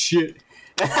degree and shit.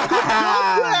 Daddy,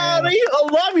 I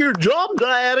love your job,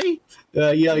 Daddy.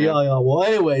 Yeah. Well,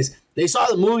 anyways, they saw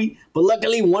the movie, but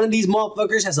luckily one of these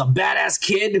motherfuckers has a badass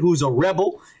kid who's a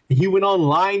rebel. And he went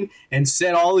online and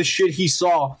said all the shit he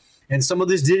saw. And some of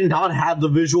this did not have the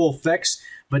visual effects,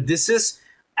 but this is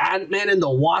Ant-Man and the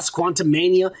Wasp: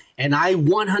 Quantumania, and I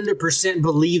 100%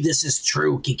 believe this is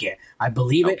true, Kike. I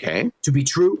believe it to be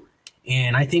true,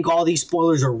 and I think all these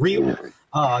spoilers are real.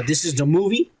 This is the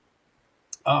movie.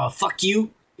 Fuck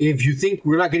you. If you think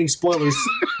we're not getting spoilers,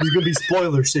 there's going to be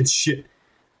spoilers and shit.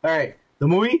 All right. The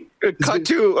movie? Cut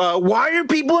to, why are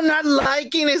people not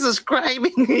liking and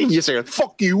subscribing? You say,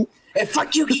 fuck you. Hey,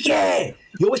 fuck you, Kike.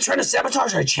 You're always trying to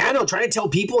sabotage our channel, trying to tell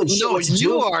people and shit what to do.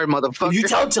 You are, motherfucker. If you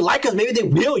tell them to like us, maybe they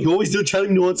will. You always do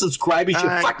telling them to unsubscribe and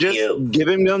shit. Fuck just you.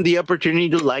 Giving them the opportunity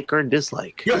to like or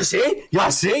dislike. You see?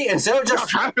 Instead of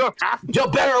just, you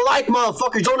better like,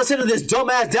 motherfuckers. Don't listen to this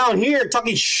dumbass down here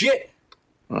talking shit.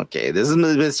 Okay, this is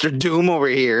Mr. Doom over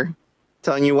here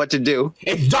telling you what to do.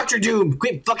 It's Dr. Doom.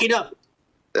 Quit fucking up.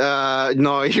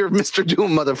 No, you're Mr.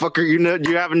 Doom, motherfucker. You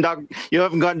haven't gotten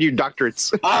your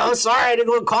doctorates. I'm sorry, I didn't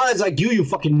go to college like you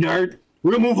fucking nerd.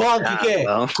 We're gonna move on, PK.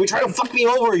 Well. Quit trying to fuck me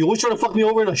over. You always trying to fuck me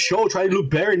over in a show, trying to look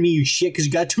better than me, you shit, because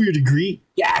you got a 2-year degree.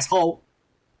 You asshole.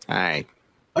 All right.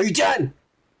 Are you done?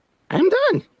 I'm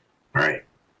done. All right.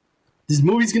 This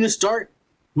movie's gonna start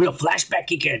with a flashback,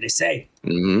 PK, they say.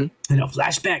 Mm-hmm. In a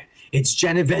flashback, it's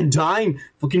Janet Van Dyne,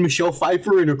 fucking Michelle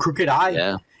Pfeiffer in her crooked eye.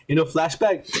 Yeah. In a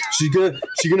flashback, she's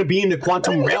gonna be in the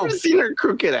quantum I've realm. never seen her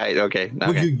crooked eye. Okay.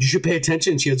 Well, you should pay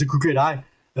attention. She has a crooked eye.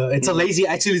 It's a lazy.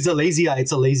 Actually, it's a lazy eye.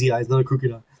 It's a lazy eye. It's not a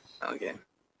crooked eye. Okay.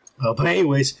 But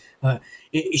anyways,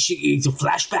 it's a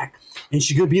flashback, and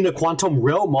she's gonna be in the quantum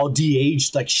realm, all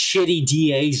de-aged, like shitty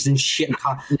de-aged and shit.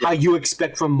 How you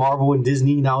expect from Marvel and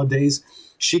Disney nowadays,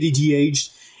 shitty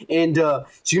de-aged, and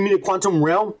she's gonna be in the quantum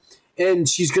realm, and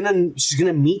she's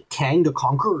gonna meet Kang the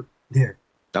Conqueror there.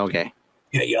 Okay.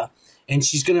 Yeah, and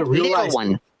she's gonna realize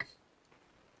Little one.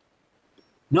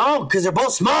 No, because they're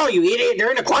both small, you idiot. They're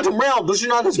in the quantum realm. Those are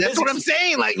not his That's what I'm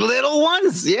saying. Like little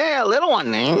ones. Yeah, little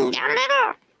one.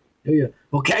 Yeah.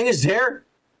 Well, Kang is there,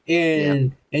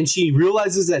 and she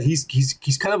realizes that he's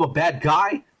kind of a bad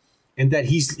guy, and that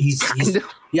he's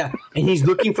and he's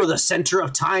looking for the center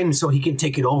of time so he can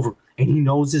take it over, and he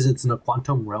knows it's in the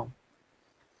quantum realm.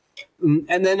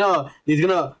 And then he's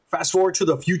gonna fast forward to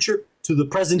the future, to the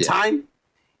present time.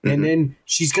 And then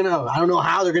she's gonna, I don't know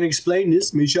how they're gonna explain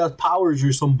this. Maybe she has powers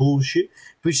or some bullshit.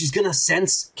 But she's gonna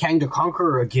sense Kang the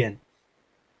Conqueror again.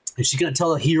 And she's gonna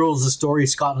tell the heroes the story.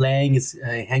 Scott Lang, is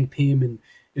Hank Pym, and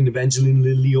Evangeline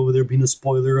Lilly over there being a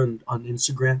spoiler on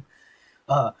Instagram.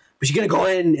 But she's gonna go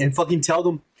in and fucking tell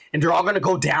them. And they're all gonna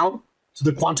go down to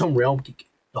the quantum realm.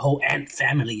 The whole Ant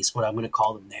family is what I'm gonna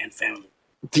call them, the Ant family.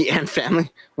 The Ant family.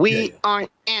 We are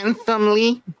Ant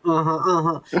family.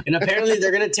 And apparently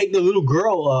they're gonna take the little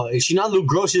girl. She's not a little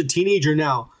girl. She's a teenager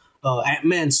now.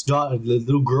 Ant-Man's daughter, the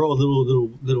little girl,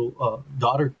 little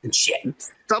daughter, and shit.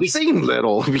 Stop saying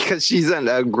little because she's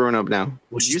a grown up now.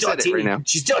 Well, you said it right now.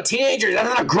 She's still a teenager. That's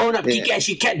not a grown up. Yeah.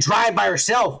 She can't drive by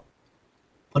herself.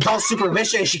 Adult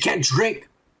supervision. She can't drink.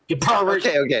 You pervert.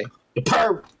 Okay. You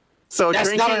perv. So That's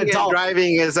drinking not an and adult.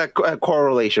 driving is a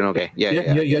correlation. Okay. Yeah.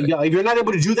 If you're not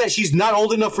able to do that, she's not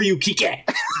old enough for you, Kike.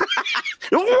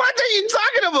 What are you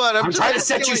talking about? I'm trying to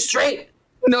set you straight.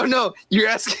 No. You're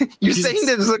asking. You're saying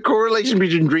there's a correlation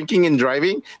between drinking and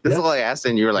driving. That's all I asked,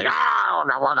 and you're like, Are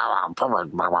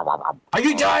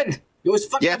you done? You was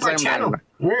fucking up our channel.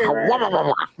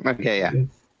 Okay, yeah.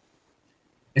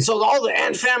 And so all the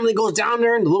Ant family goes down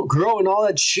there, and the little girl and all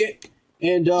that shit,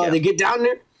 and they get down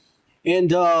there.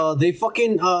 And they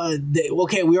fucking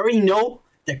okay. We already know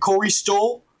that Corey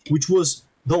Stoll, which was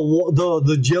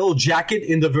the yellow jacket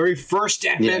in the very first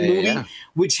Ant-Man movie,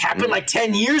 which happened like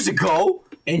 10 years ago,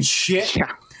 and shit.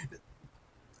 Yeah.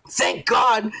 Thank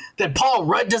God that Paul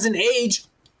Rudd doesn't age.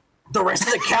 The rest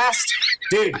of the cast,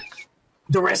 dude.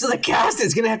 The rest of the cast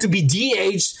is gonna have to be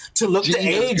de-aged to look the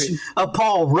age of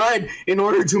Paul Rudd in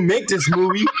order to make this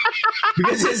movie,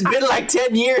 because it's been like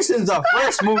 10 years since the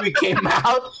first movie came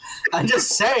out. I'm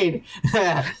just saying.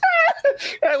 I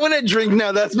want to drink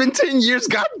now. That's been 10 years.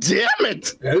 God damn it!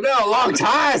 It's been a long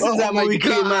time since that movie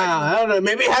came out. I don't know.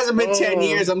 Maybe it hasn't been 10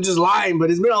 years. I'm just lying, but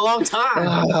it's been a long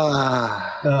time.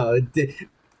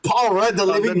 Paul Rudd, the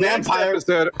living vampire.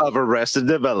 Episode of Arrested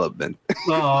Development.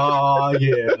 Oh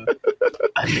yeah,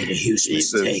 I made a huge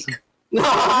mistake.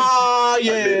 Oh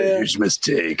yeah, I made a huge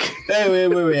mistake. Hey,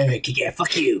 wait. Yeah,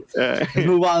 fuck you.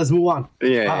 Let's move on.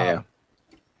 Yeah.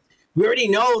 We already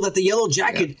know that the Yellow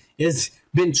Jacket has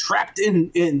been trapped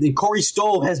in Corey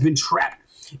Stoll has been trapped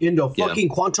in the fucking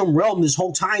quantum realm this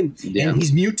whole time, and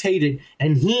he's mutated,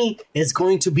 and he is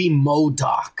going to be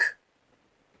MODOK.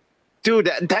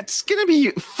 Dude, that's gonna be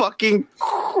fucking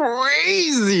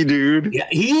crazy, dude. Yeah,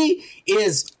 he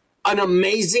is an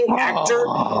amazing actor.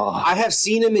 I have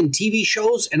seen him in TV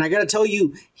shows, and I gotta tell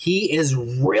you, he is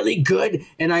really good.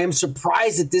 And I am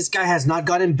surprised that this guy has not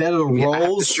gotten better roles. I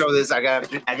have to show this. I got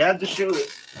to show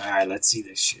this. All right, let's see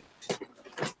this shit.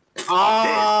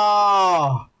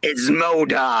 Oh, it's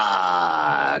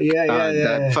MODOK.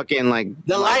 Yeah. Fucking like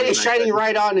the light is shining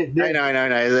right on it. I know.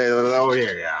 Over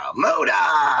here, MODOK.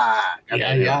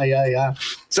 Yeah.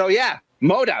 So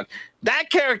MODOK.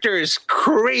 That character is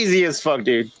crazy as fuck,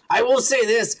 dude. I will say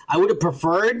this: I would have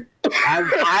preferred.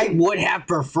 I would have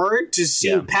preferred to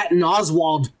see Patton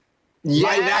Oswalt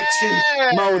live action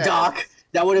MODOK.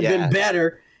 That would have been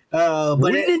better. But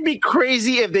Wouldn't it be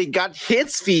crazy if they got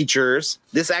his features,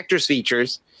 this actor's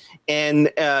features, and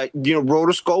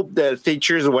rotoscope the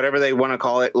features or whatever they want to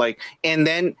call it, like, and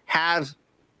then have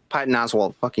Patton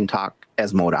Oswalt fucking talk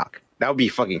as MODOK. That would be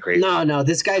fucking crazy. No,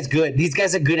 this guy's good. This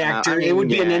guy's a good actor. It would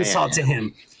be an insult to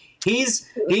him. He's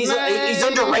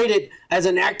underrated as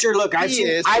an actor. Look, I've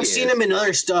seen him in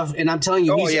other stuff, and I'm telling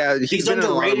you, he's been underrated. in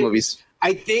a lot of movies.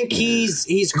 I think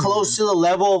he's close to the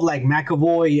level of like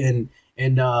McAvoy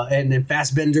and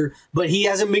Fassbender, but he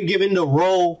hasn't been given the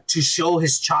role to show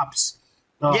his chops.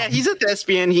 He's a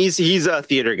thespian. He's a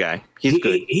theater guy. He's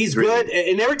good. He's good,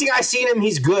 and everything I've seen him,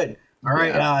 he's good. All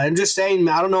right, I'm just saying.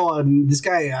 I don't know. This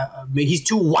guy, he's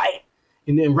too white.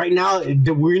 And then right now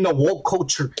we're in the woke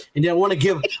culture, and they want to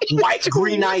give white,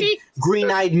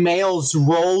 green-eyed males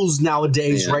roles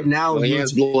nowadays. Yeah. Right now, well,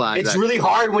 it's really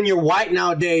hard when you're white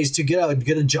nowadays to get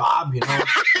a job. You know,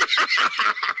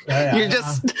 you're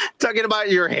just talking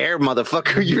about your hair,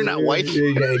 motherfucker. You're not white.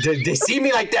 They see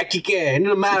me like that, Kike. It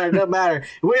doesn't matter.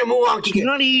 We're gonna move on, Kike. It's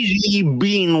not easy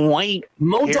being white.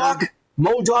 MODOK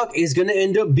is gonna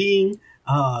end up being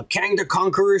Kang the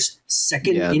Conqueror's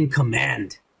second in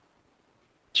command.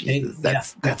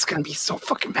 Jesus, that's gonna be so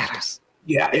fucking badass.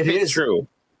 Yeah, it is true.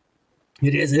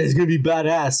 It is. It is gonna be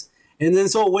badass. And then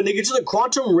so when they get to the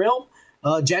quantum realm,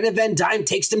 Janet Van Dyne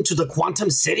takes them to the quantum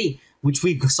city, which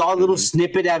we saw a little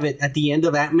snippet of it at the end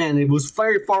of Antman. It was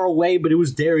very far away, but it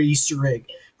was their Easter egg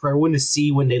for everyone to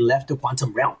see when they left the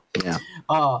quantum realm. Yeah.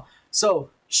 So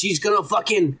she's gonna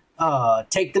fucking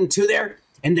take them to there,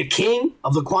 and the king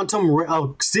of the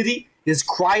quantum city is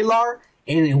Krylar,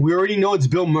 and we already know it's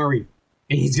Bill Murray.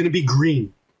 And he's going to be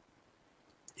green.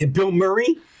 And Bill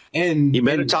Murray and... You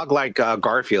better talk like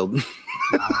Garfield.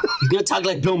 He's going to talk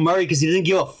like Bill Murray because he doesn't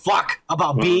give a fuck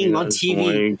about being on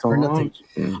TV or nothing.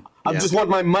 I just want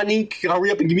my money. Hurry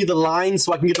up and give me the line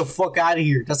so I can get the fuck out of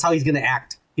here. That's how he's going to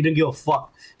act. He doesn't give a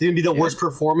fuck. It's going to be the worst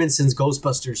performance since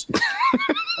Ghostbusters.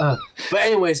 But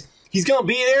anyways, he's going to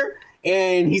be there,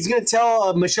 and he's going to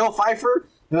tell Michelle Pfeiffer,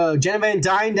 Janet Van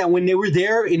Dyne, that when they were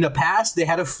there in the past, they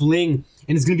had a fling.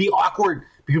 And it's going to be awkward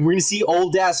because we're going to see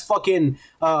old-ass fucking,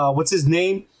 what's his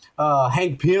name?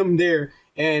 Hank Pym there.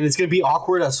 And it's going to be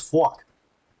awkward as fuck.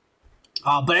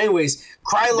 But anyways,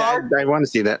 Krylar... I want to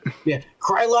see that. Yeah.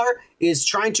 Krylar is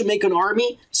trying to make an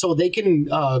army so they can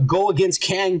go against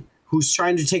Kang, who's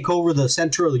trying to take over the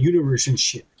center of the universe and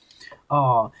shit.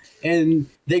 And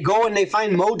they go and they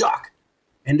find MODOK.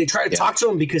 And they try to talk to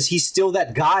him because he's still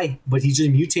that guy, but he's just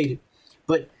mutated.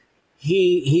 But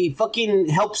he fucking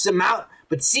helps them out.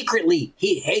 But secretly,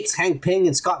 he hates Hank Pym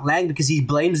and Scott Lang because he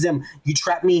blames them. You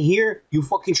trapped me here, you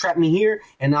fucking trapped me here,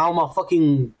 and now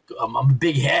I'm a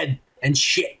big head and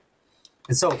shit.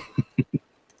 And so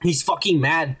he's fucking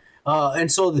mad. And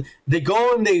so they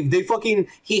go and they fucking,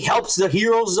 he helps the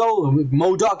heroes though.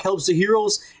 MODOK helps the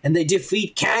heroes and they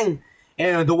defeat Kang.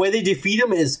 And the way they defeat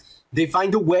him is they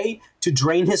find a way to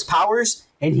drain his powers,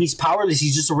 and he's powerless.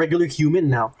 He's just a regular human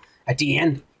now. At the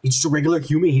end, he's just a regular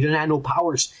human. He doesn't have no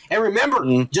powers. And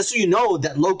remember, just so you know,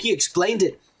 that Loki explained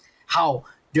it, how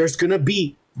there's going to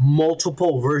be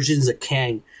multiple versions of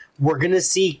Kang. We're going to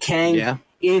see Kang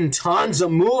in tons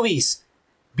of movies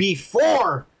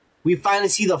before we finally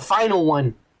see the final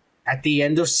one at the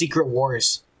end of Secret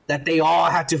Wars that they all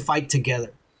have to fight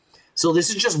together. So this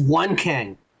is just one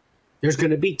Kang. There's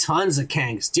going to be tons of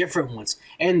Kangs, different ones.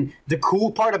 And the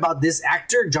cool part about this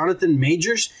actor, Jonathan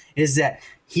Majors, is that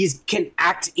he can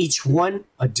act each one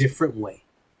a different way.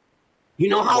 You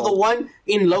know how the one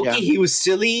in Loki, he was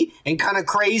silly and kind of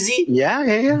crazy?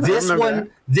 Yeah.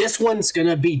 This one's going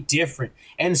to be different.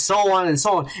 And so on and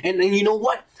so on. And you know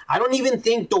what? I don't even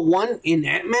think the one in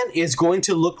Ant-Man is going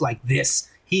to look like this.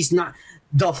 He's not...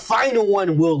 The final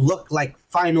one will look like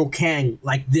Final Kang,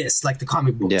 like this, like the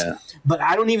comic books. Yeah. But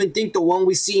I don't even think the one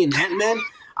we see in Ant-Man,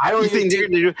 I don't even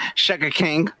think... they're Shaka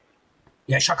Kang?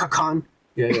 Yeah, Shaka Khan.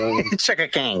 Yeah. Shaka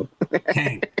Kang.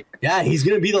 Kang. Yeah, he's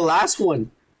going to be the last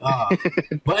one.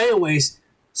 But anyways,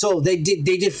 so they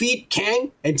defeat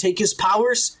Kang and take his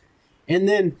powers. And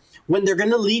then when they're going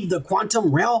to leave the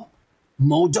quantum realm,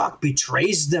 MODOK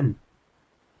betrays them.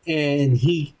 And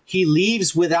he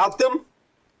leaves without them.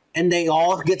 And they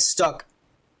all get stuck.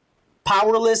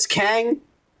 Powerless Kang,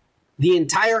 the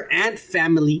entire Ant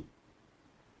family,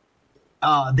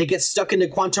 they get stuck in the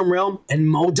quantum realm, and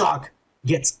MODOK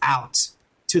gets out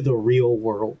to the real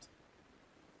world.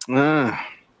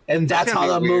 And that's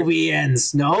how the movie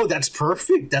ends. No, that's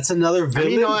perfect. That's another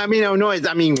villain.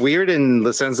 I mean, weird in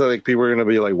the sense that like people are gonna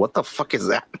be like, "What the fuck is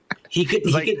that?" He could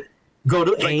go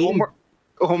to AIM. Like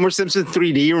Homer Simpson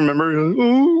 3D, remember?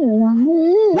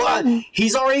 Well,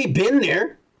 he's already been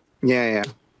there. Yeah.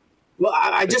 Well,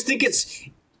 I just think it's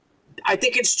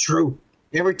true.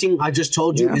 everything I just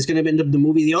told you is going to end up in the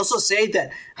movie. They also say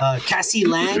that Cassie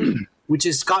Lang, which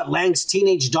is Scott Lang's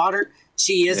teenage daughter,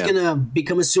 she is going to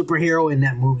become a superhero in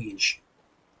that movie. And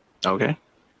Okay.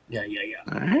 Yeah.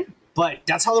 All right. But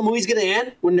that's how the movie's going to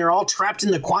end, when they're all trapped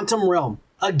in the quantum realm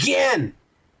again.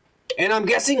 And I'm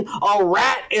guessing a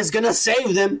rat is going to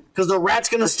save them, because the rat's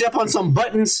going to step on some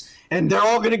buttons and they're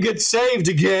all going to get saved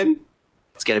again.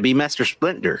 It's going to be Master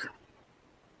Splinter.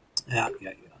 Yeah.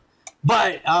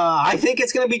 But I think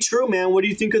it's going to be true, man. What do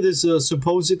you think of this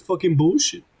supposed fucking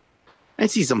bullshit? I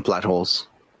see some plot holes.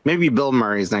 Maybe Bill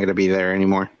Murray's not going to be there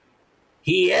anymore.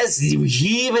 He is.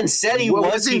 He even said he was.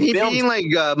 Wasn't he being like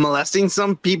molesting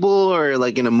some people, or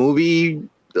like in a movie,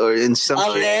 or in some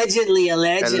allegedly.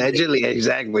 Allegedly,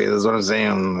 exactly. That's what I'm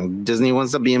saying. Disney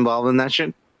wants to be involved in that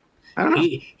shit. I don't know.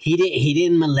 He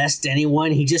didn't molest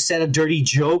anyone. He just said a dirty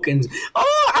joke and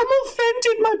I'm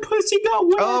offended. My pussy got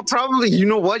wet. Oh, probably. You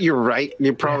know what? You're right.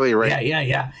 You're probably right.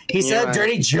 Yeah. He said a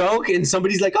dirty joke and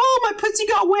somebody's like, "Oh, my pussy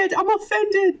got wet. I'm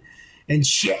offended." And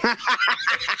shit.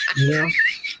 You know.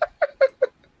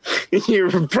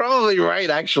 You're probably right,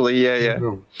 actually. Yeah.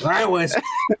 All right, Wes.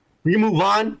 We move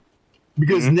on,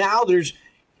 because now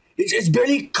it's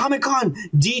barely Comic-Con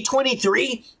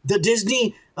D23. The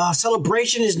Disney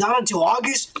celebration is not until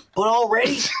August, but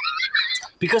already,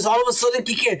 because all of a sudden,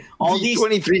 all these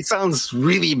D23 sounds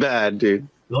really bad, dude.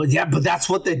 Well, yeah, but that's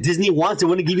what the Disney wants. They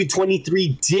want to give you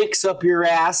 23 dicks up your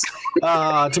ass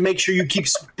to make sure you keep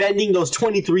spending those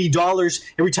 $23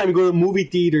 every time you go to the movie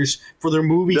theaters for their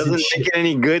movies. Doesn't and make it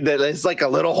any good that it's like a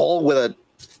little hole with a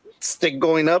stick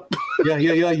going up. Yeah.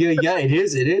 It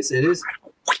is.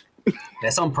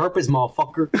 That's on purpose,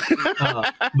 motherfucker.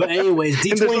 But anyways,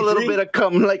 D23. And there's a little bit of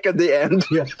cum like at the end.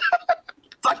 Yeah.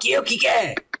 Fuck you,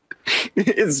 Kike.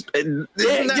 You're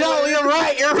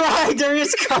right. There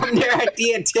is cum there at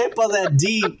the tip of that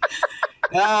D.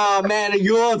 Oh man,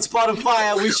 you're on Spotify.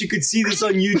 I wish you could see this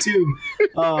on YouTube.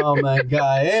 Oh my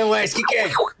god. Anyways,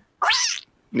 Kike.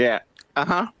 Yeah.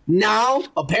 Now,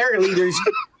 apparently,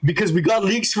 because we got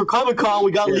leaks for Comic-Con,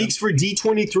 we got leaks for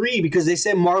D23, because they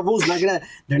said Marvel's they're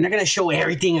not gonna show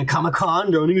everything at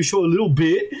Comic-Con. They're only gonna show a little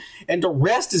bit, and the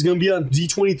rest is gonna be on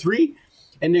D23.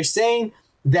 And they're saying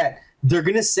that they're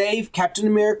gonna save Captain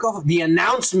America, the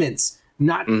announcements,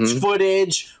 not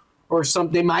footage or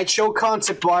something. They might show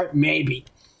concept art, maybe,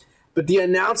 but the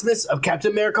announcements of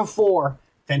Captain America 4,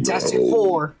 Fantastic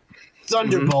Four,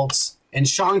 Thunderbolts, and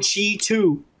Shang-Chi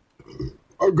 2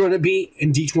 are going to be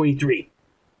in D23.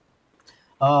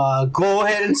 Go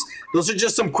ahead and those are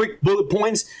just some quick bullet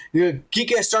points.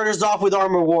 Kike, start us off with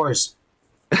Armor Wars.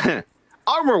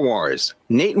 Armor Wars.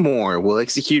 Nate Moore will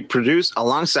produce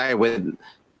alongside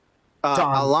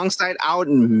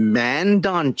Outman,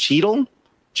 Don Cheadle,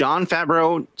 Jon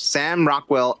Favreau, Sam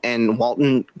Rockwell, and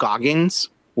Walton Goggins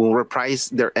will reprise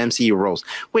their MCU roles.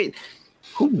 Wait,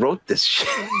 who wrote this shit?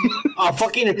 I'm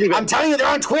telling you, they're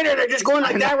on Twitter. They're just going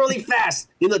like that really fast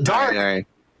in the dark. All right.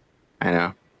 I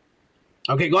know.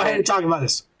 Okay, go ahead and talk about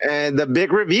this. And the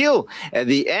big reveal at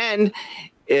the end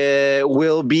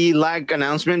will be like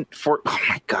announcement for. Oh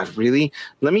my god, really?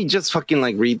 Let me just fucking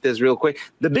read this real quick.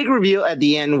 The big reveal at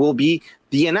the end will be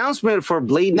the announcement for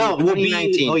Blade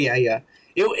 2019. Oh yeah.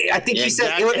 I think he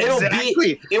said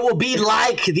it will be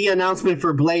like the announcement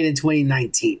for Blade in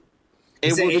 2019.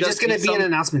 It's just going to be an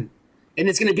announcement, and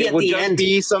it's going to be at the end.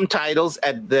 Be some titles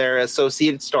at their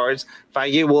associated stars.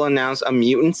 Feige will announce a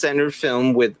mutant-centered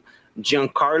film with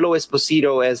Giancarlo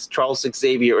Esposito as Charles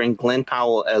Xavier and Glenn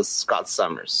Powell as Scott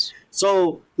Summers.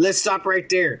 So let's stop right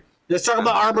there. Let's talk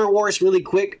about Armor Wars really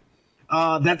quick.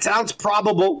 That sounds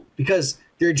probable, because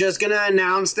they're just going to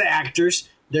announce the actors.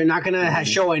 They're not going to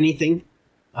show anything.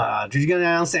 They're just going to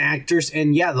announce the actors,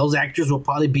 and yeah, those actors will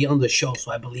probably be on the show,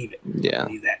 so I believe it. Yeah. I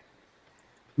believe that.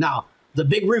 Now, the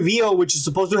big reveal, which is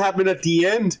supposed to happen at the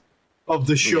end of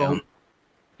the show,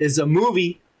 is a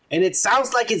movie, and it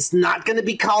sounds like it's not going to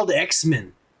be called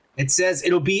X-Men. It says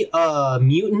it'll be a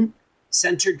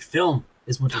mutant-centered film,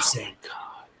 is what they're saying.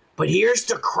 God. But here's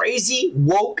the crazy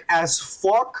woke as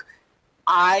fuck.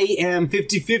 I am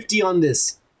 50-50 on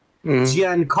this.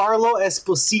 Giancarlo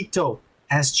Esposito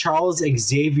as Charles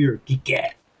Xavier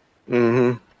Kike.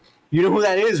 You know who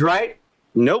that is, right?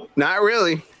 Nope, not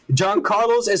really.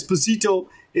 Giancarlo Esposito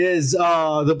is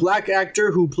the black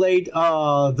actor who played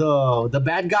the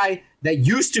bad guy that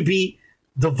used to be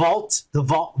the Vault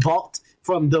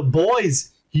from The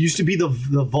Boys. He used to be the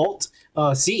Vault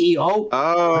CEO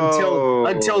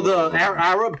until the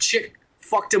Arab chick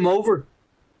fucked him over.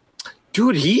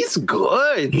 Dude, he's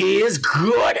good. He is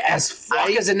good as fuck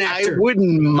as an actor. I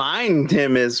wouldn't mind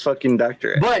him as fucking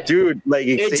Doctor. But dude, like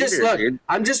it just look. dude.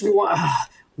 I'm just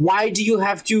why do you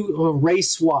have to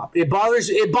race swap? It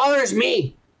bothers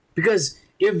me because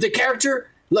if the character,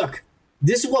 look,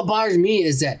 this is what bothers me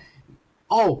is that,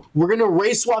 oh, we're gonna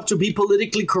race swap to be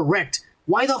politically correct.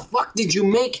 Why the fuck did you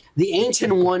make the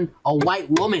ancient one a white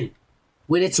woman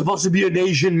when it's supposed to be an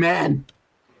Asian man?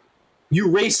 You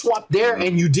race swapped there,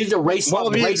 and you did a race swap.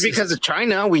 Well, it's because of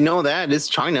China. We know that it's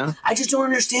China. I just don't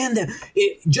understand that.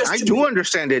 I do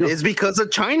understand it. It's because of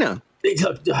China. It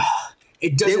doesn't.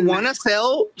 They want to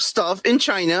sell stuff in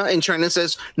China, and China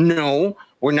says, "No,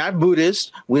 we're not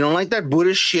Buddhist. We don't like that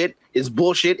Buddhist shit. It's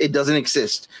bullshit. It doesn't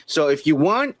exist. So if you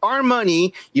want our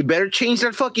money, you better change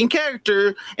that fucking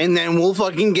character, and then we'll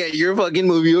fucking get your fucking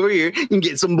movie over here and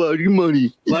get somebody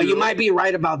money." Well, you might be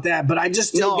right about that, but I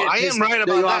just still get pissed. I am right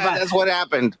about that. That's what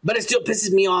happened. But it still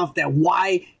pisses me off that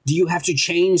why do you have to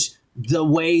change the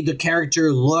way the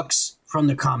character looks from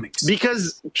the comics?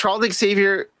 Because Charles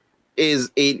Xavier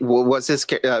is what's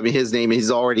his name?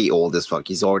 He's already old as fuck.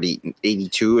 He's already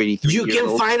 82, 83 You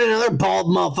can find another bald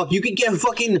motherfucker. You can get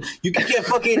fucking you can get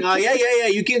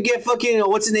fucking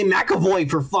what's his name, McAvoy,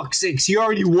 for fuck's sakes. He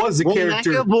already was a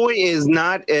character. McAvoy is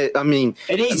not and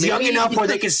he's young enough where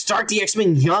they can start the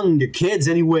X-Men young, the kids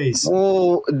anyways.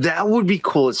 Oh, that would be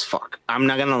cool as fuck. I'm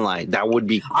not gonna lie, that would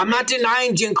be cool. I'm not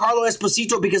denying Giancarlo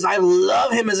Esposito because I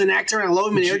love him as an actor and I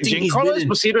love him in everything he's been in. Giancarlo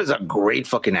Esposito is a great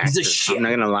fucking actor. He's a shit. I'm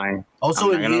not gonna lie.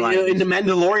 Also, in The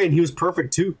Mandalorian, he was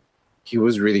perfect too. He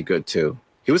was really good too.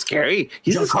 He was scary.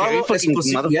 He's a scary fucking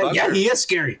motherfucker. Yeah, he is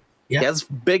scary. Yeah. He has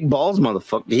big balls,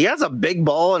 motherfucker. He has a big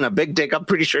ball and a big dick, I'm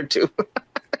pretty sure too.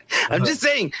 I'm just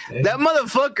saying, that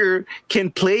motherfucker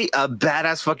can play a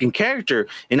badass fucking character,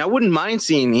 and I wouldn't mind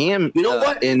seeing him. You know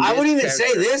what? I wouldn't even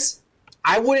say this.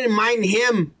 I wouldn't mind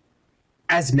him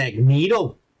as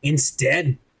Magneto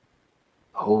instead.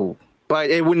 Oh, but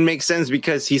it wouldn't make sense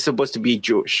because he's supposed to be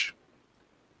Jewish.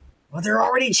 Well, they're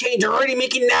already changed. They're already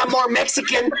making that more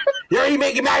Mexican. They're already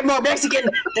making that more Mexican.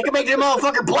 They can make the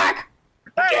motherfucker black.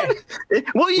 Okay.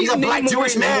 Well, he's a black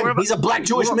Jewish man. He's a black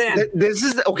Jewish man. This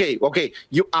is okay.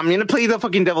 I'm gonna play the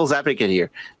fucking devil's advocate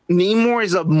here. Namor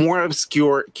is a more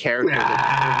obscure character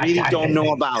that they really don't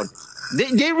know about.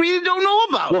 They really don't know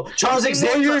about. Well, Charles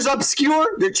Xavier is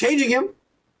obscure. They're changing him.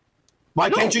 Why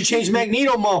can't you change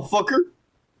Magneto, motherfucker?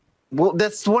 Well,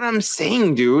 that's what I'm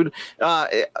saying, dude.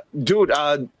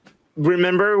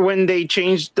 Remember when they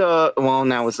changed the? Well,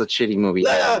 now it's a shitty movie.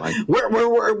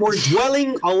 We're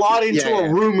dwelling a lot into a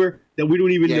rumor that we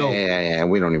don't even know. Yeah.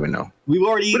 We don't even know. We've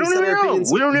already said our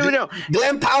opinions. We don't even know.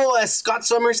 Glenn Powell as Scott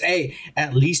Summers. Hey,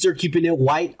 at least they're keeping it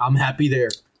white. I'm happy there.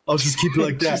 I'll just keep it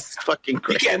like that. Just fucking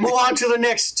crazy. Okay, move on to the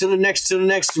next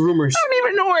rumors. I don't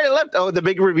even know where I left. Oh, the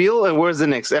big reveal. And where's the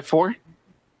next F4?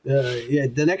 Yeah,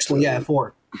 the next one. Yeah,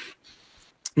 F4.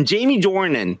 Jamie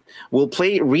Dornan will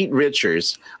play Reed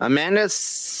Richards. Amanda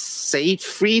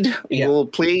Seyfried will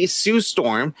play Sue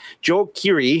Storm. Joe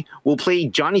Keery will play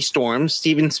Johnny Storm.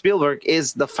 Steven Spielberg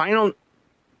is the final.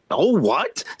 Oh,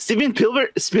 what? Steven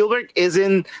Spielberg is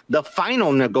in the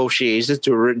final negotiations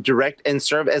to direct and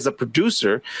serve as a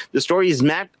producer. The story is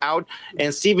mapped out,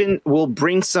 and Steven will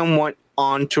bring someone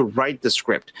on to write the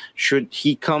script. Should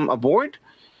he come aboard?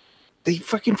 They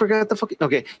fucking forgot the fucking...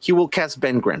 Okay, he will cast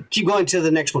Ben Grimm. Keep going to the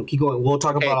next one. Keep going. We'll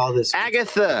talk about all this.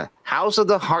 Agatha, House of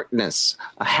the Harkness.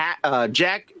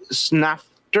 Jack Schnafter.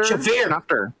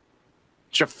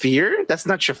 Shafir? That's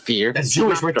not Shafir. That's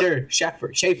Jewish right there.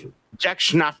 Schaefer. Jack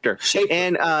Schnafter.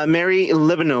 And Mary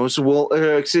Libanos will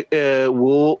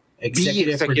be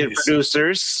executive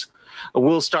producers.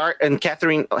 Will start, and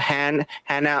Catherine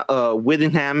Hannah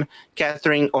Whittingham,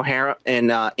 Catherine O'Hara,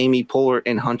 and Amy Poehler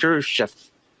and Hunter Schaffer,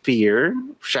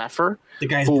 the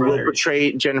guy's who brother, will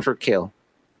portray Jennifer Kill.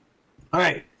 All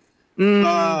right.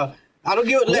 I don't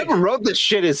give a whoever wrote this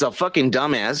shit is a fucking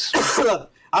dumbass.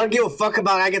 I don't give a fuck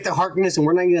about Agatha Harkness, and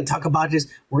we're not going to talk about this.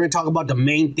 We're going to talk about the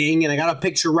main thing, and I got a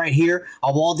picture right here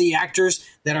of all the actors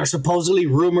that are supposedly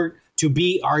rumored to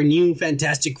be our new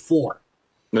Fantastic Four.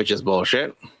 Which is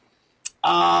bullshit.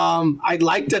 I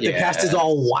like that the cast is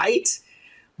all white,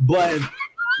 but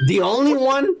the only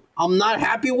one I'm not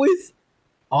happy with,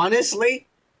 honestly,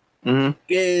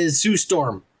 is Sue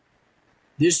Storm.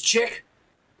 This chick.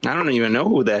 I don't even know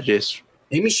who that is.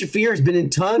 Amy Shafir has been in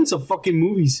tons of fucking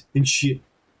movies and shit.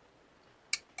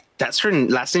 That's her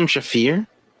last name, Shafir?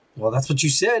 Well, that's what you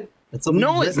said. It's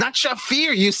not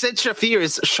Shafir. You said Shafir.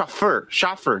 It's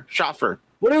Schaffer.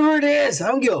 Whatever it is, I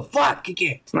don't give a fuck.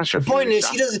 Okay. It's not Shafir. The point is,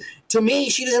 she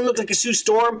doesn't look like a Sue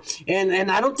Storm,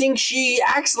 and I don't think she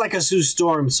acts like a Sue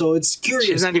Storm. So it's curious.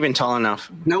 She's not even tall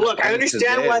enough. Now, look, I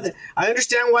understand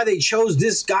why they chose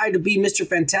this guy to be Mr.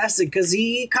 Fantastic, because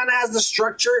he kind of has the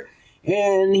structure,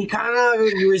 and he kind of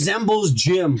resembles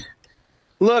Jim.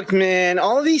 Look, man,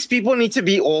 all these people need to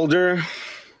be older.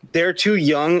 They're too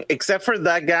young, except for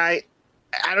that guy.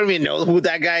 I don't even know who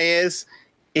that guy is.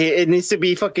 It needs to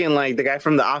be fucking like the guy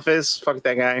from The Office. Fuck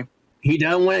that guy. He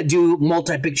doesn't want to do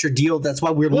multi-picture deal. That's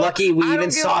why we're lucky we even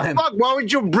saw him. Fuck. Why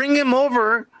would you bring him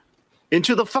over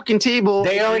into the fucking table?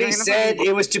 They already said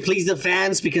it was to please the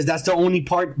fans because that's the only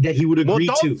part that he would agree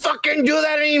to. Don't fucking do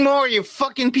that anymore, you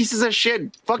fucking pieces of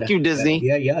shit. Fuck you, Disney.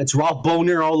 Yeah. It's Ralph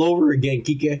Boner all over again,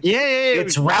 Kike. Yeah.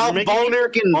 It's Ralph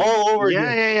Boner all over again.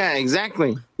 Yeah,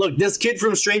 exactly. Look, this kid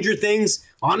from Stranger Things,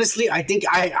 honestly, I think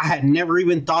I had never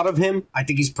even thought of him. I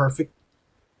think he's perfect.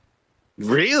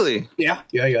 Really? Yeah.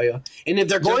 And if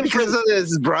they're going because of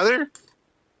his brother?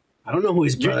 I don't know who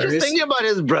his brother is. You're just thinking about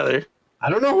his brother. I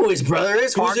don't know who his brother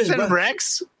is. Who's his brother?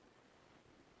 Rex?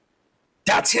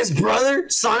 That's his brother?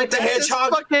 Sonic the Hedgehog?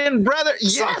 His fucking brother.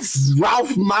 Yes. Ralph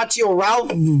Macchio,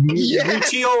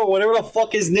 or whatever the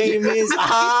fuck his name is.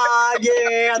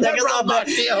 Yeah.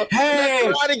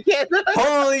 Hey.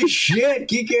 Holy shit,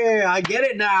 Kike. I get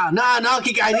it now. No,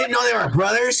 Kike. I didn't know they were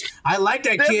brothers. I like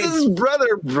that kid. That's his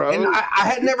brother, bro. And I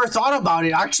had never thought about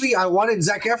it. Actually, I wanted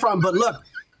Zac Efron, but look,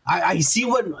 I see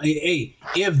what. Hey,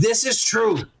 if this is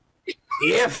true.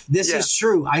 If this is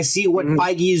true, I see what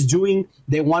Feige is doing.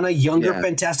 They want a younger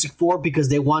Fantastic Four because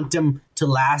they want them to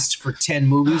last for 10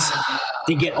 movies.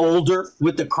 They get older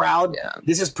with the crowd. Yeah.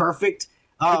 This is perfect.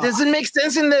 It doesn't make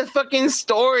sense in the fucking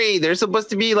story. They're supposed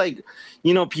to be like,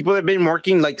 people that have been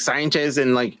working like scientists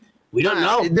and like. We don't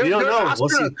know. We don't know. We'll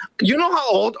see. You know how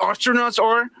old astronauts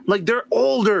are? Like they're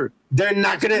older. They're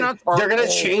not gonna. They're gonna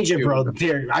change it, bro.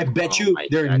 I bet you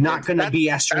they're not gonna be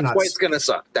astronauts. That's why it's gonna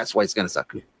suck. That's why it's gonna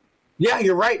suck. Yeah,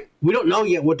 you're right. We don't know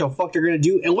yet what the fuck they're going to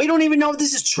do. And we don't even know if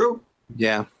this is true.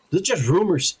 Yeah. They're just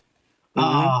rumors.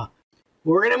 We're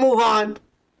going to move on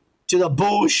to the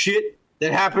bullshit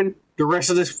that happened the rest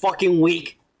of this fucking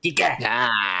week. Yeah.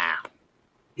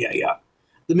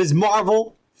 The Ms.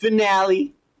 Marvel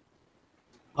finale,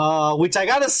 which I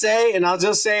got to say, and I'll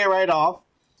just say it right off,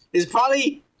 is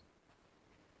probably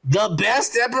the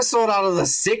best episode out of the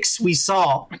 6 we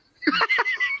saw.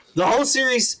 The whole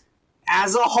series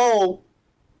as a whole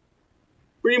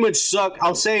pretty much suck.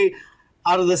 I'll say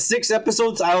out of the 6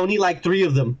 episodes, I only like 3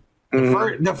 of them.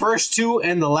 The first 2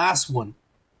 and the last one.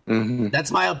 That's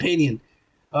my opinion.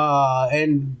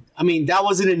 And I mean, that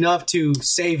wasn't enough to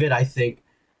save it, I think.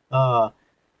 But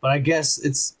I guess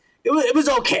it was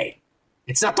okay.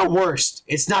 It's not the worst.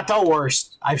 It's not the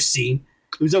worst I've seen.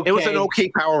 It was okay. It was an okay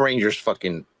Power Rangers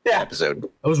fucking episode.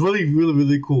 It was really, really,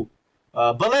 really cool.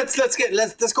 But let's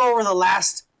go over the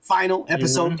last final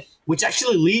episode, which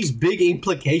actually leaves big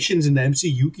implications in the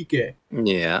MCU. Kike.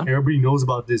 Yeah. Everybody knows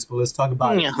about this, but let's talk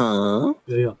about it.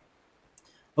 Yeah.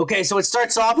 Okay, so it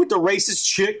starts off with the racist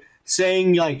chick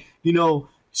saying, like, the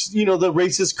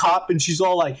racist cop, and she's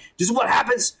all like, this is what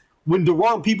happens when the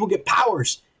wrong people get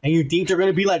powers. And you think they're going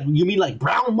to be like, you mean like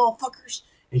brown motherfuckers?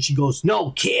 And she goes,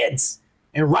 no, kids.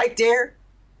 And right there,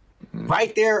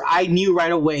 I knew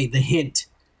right away the hint.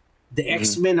 The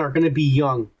X-Men are going to be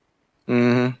young.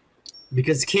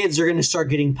 Because kids are going to start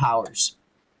getting powers.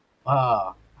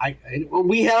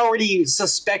 We had already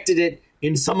suspected it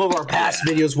in some of our past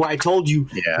videos where I told you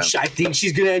I think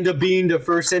she's going to end up being the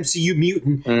first MCU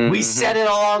mutant. We said it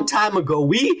a long time ago.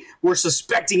 We were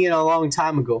suspecting it a long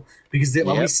time ago because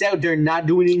we said they're not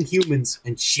doing Inhumans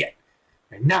and shit.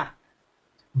 They're not.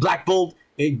 Black Bolt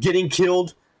getting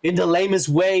killed in the lamest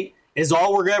way is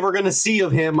all we're ever going to see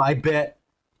of him, I bet.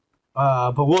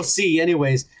 But we'll see.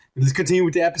 Anyways, let's continue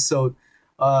with the episode.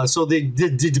 So the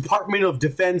Department of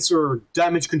Defense or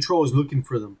Damage Control is looking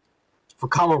for them, for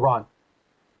Cameron.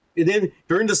 And then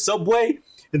they're in the subway,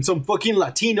 and some fucking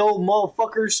Latino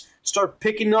motherfuckers start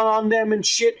picking on them and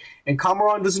shit. And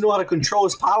Cameron doesn't know how to control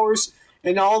his powers,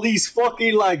 and all these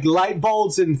fucking like light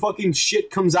bulbs and fucking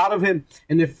shit comes out of him,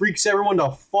 and it freaks everyone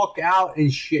the fuck out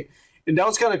and shit. And that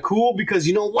was kind of cool because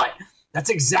you know what?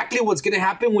 That's exactly what's gonna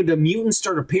happen when the mutants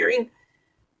start appearing.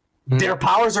 Their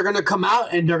powers are going to come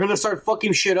out and they're going to start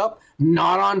fucking shit up,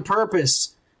 not on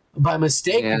purpose, by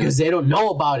mistake, because they don't know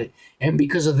about it. And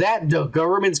because of that, the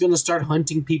government's going to start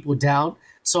hunting people down.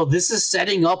 So this is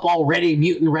setting up already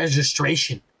mutant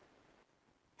registration.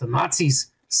 The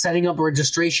Nazis setting up a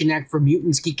registration act for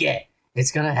mutants, Kike.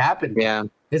 It's going to happen. Yeah.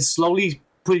 It's slowly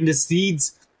putting the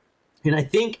seeds. And I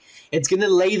think it's going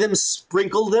to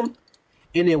sprinkle them,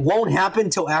 and it won't happen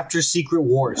till after Secret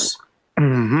Wars.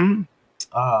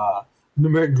 The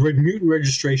mutant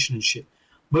registration and shit.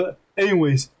 But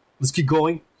anyways, let's keep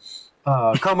going.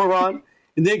 Cameron,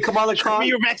 and then Kamala Khan. Show me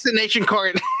your vaccination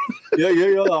card. Yeah.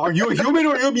 Are you a human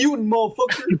or are you a mutant,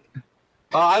 motherfucker?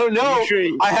 I don't know. Sure?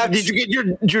 I have. Did you get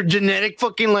your genetic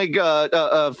fucking like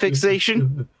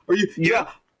fixation? Are you? Yeah.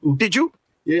 Did you?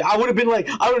 Yeah, I would have been like,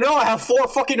 I don't know. I have 4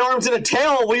 fucking arms and a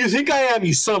tail. What do you think I am?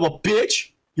 You son of a bitch.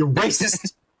 You're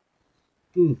racist.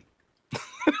 Yeah,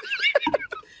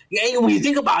 when you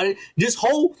think about it, this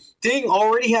whole thing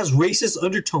already has racist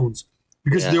undertones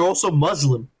because they're also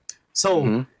Muslim.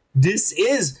 So this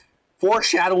is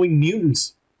foreshadowing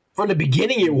mutants. From the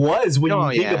beginning, it was when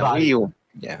you think about it.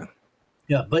 Yeah.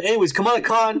 Yeah, but anyways, Kamala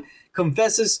Khan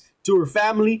confesses to her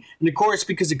family, and of course,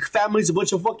 because the family's a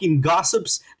bunch of fucking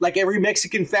gossips, like every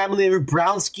Mexican family, every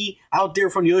Brownski out there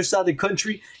from the other side of the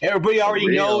country, everybody already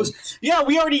knows. Yeah,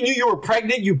 we already knew you were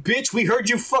pregnant, you bitch. We heard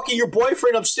you fucking your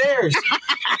boyfriend upstairs.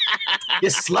 You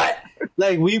slut.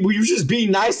 Like, we were just being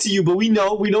nice to you, but we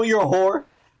know you're a whore.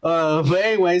 But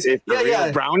anyways,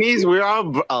 brownies. We're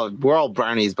all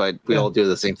brownies, but we all do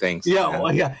the same things.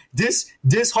 Yeah.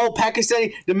 This whole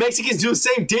Pakistani, the Mexicans do the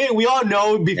same thing. We all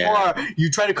know before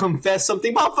you try to confess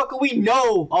something, motherfucker. We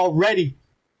know already,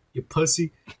 you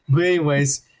pussy. But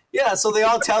anyways, so they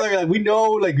all tell her like we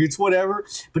know, like it's whatever.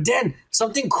 But then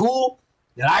something cool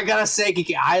that I gotta say,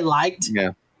 Kiki, I liked.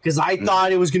 Yeah. Because I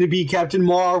thought it was gonna be Captain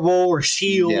Marvel or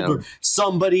Shield or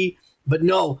somebody, but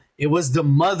no, it was the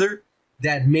mother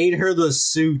that made her the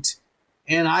suit.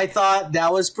 And I thought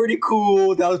that was pretty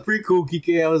cool.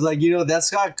 Kike. I was like, that's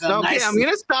got nice. I'm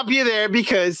going to stop you there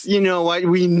because, you know what?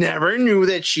 We never knew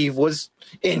that she was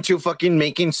into fucking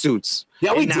making suits.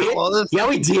 Yeah, we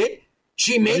did.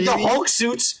 She made the Hulk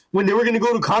suits when they were going to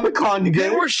go to Comic-Con together.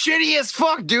 They were shitty as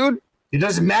fuck, dude. It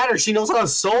doesn't matter. She knows how to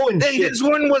sew and shit. This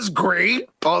one was great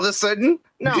all of a sudden.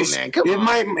 No, man, come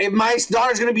on. If my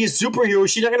daughter's going to be a superhero,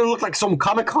 she's not going to look like some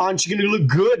Comic-Con. She's going to look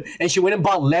good. And she went and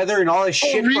bought leather and all this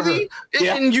shit for her.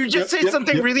 And you just said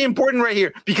something really important right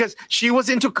here. Because she was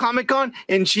into Comic-Con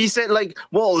and she said, like,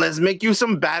 well, let's make you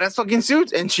some badass fucking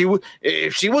suits. And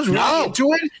if she was really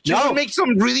into it, she would make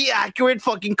some really accurate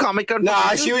fucking Comic-Con.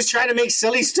 Nah, she was trying to make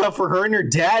silly stuff for her and her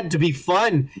dad to be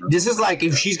fun. This is like,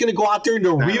 if she's going to go out there in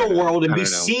the real world and be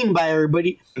seen by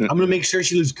everybody, I'm going to make sure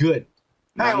she looks good.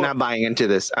 I'm not buying into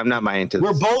this.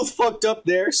 We're both fucked up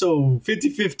there, so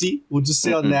 50-50. We'll just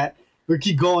say on that. We'll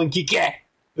keep going.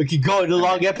 We'll keep going. A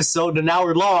long episode, an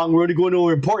hour long. We're already going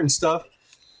over important stuff.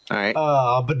 All right.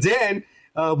 But then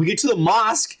we get to the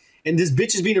mosque, and this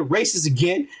bitch is being a racist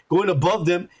again, going above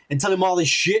them and telling them all this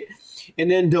shit. And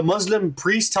then the Muslim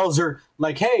priest tells her,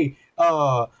 like, hey,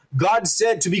 God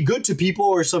said to be good to people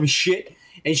or some shit.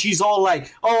 And she's all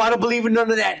like, oh, I don't believe in none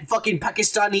of that fucking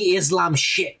Pakistani Islam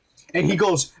shit. And he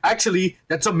goes, actually,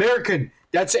 that's American.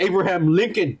 That's Abraham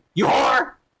Lincoln. You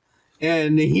whore!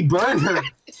 And he burned her.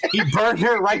 He burned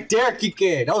her right there,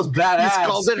 Kike. That was badass. He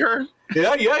scalded her?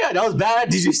 Yeah. That was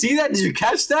badass. Did you see that? Did you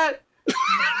catch that?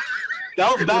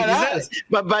 That was badass.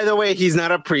 But by the way, he's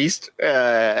not a priest.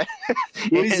 What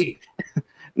is he?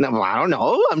 No, I don't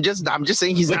know. I'm just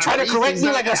saying he's not. Try to correct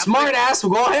me like a smart ass.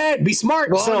 Well, go ahead, be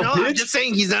smart. Well, no, I'm just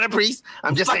saying he's not a priest.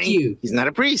 I'm just saying he's not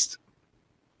a priest.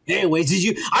 Anyways,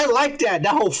 I like that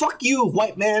whole fuck you,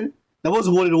 white man. That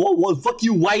wasn't what it was. Fuck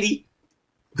you, whitey.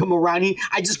 Come around here.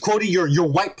 I just quoted your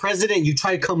white president. You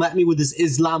try to come at me with this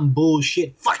Islam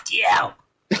bullshit. Fuck you.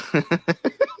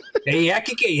 Hey,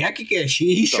 Yakike.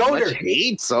 He showed her.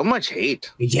 So much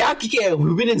hate. Yakike,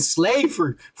 we've been enslaved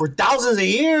for thousands of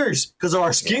years because of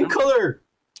our skin color.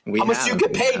 How much do you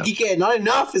get paid, Kike? Not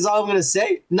enough is all I'm going to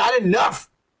say. Not enough.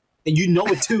 And you know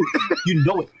it, too. You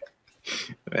know it.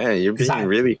 Man, you're being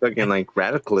really fucking like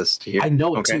radicalist here. I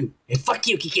know it too. Hey, fuck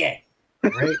you, Kike.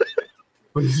 Right?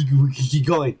 we keep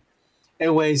going.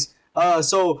 Anyways,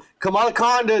 so Kamala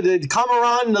Khan, the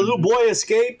Kamaran, the little boy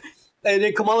escape, and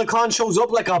then Kamala Khan shows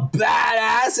up like a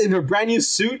badass in her brand new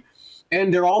suit,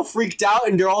 and they're all freaked out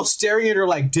and they're all staring at her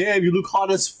like, damn, you look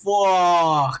hot as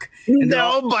fuck. And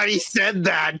nobody said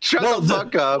that. Shut the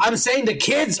fuck up. I'm saying the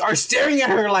kids are staring at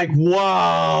her like,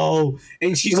 whoa.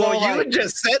 And she's all like, you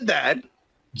just said that.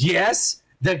 Yes,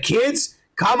 the kids,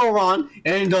 Kamaran,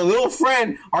 and the little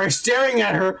friend are staring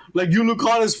at her like, you look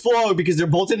hot as fuck because they're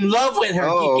both in love with her.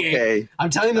 Oh, okay. I'm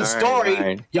telling the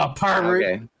story, you pervert.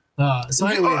 Okay. So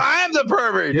anyway, I am the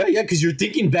pervert. Yeah, because you're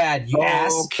thinking bad, you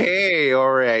ass. Okay,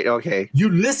 all right, okay. You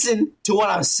listen to what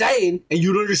I'm saying and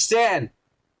you don't understand,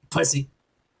 pussy.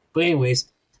 But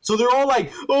anyways, so they're all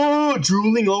like, oh,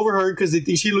 drooling over her because they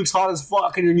think she looks hot as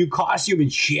fuck in her new costume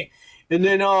and shit. And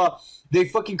then they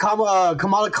fucking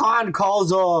Kamala Khan calls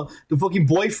the fucking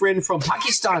boyfriend from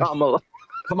Pakistan.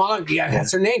 Kamala, yeah,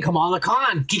 that's her name, Kamala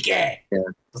Khan. Kike. Yeah.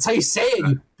 That's how you say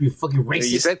it, you fucking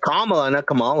racist. You said Kamala, not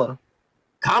Kamala.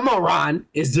 Kamaran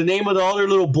is the name of the other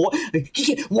little boy. Like,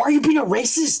 why are you being a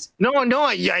racist? No,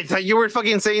 I thought you were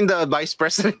fucking saying the vice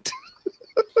president.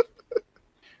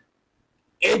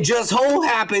 It just so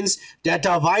happens that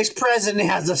the vice president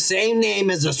has the same name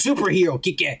as a superhero,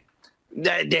 Kike.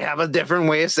 They have a different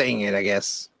way of saying it, I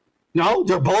guess. No,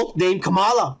 they're both named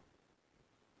Kamala.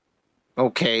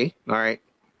 Okay, all right.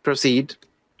 Proceed.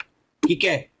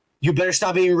 Kike, you better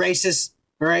stop being racist.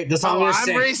 All right, that's all I'm going to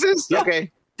say. I'm racist? Yeah.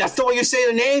 Okay. That's the way you say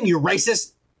the name, you're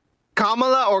racist.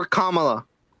 Kamala or Kamala?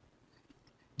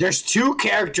 There's two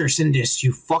characters in this,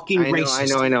 you fucking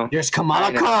racist. I know. There's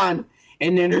Kamala Khan,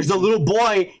 and then there's the little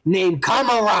boy named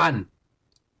Kamaran.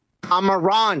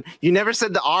 Kamaran. You never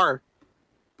said the R.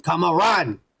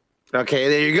 Kamaran. Okay,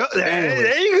 there you go.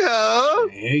 There you go.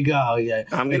 There you go. Yeah.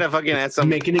 I'm gonna fucking add some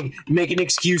making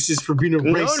excuses for being a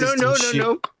racist.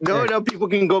 No. People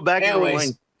can go back and Anyways,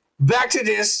 rewind. back to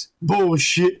this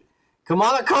bullshit.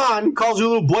 Kamala Khan calls her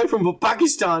little boy from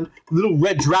Pakistan, little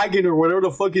red dragon or whatever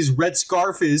the fuck his red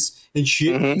scarf is and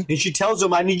shit. Mm-hmm. And she tells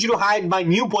him, I need you to hide my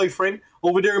new boyfriend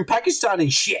over there in Pakistan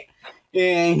and shit.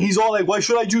 And he's all like, why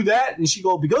should I do that? And she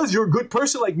goes, because you're a good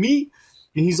person like me.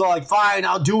 And he's all like, fine,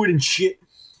 I'll do it and shit.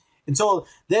 And so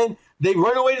then they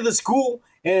run away to the school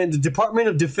and the Department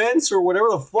of Defense or whatever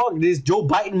the fuck, this Joe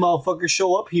Biden motherfuckers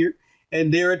show up here.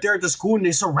 And they're there at the school and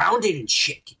they're surrounded and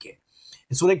shit.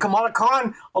 And so then Kamala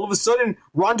Khan all of a sudden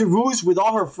rendezvous with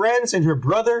all her friends and her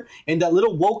brother and that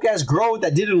little woke ass girl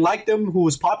that didn't like them, who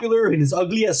was popular and is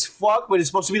ugly as fuck, but is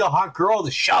supposed to be the hot girl of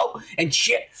the show and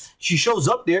shit. She shows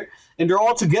up there and they're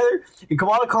all together and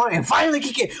Kamala Khan, and finally,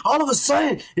 Kike, all of a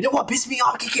sudden, and then what pissed me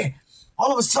off, Kike,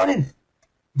 all of a sudden,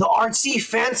 the artsy,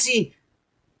 fancy,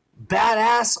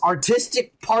 badass,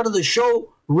 artistic part of the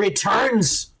show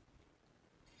returns.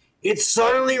 It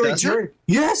suddenly returned.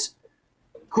 Yes.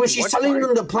 When she's telling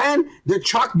them the plan, they're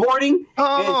chalkboarding.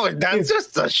 Oh, that's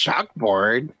just a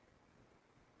chalkboard.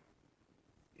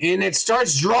 And it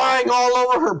starts drawing all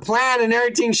over her plan and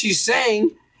everything she's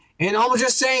saying. And I was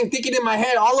just thinking in my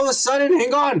head, all of a sudden,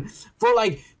 hang on, for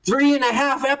like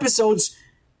 3.5 episodes,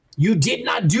 you did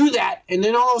not do that. And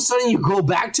then all of a sudden you go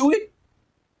back to it.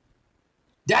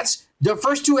 That's the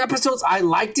first 2 episodes. I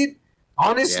liked it,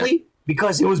 honestly,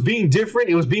 because it was being different.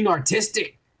 It was being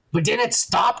artistic. But then it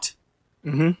stopped.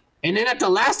 Mm-hmm. And then at the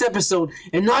last episode,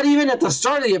 and not even at the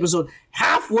start of the episode,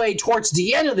 halfway towards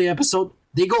the end of the episode,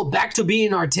 they go back to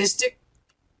being artistic.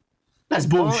 That's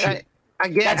bullshit.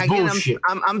 That's bullshit.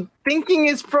 I'm thinking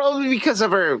it's probably because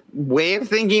of her way of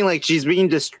thinking. Like she's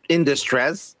being in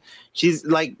distress. She's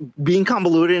like being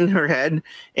convoluted in her head,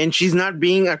 and she's not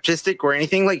being artistic or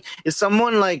anything. Like, is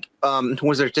someone like who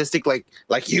was artistic like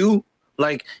you?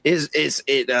 Like, is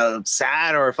it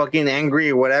sad or fucking angry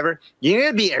or whatever? You're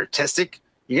gonna be artistic.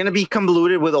 You're gonna be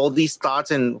convoluted with all these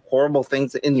thoughts and horrible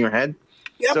things in your head.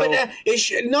 Yeah, so, but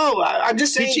I'm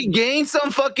just saying. Did she gain some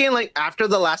fucking, like, after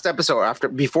the last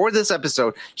episode, before this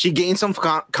episode, she gained some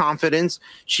confidence.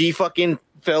 She fucking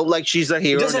felt like she's a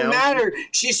hero. It doesn't matter.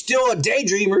 She's still a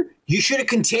daydreamer. You should have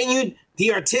continued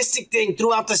the artistic thing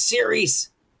throughout the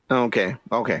series. Okay.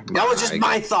 That was just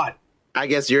my thought. I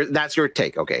guess that's your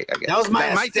take. Okay, I guess that was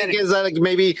my take is that like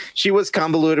maybe she was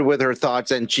convoluted with her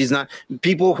thoughts, and she's not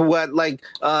people who had like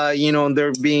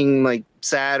they're being like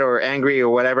sad or angry or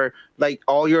whatever. Like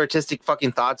all your artistic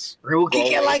fucking thoughts. Well,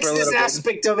 Kike likes this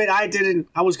aspect of it. I didn't.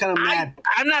 I was kind of mad.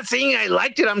 I'm not saying I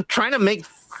liked it. I'm trying to make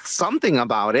something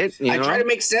about it. I try to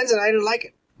make sense, and I didn't like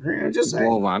it. Just saying.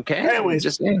 Well, okay. Anyways,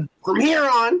 just saying. From here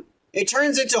on, it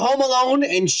turns into Home Alone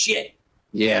and shit.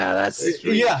 Yeah, this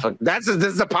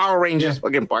is the Power Rangers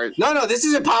fucking part. No, this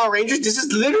isn't Power Rangers. This is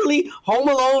literally Home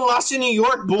Alone, Lost in New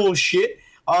York bullshit.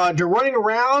 They're running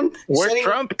around. Where's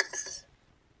Trump?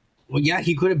 Well, yeah,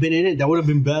 he could have been in it. That would have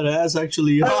been badass,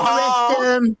 actually.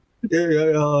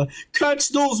 Catch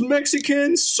those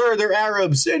Mexicans, sir. They're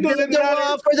Arabs. It doesn't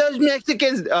matter for those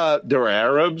Mexicans. They're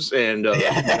Arabs and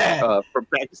from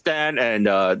Pakistan, and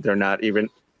they're not even.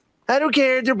 I don't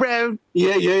care. They're brown.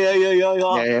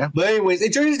 Yeah. But anyways,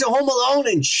 it turns into Home Alone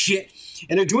and shit.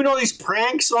 And they're doing all these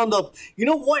pranks on the... You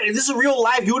know what? If this is real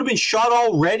life, you would have been shot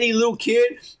already, little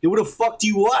kid. It would have fucked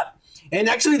you up. And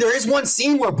actually, there is one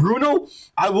scene where Bruno...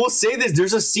 I will say this.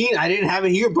 There's a scene. I didn't have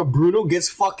it here, but Bruno gets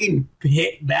fucking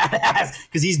hit badass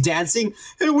because he's dancing.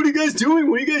 Hey, what are you guys doing?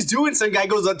 What are you guys doing? Some guy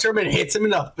goes up to him and hits him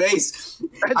in the face.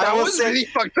 That was really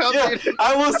fucked up. Yeah,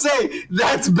 I will say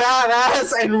that's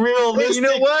badass and realistic. You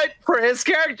know what? For his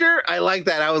character, I like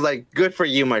that. I was like, good for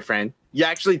you, my friend. You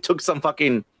actually took some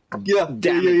fucking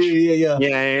damage. Yeah.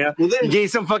 Well, then you gave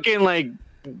some fucking like,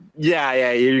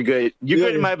 you're good. You're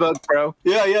good in my book, bro.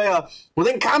 Yeah. Well,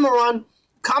 then Kamaran,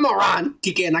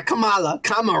 Kike, not Kamala,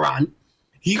 Kamaran,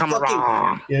 he Come fucking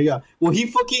around. yeah. Well, he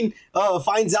fucking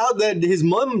finds out that his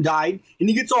mom died, and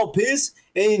he gets all pissed,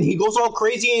 and he goes all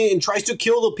crazy and tries to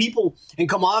kill the people. And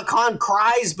Kamala Khan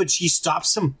cries, but she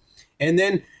stops him. And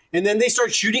then they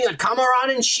start shooting at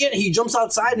Kamaran and shit. He jumps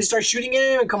outside and starts shooting at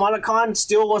him, and Kamala Khan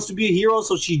still wants to be a hero,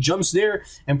 so she jumps there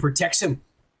and protects him.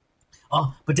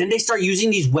 But then they start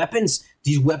using these weapons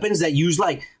that use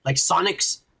like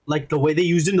sonics, like the way they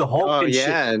used in the Hulk. Oh and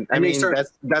yeah, shit. I mean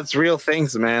that's real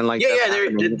things, man. Like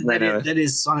that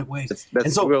is sonic waves.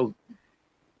 That's real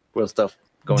stuff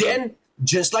going on. Then,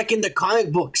 just like in the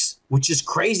comic books, which is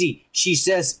crazy, she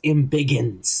says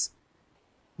 "embiggens,"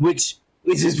 which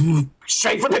is just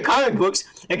straight from the comic books,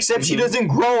 except she doesn't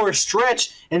grow or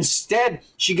stretch. Instead,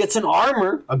 she gets an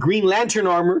armor, a Green Lantern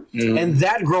armor, and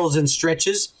that grows and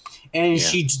stretches, and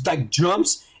she like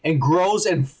jumps and grows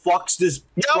and fucks this.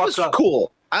 That was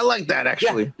cool. I like that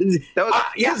actually. Yeah. That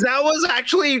was that was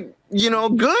actually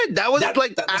good. That was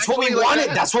that's what we wanted.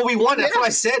 That's what we wanted. That's why I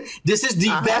said this is the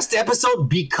best episode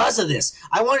because of this.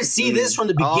 I want to see this from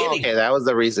the beginning. Oh, okay, that was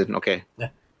the reason. Okay.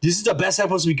 This is the best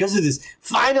episode because of this.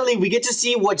 Finally, we get to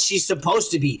see what she's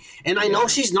supposed to be. And I know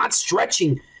she's not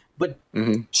stretching, but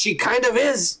she kind of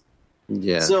is.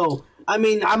 Yeah. So, I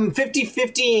mean, I'm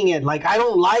 50-50ing it. Like, I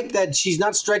don't like that she's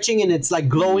not stretching and it's like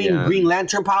glowing Green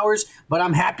Lantern powers, but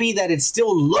I'm happy that it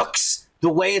still looks the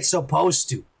way it's supposed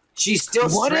to. She's still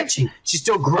stretching. She's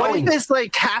still growing. What if it's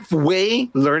like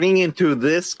halfway learning into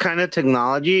this kind of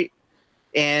technology?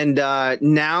 And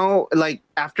now, like,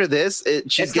 after this,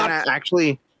 she's going to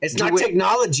actually... It's not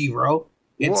technology, bro.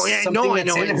 It's I know.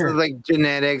 It's like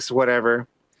genetics, whatever.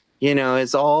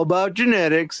 It's all about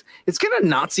genetics. It's kind of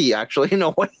Nazi, actually, in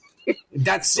a way.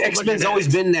 That's X-Men's always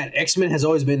been that. X-Men has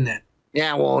always been that.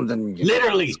 Yeah, well, then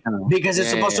literally, because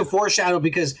it's supposed to foreshadow.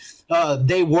 Because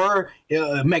they were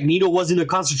Magneto was in a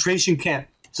concentration camp,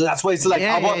 so that's why it's like,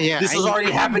 this has already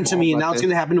happened to me, and now it's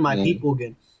going to happen to my people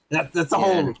again. That's the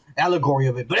whole allegory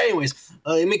of it. But anyways,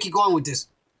 let me keep going with this.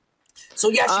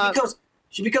 So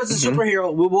she becomes a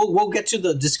superhero. We'll get to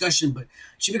the discussion, but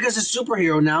she becomes a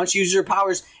superhero now. She uses her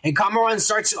powers, and Kamaran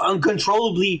starts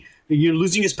uncontrollably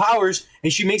losing his powers,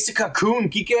 and she makes a cocoon,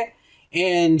 Kike,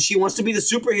 and she wants to be the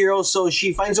superhero, so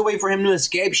she finds a way for him to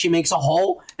escape. She makes a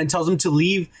hole and tells him to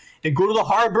leave and go to the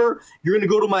harbor. You're going to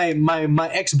go to my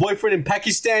ex-boyfriend in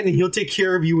Pakistan, and he'll take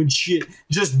care of you and shit.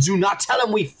 Just do not tell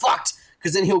him we fucked,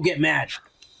 because then he'll get mad.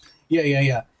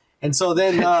 Yeah. And so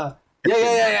then,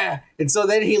 And so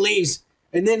then he leaves.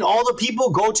 And then all the people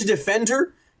go to defend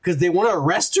her because they want to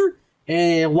arrest her.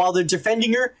 And while they're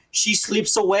defending her, she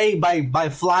slips away by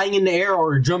flying in the air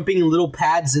or jumping in little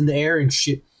pads in the air and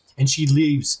shit. And she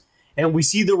leaves. And we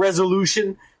see the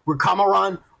resolution where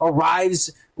Kamaran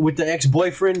arrives with the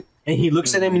ex-boyfriend. And he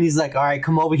looks at him and he's like, all right,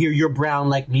 come over here. You're brown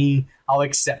like me. I'll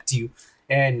accept you.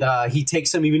 And he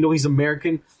takes him, even though he's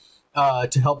American,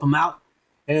 to help him out.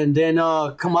 And then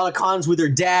Kamala Khan's with her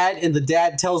dad, and the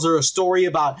dad tells her a story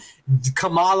about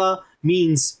Kamala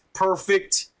means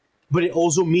perfect, but it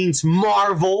also means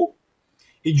Marvel.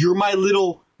 And you're my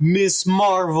little Miss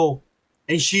Marvel.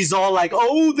 And she's all like,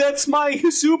 oh, that's my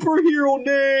superhero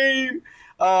name.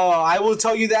 I will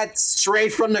tell you that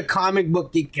straight from the comic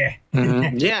book. Yeah,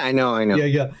 I know.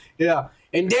 Yeah.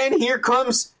 And then here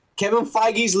comes Kevin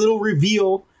Feige's little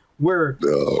reveal where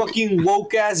fucking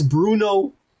woke-ass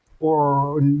Bruno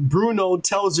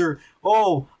tells her,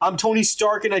 oh, I'm Tony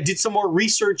Stark and I did some more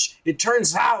research. It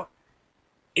turns out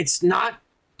it's not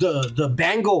the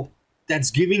bangle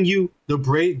that's giving you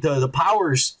the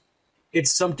powers.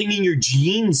 It's something in your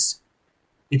genes.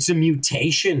 It's a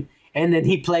mutation. And then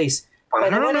he plays. Oh,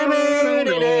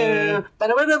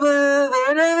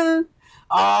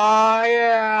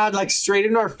 yeah, like straight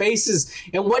in our faces.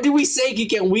 And what did we say,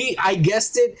 Geek? I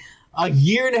guessed it a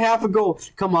year and a half ago.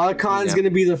 Kamala Khan's going to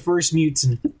be the first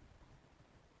mutant.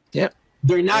 Yep.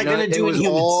 They're not going to do it. It was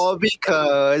all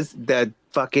because the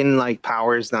fucking like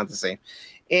power is not the same.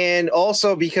 And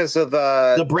also because of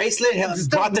the bracelet has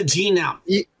brought the gene out.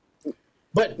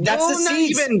 But that's the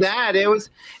seeds. Not even that. It was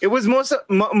most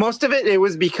of it. It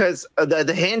was because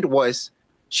the hint was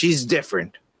she's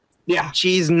different. Yeah,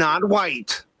 she's not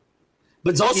white,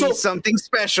 but it's also she's something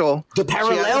special. The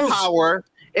parallels, she has the power,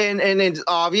 and it's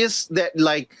obvious that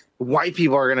like white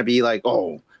people are gonna be like,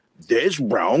 oh, this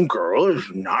brown girl is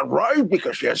not right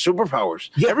because she has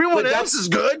superpowers. Yeah, everyone else is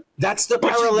good. That's the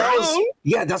parallels.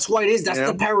 Yeah, that's what it is. That's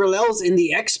the parallels in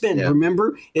the X-Men. Yeah.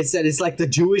 Remember? It's that it's like the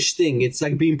Jewish thing. It's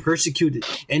like being persecuted.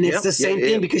 And it's the same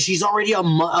thing because she's already a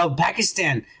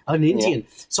Pakistan, an Indian.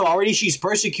 So already she's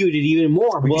persecuted even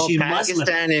more because she's Pakistan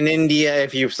Muslim. and India,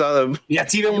 if you saw them. Yeah,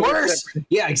 it's even worse.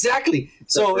 Yeah, exactly.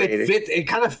 So it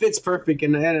kind of fits perfect.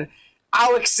 And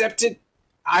I'll accept it.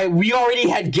 We already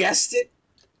had guessed it.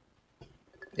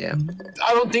 Yeah.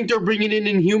 I don't think they're bringing in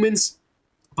Inhumans,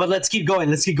 but let's keep going.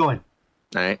 All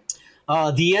right.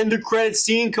 The end of credit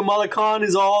scene, Kamala Khan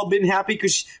has all been happy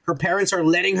because her parents are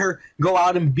letting her go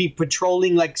out and be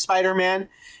patrolling like Spider-Man,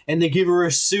 and they give her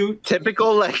a suit.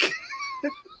 Typical, like,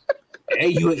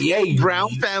 Brown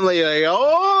family, like,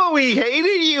 oh, we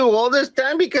hated you all this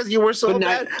time because you were so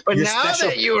bad. But now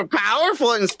that you were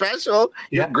powerful and special,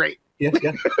 you're great. Yeah.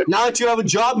 Now that you have a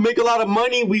job, make a lot of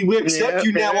money, we accept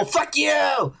you now. Well, fuck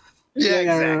you. Yeah,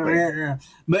 exactly.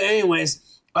 But anyways,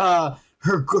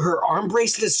 her arm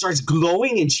bracelet starts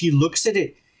glowing, and she looks at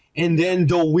it, and then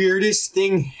the weirdest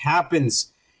thing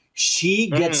happens. She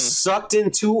gets sucked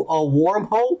into a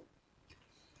wormhole,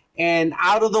 and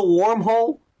out of the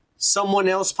wormhole, someone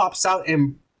else pops out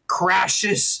and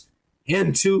crashes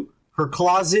into her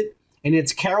closet, and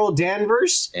it's Carol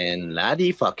Danvers and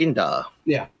Laddie fucking duh.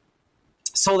 Yeah.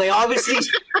 So they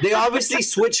obviously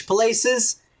switch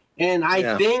places, and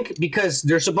I think because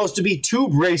there's supposed to be 2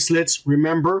 bracelets,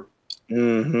 remember?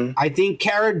 Mm-hmm. I think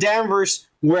Carol Danvers,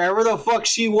 wherever the fuck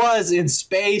she was in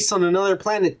space on another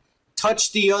planet,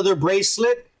 touched the other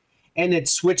bracelet, and it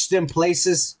switched them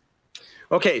places.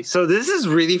 Okay, so this is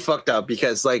really fucked up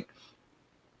because, like,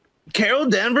 Carol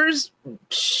Danvers,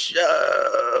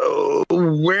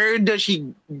 where did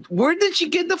she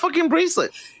get the fucking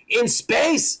bracelet? In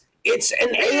space. It's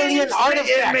an alien artifact.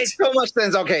 It makes so much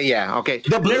sense. Okay, yeah, okay.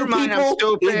 The blue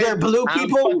people, they're blue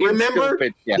people. Remember,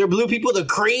 they're blue people. The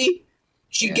Kree.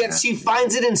 She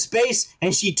finds it in space,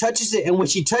 and she touches it. And when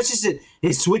she touches it,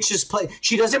 it switches place.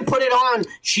 She doesn't put it on.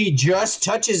 She just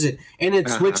touches it, and it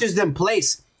switches them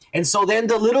place. And so then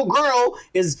the little girl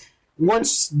is,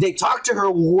 once they talk to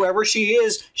her, whoever she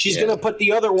is, she's gonna put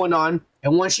the other one on.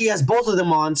 And once she has both of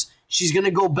them on, she's gonna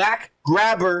go back,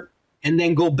 grab her, and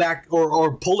then go back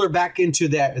or pull her back into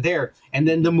there. And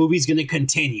then the movie's going to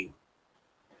continue.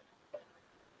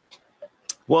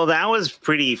 Well, that was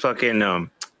pretty fucking...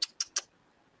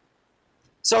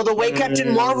 So the way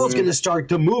Captain Marvel's going to start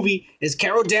the movie is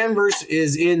Carol Danvers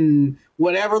is in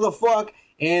whatever the fuck,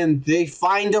 and they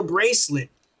find a bracelet.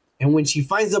 And when she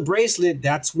finds the bracelet,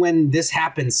 that's when this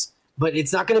happens. But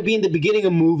it's not going to be in the beginning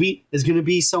of the movie. It's going to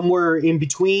be somewhere in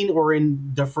between or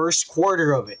in the first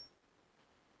quarter of it.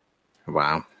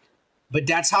 Wow. But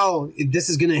that's how this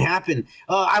is going to happen.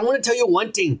 I want to tell you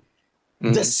one thing.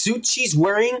 The suit she's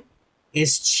wearing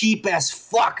is cheap as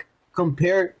fuck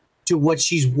compared to what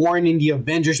she's worn in the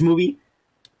Avengers movie.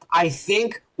 I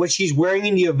think what she's wearing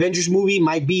in the Avengers movie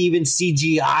might be even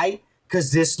CGI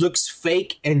because this looks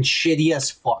fake and shitty as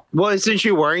fuck. Well, isn't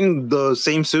she wearing the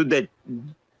same suit that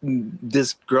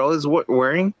this girl is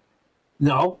wearing?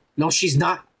 No, she's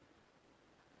not.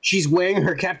 She's wearing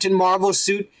her Captain Marvel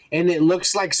suit, and it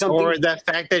looks like something. Or the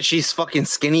fact that she's fucking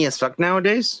skinny as fuck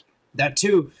nowadays. That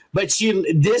too, but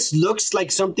this looks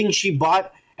like something she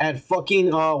bought at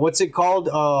fucking what's it called?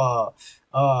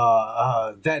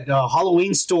 That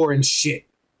Halloween store and shit.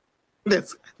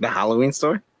 That's the Halloween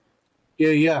store.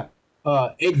 Yeah.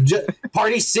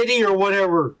 Party City or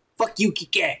whatever. Fuck you,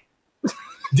 Kike.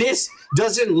 This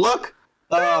doesn't look.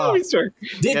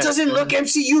 It doesn't look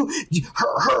MCU.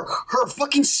 Her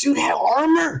fucking suit had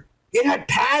armor. It had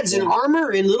pads and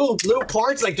armor and little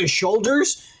parts like the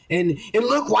shoulders. And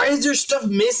look, why is there stuff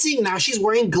missing? Now she's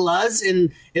wearing gloves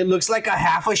and it looks like a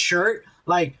half a shirt.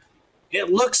 Like, it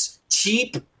looks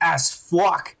cheap as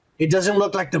fuck. It doesn't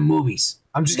look like the movies.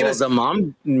 I'm just gonna. The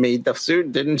mom made the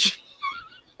suit, didn't she?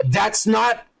 That's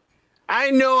not. I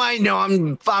know.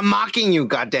 I'm mocking you,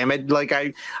 goddammit.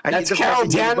 Like that's Carol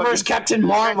Danvers, Captain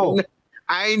Marvel.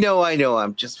 I know.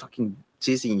 I'm just fucking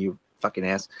teasing you, fucking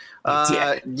ass.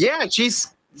 Yeah,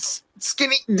 she's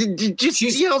skinny. Did you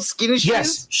see how skinny she is?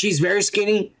 Yes, she's very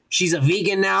skinny. She's a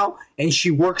vegan now, and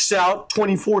she works out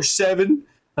 24/7.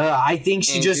 I think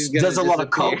she just does a lot of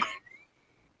coke.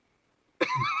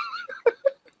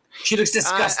 She looks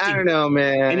disgusting. I don't know,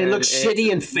 man. And it looks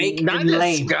shitty and fake and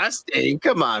lame. Disgusting.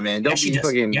 Come on, man. Don't be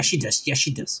fucking. Yeah, she does. Yeah,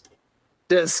 she does.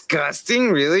 Disgusting,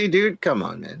 really, dude? Come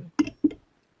on, man.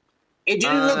 It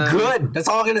didn't look good. That's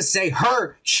all I'm gonna say.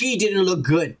 She didn't look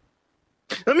good.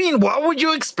 I mean, what would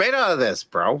you expect out of this,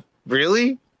 bro?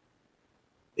 Really?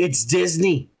 It's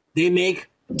Disney. They make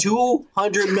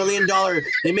 $200 million.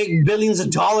 They make billions of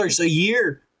dollars a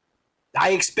year.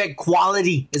 I expect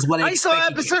quality is what I saw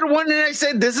episode 1 and I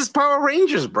said, this is Power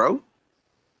Rangers, bro.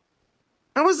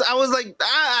 I was like,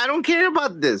 I don't care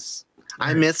about this.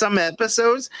 I missed some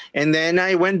episodes and then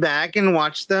I went back and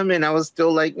watched them and I was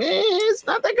still like, it's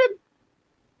not that good.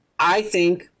 I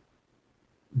think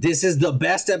this is the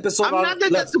best episode.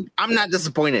 I'm not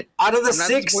disappointed. Out of the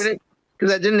 6,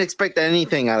 Because I didn't expect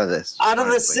anything out of this. Out of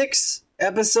the 6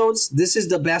 episodes, this is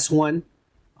the best one.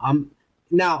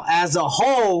 Now, as a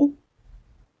whole,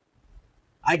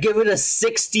 I give it a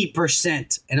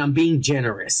 60%, and I'm being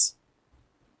generous.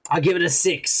 I give it a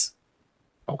 6.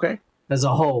 Okay. As a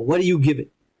whole, what do you give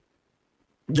it?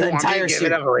 The entire give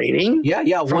it a rating?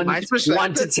 Yeah. From 1 my perspective?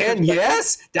 1 to 10.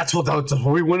 Yes, that's what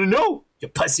we want to know. You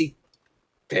pussy.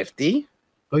 50.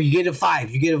 Oh, you get a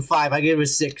 5. You get a 5. I gave it a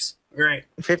 6. All right.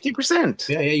 50%.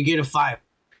 Yeah. You get a 5.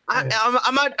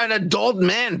 I'm an adult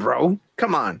man, bro.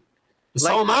 Come on.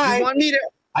 So am I. You want me to?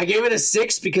 I gave it a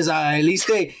 6 because at least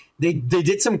they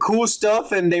did some cool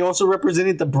stuff, and they also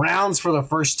represented the Browns for the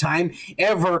first time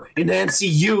ever in the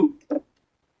MCU.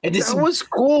 And That was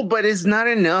cool, but it's not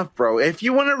enough, bro. If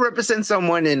you want to represent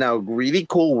someone in a really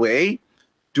cool way,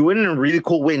 do it in a really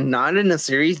cool way. Not in a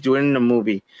series, do it in a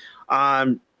movie.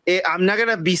 I'm not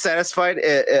gonna be satisfied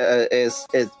as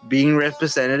being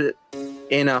represented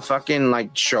in a fucking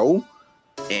like show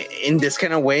in this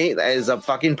kind of way as a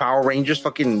fucking Power Rangers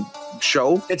fucking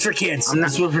show. It's for kids.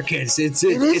 It's for kids.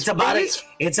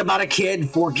 It's about a kid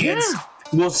for kids. Yeah.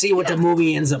 We'll see what the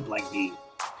movie ends up like being.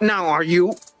 Now, are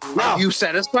you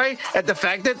satisfied at the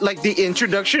fact that like the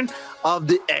introduction of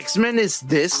the X-Men is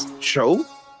this show?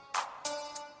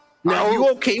 No. Are you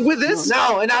okay with this?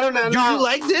 No, and I don't know. Do you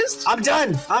like this? I'm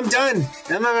done. I'm not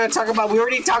going to talk about. We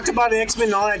already talked about X-Men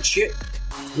and all that shit.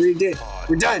 We already did.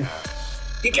 We're done.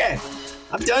 Okay.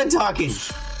 I'm done talking.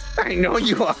 I know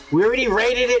you are. We already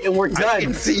rated it and we're done. I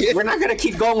can see it. We're not going to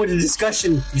keep going with the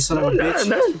discussion, you son of a bitch.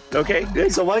 No. Okay,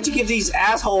 good. So why don't you give these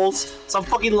assholes some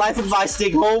fucking life advice to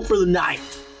take home for the night?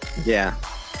 Yeah.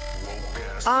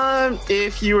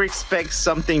 If you expect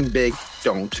something big,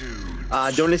 don't.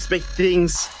 Don't expect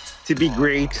things to be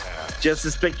great. Just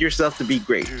expect yourself to be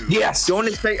great. Yes. Don't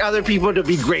expect other people to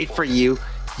be great for you.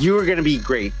 You're going to be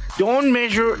great. Don't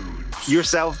measure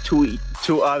yourself to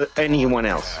anyone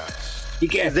else. You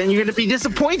can't. Then you're gonna be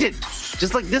disappointed,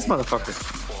 just like this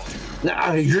motherfucker.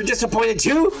 Nah, you're disappointed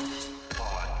too?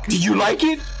 Did you like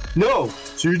it? No.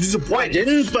 So you're disappointed. I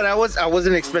didn't, but I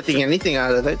wasn't expecting anything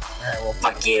out of it. Alright, well,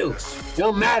 fuck you. It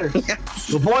don't matter.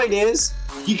 The point is,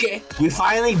 you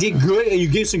finally did good, and you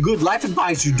gave some good life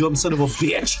advice, you dumb son of a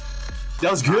bitch. That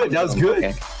was good. That was good.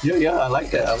 Okay. Yeah, I like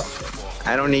that.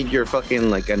 I don't need your fucking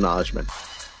like acknowledgement.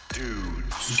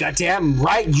 You goddamn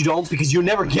right you don't, because you'll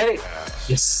never get it.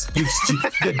 Yes, you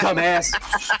dumbass.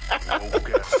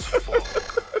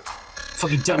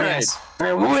 Fucking dumbass.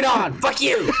 All right, moving on. Fuck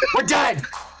you. We're done.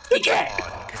 Okay.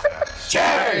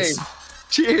 Cheers. Hey.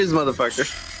 Cheers, motherfucker.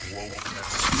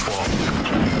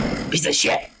 Piece of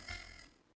shit.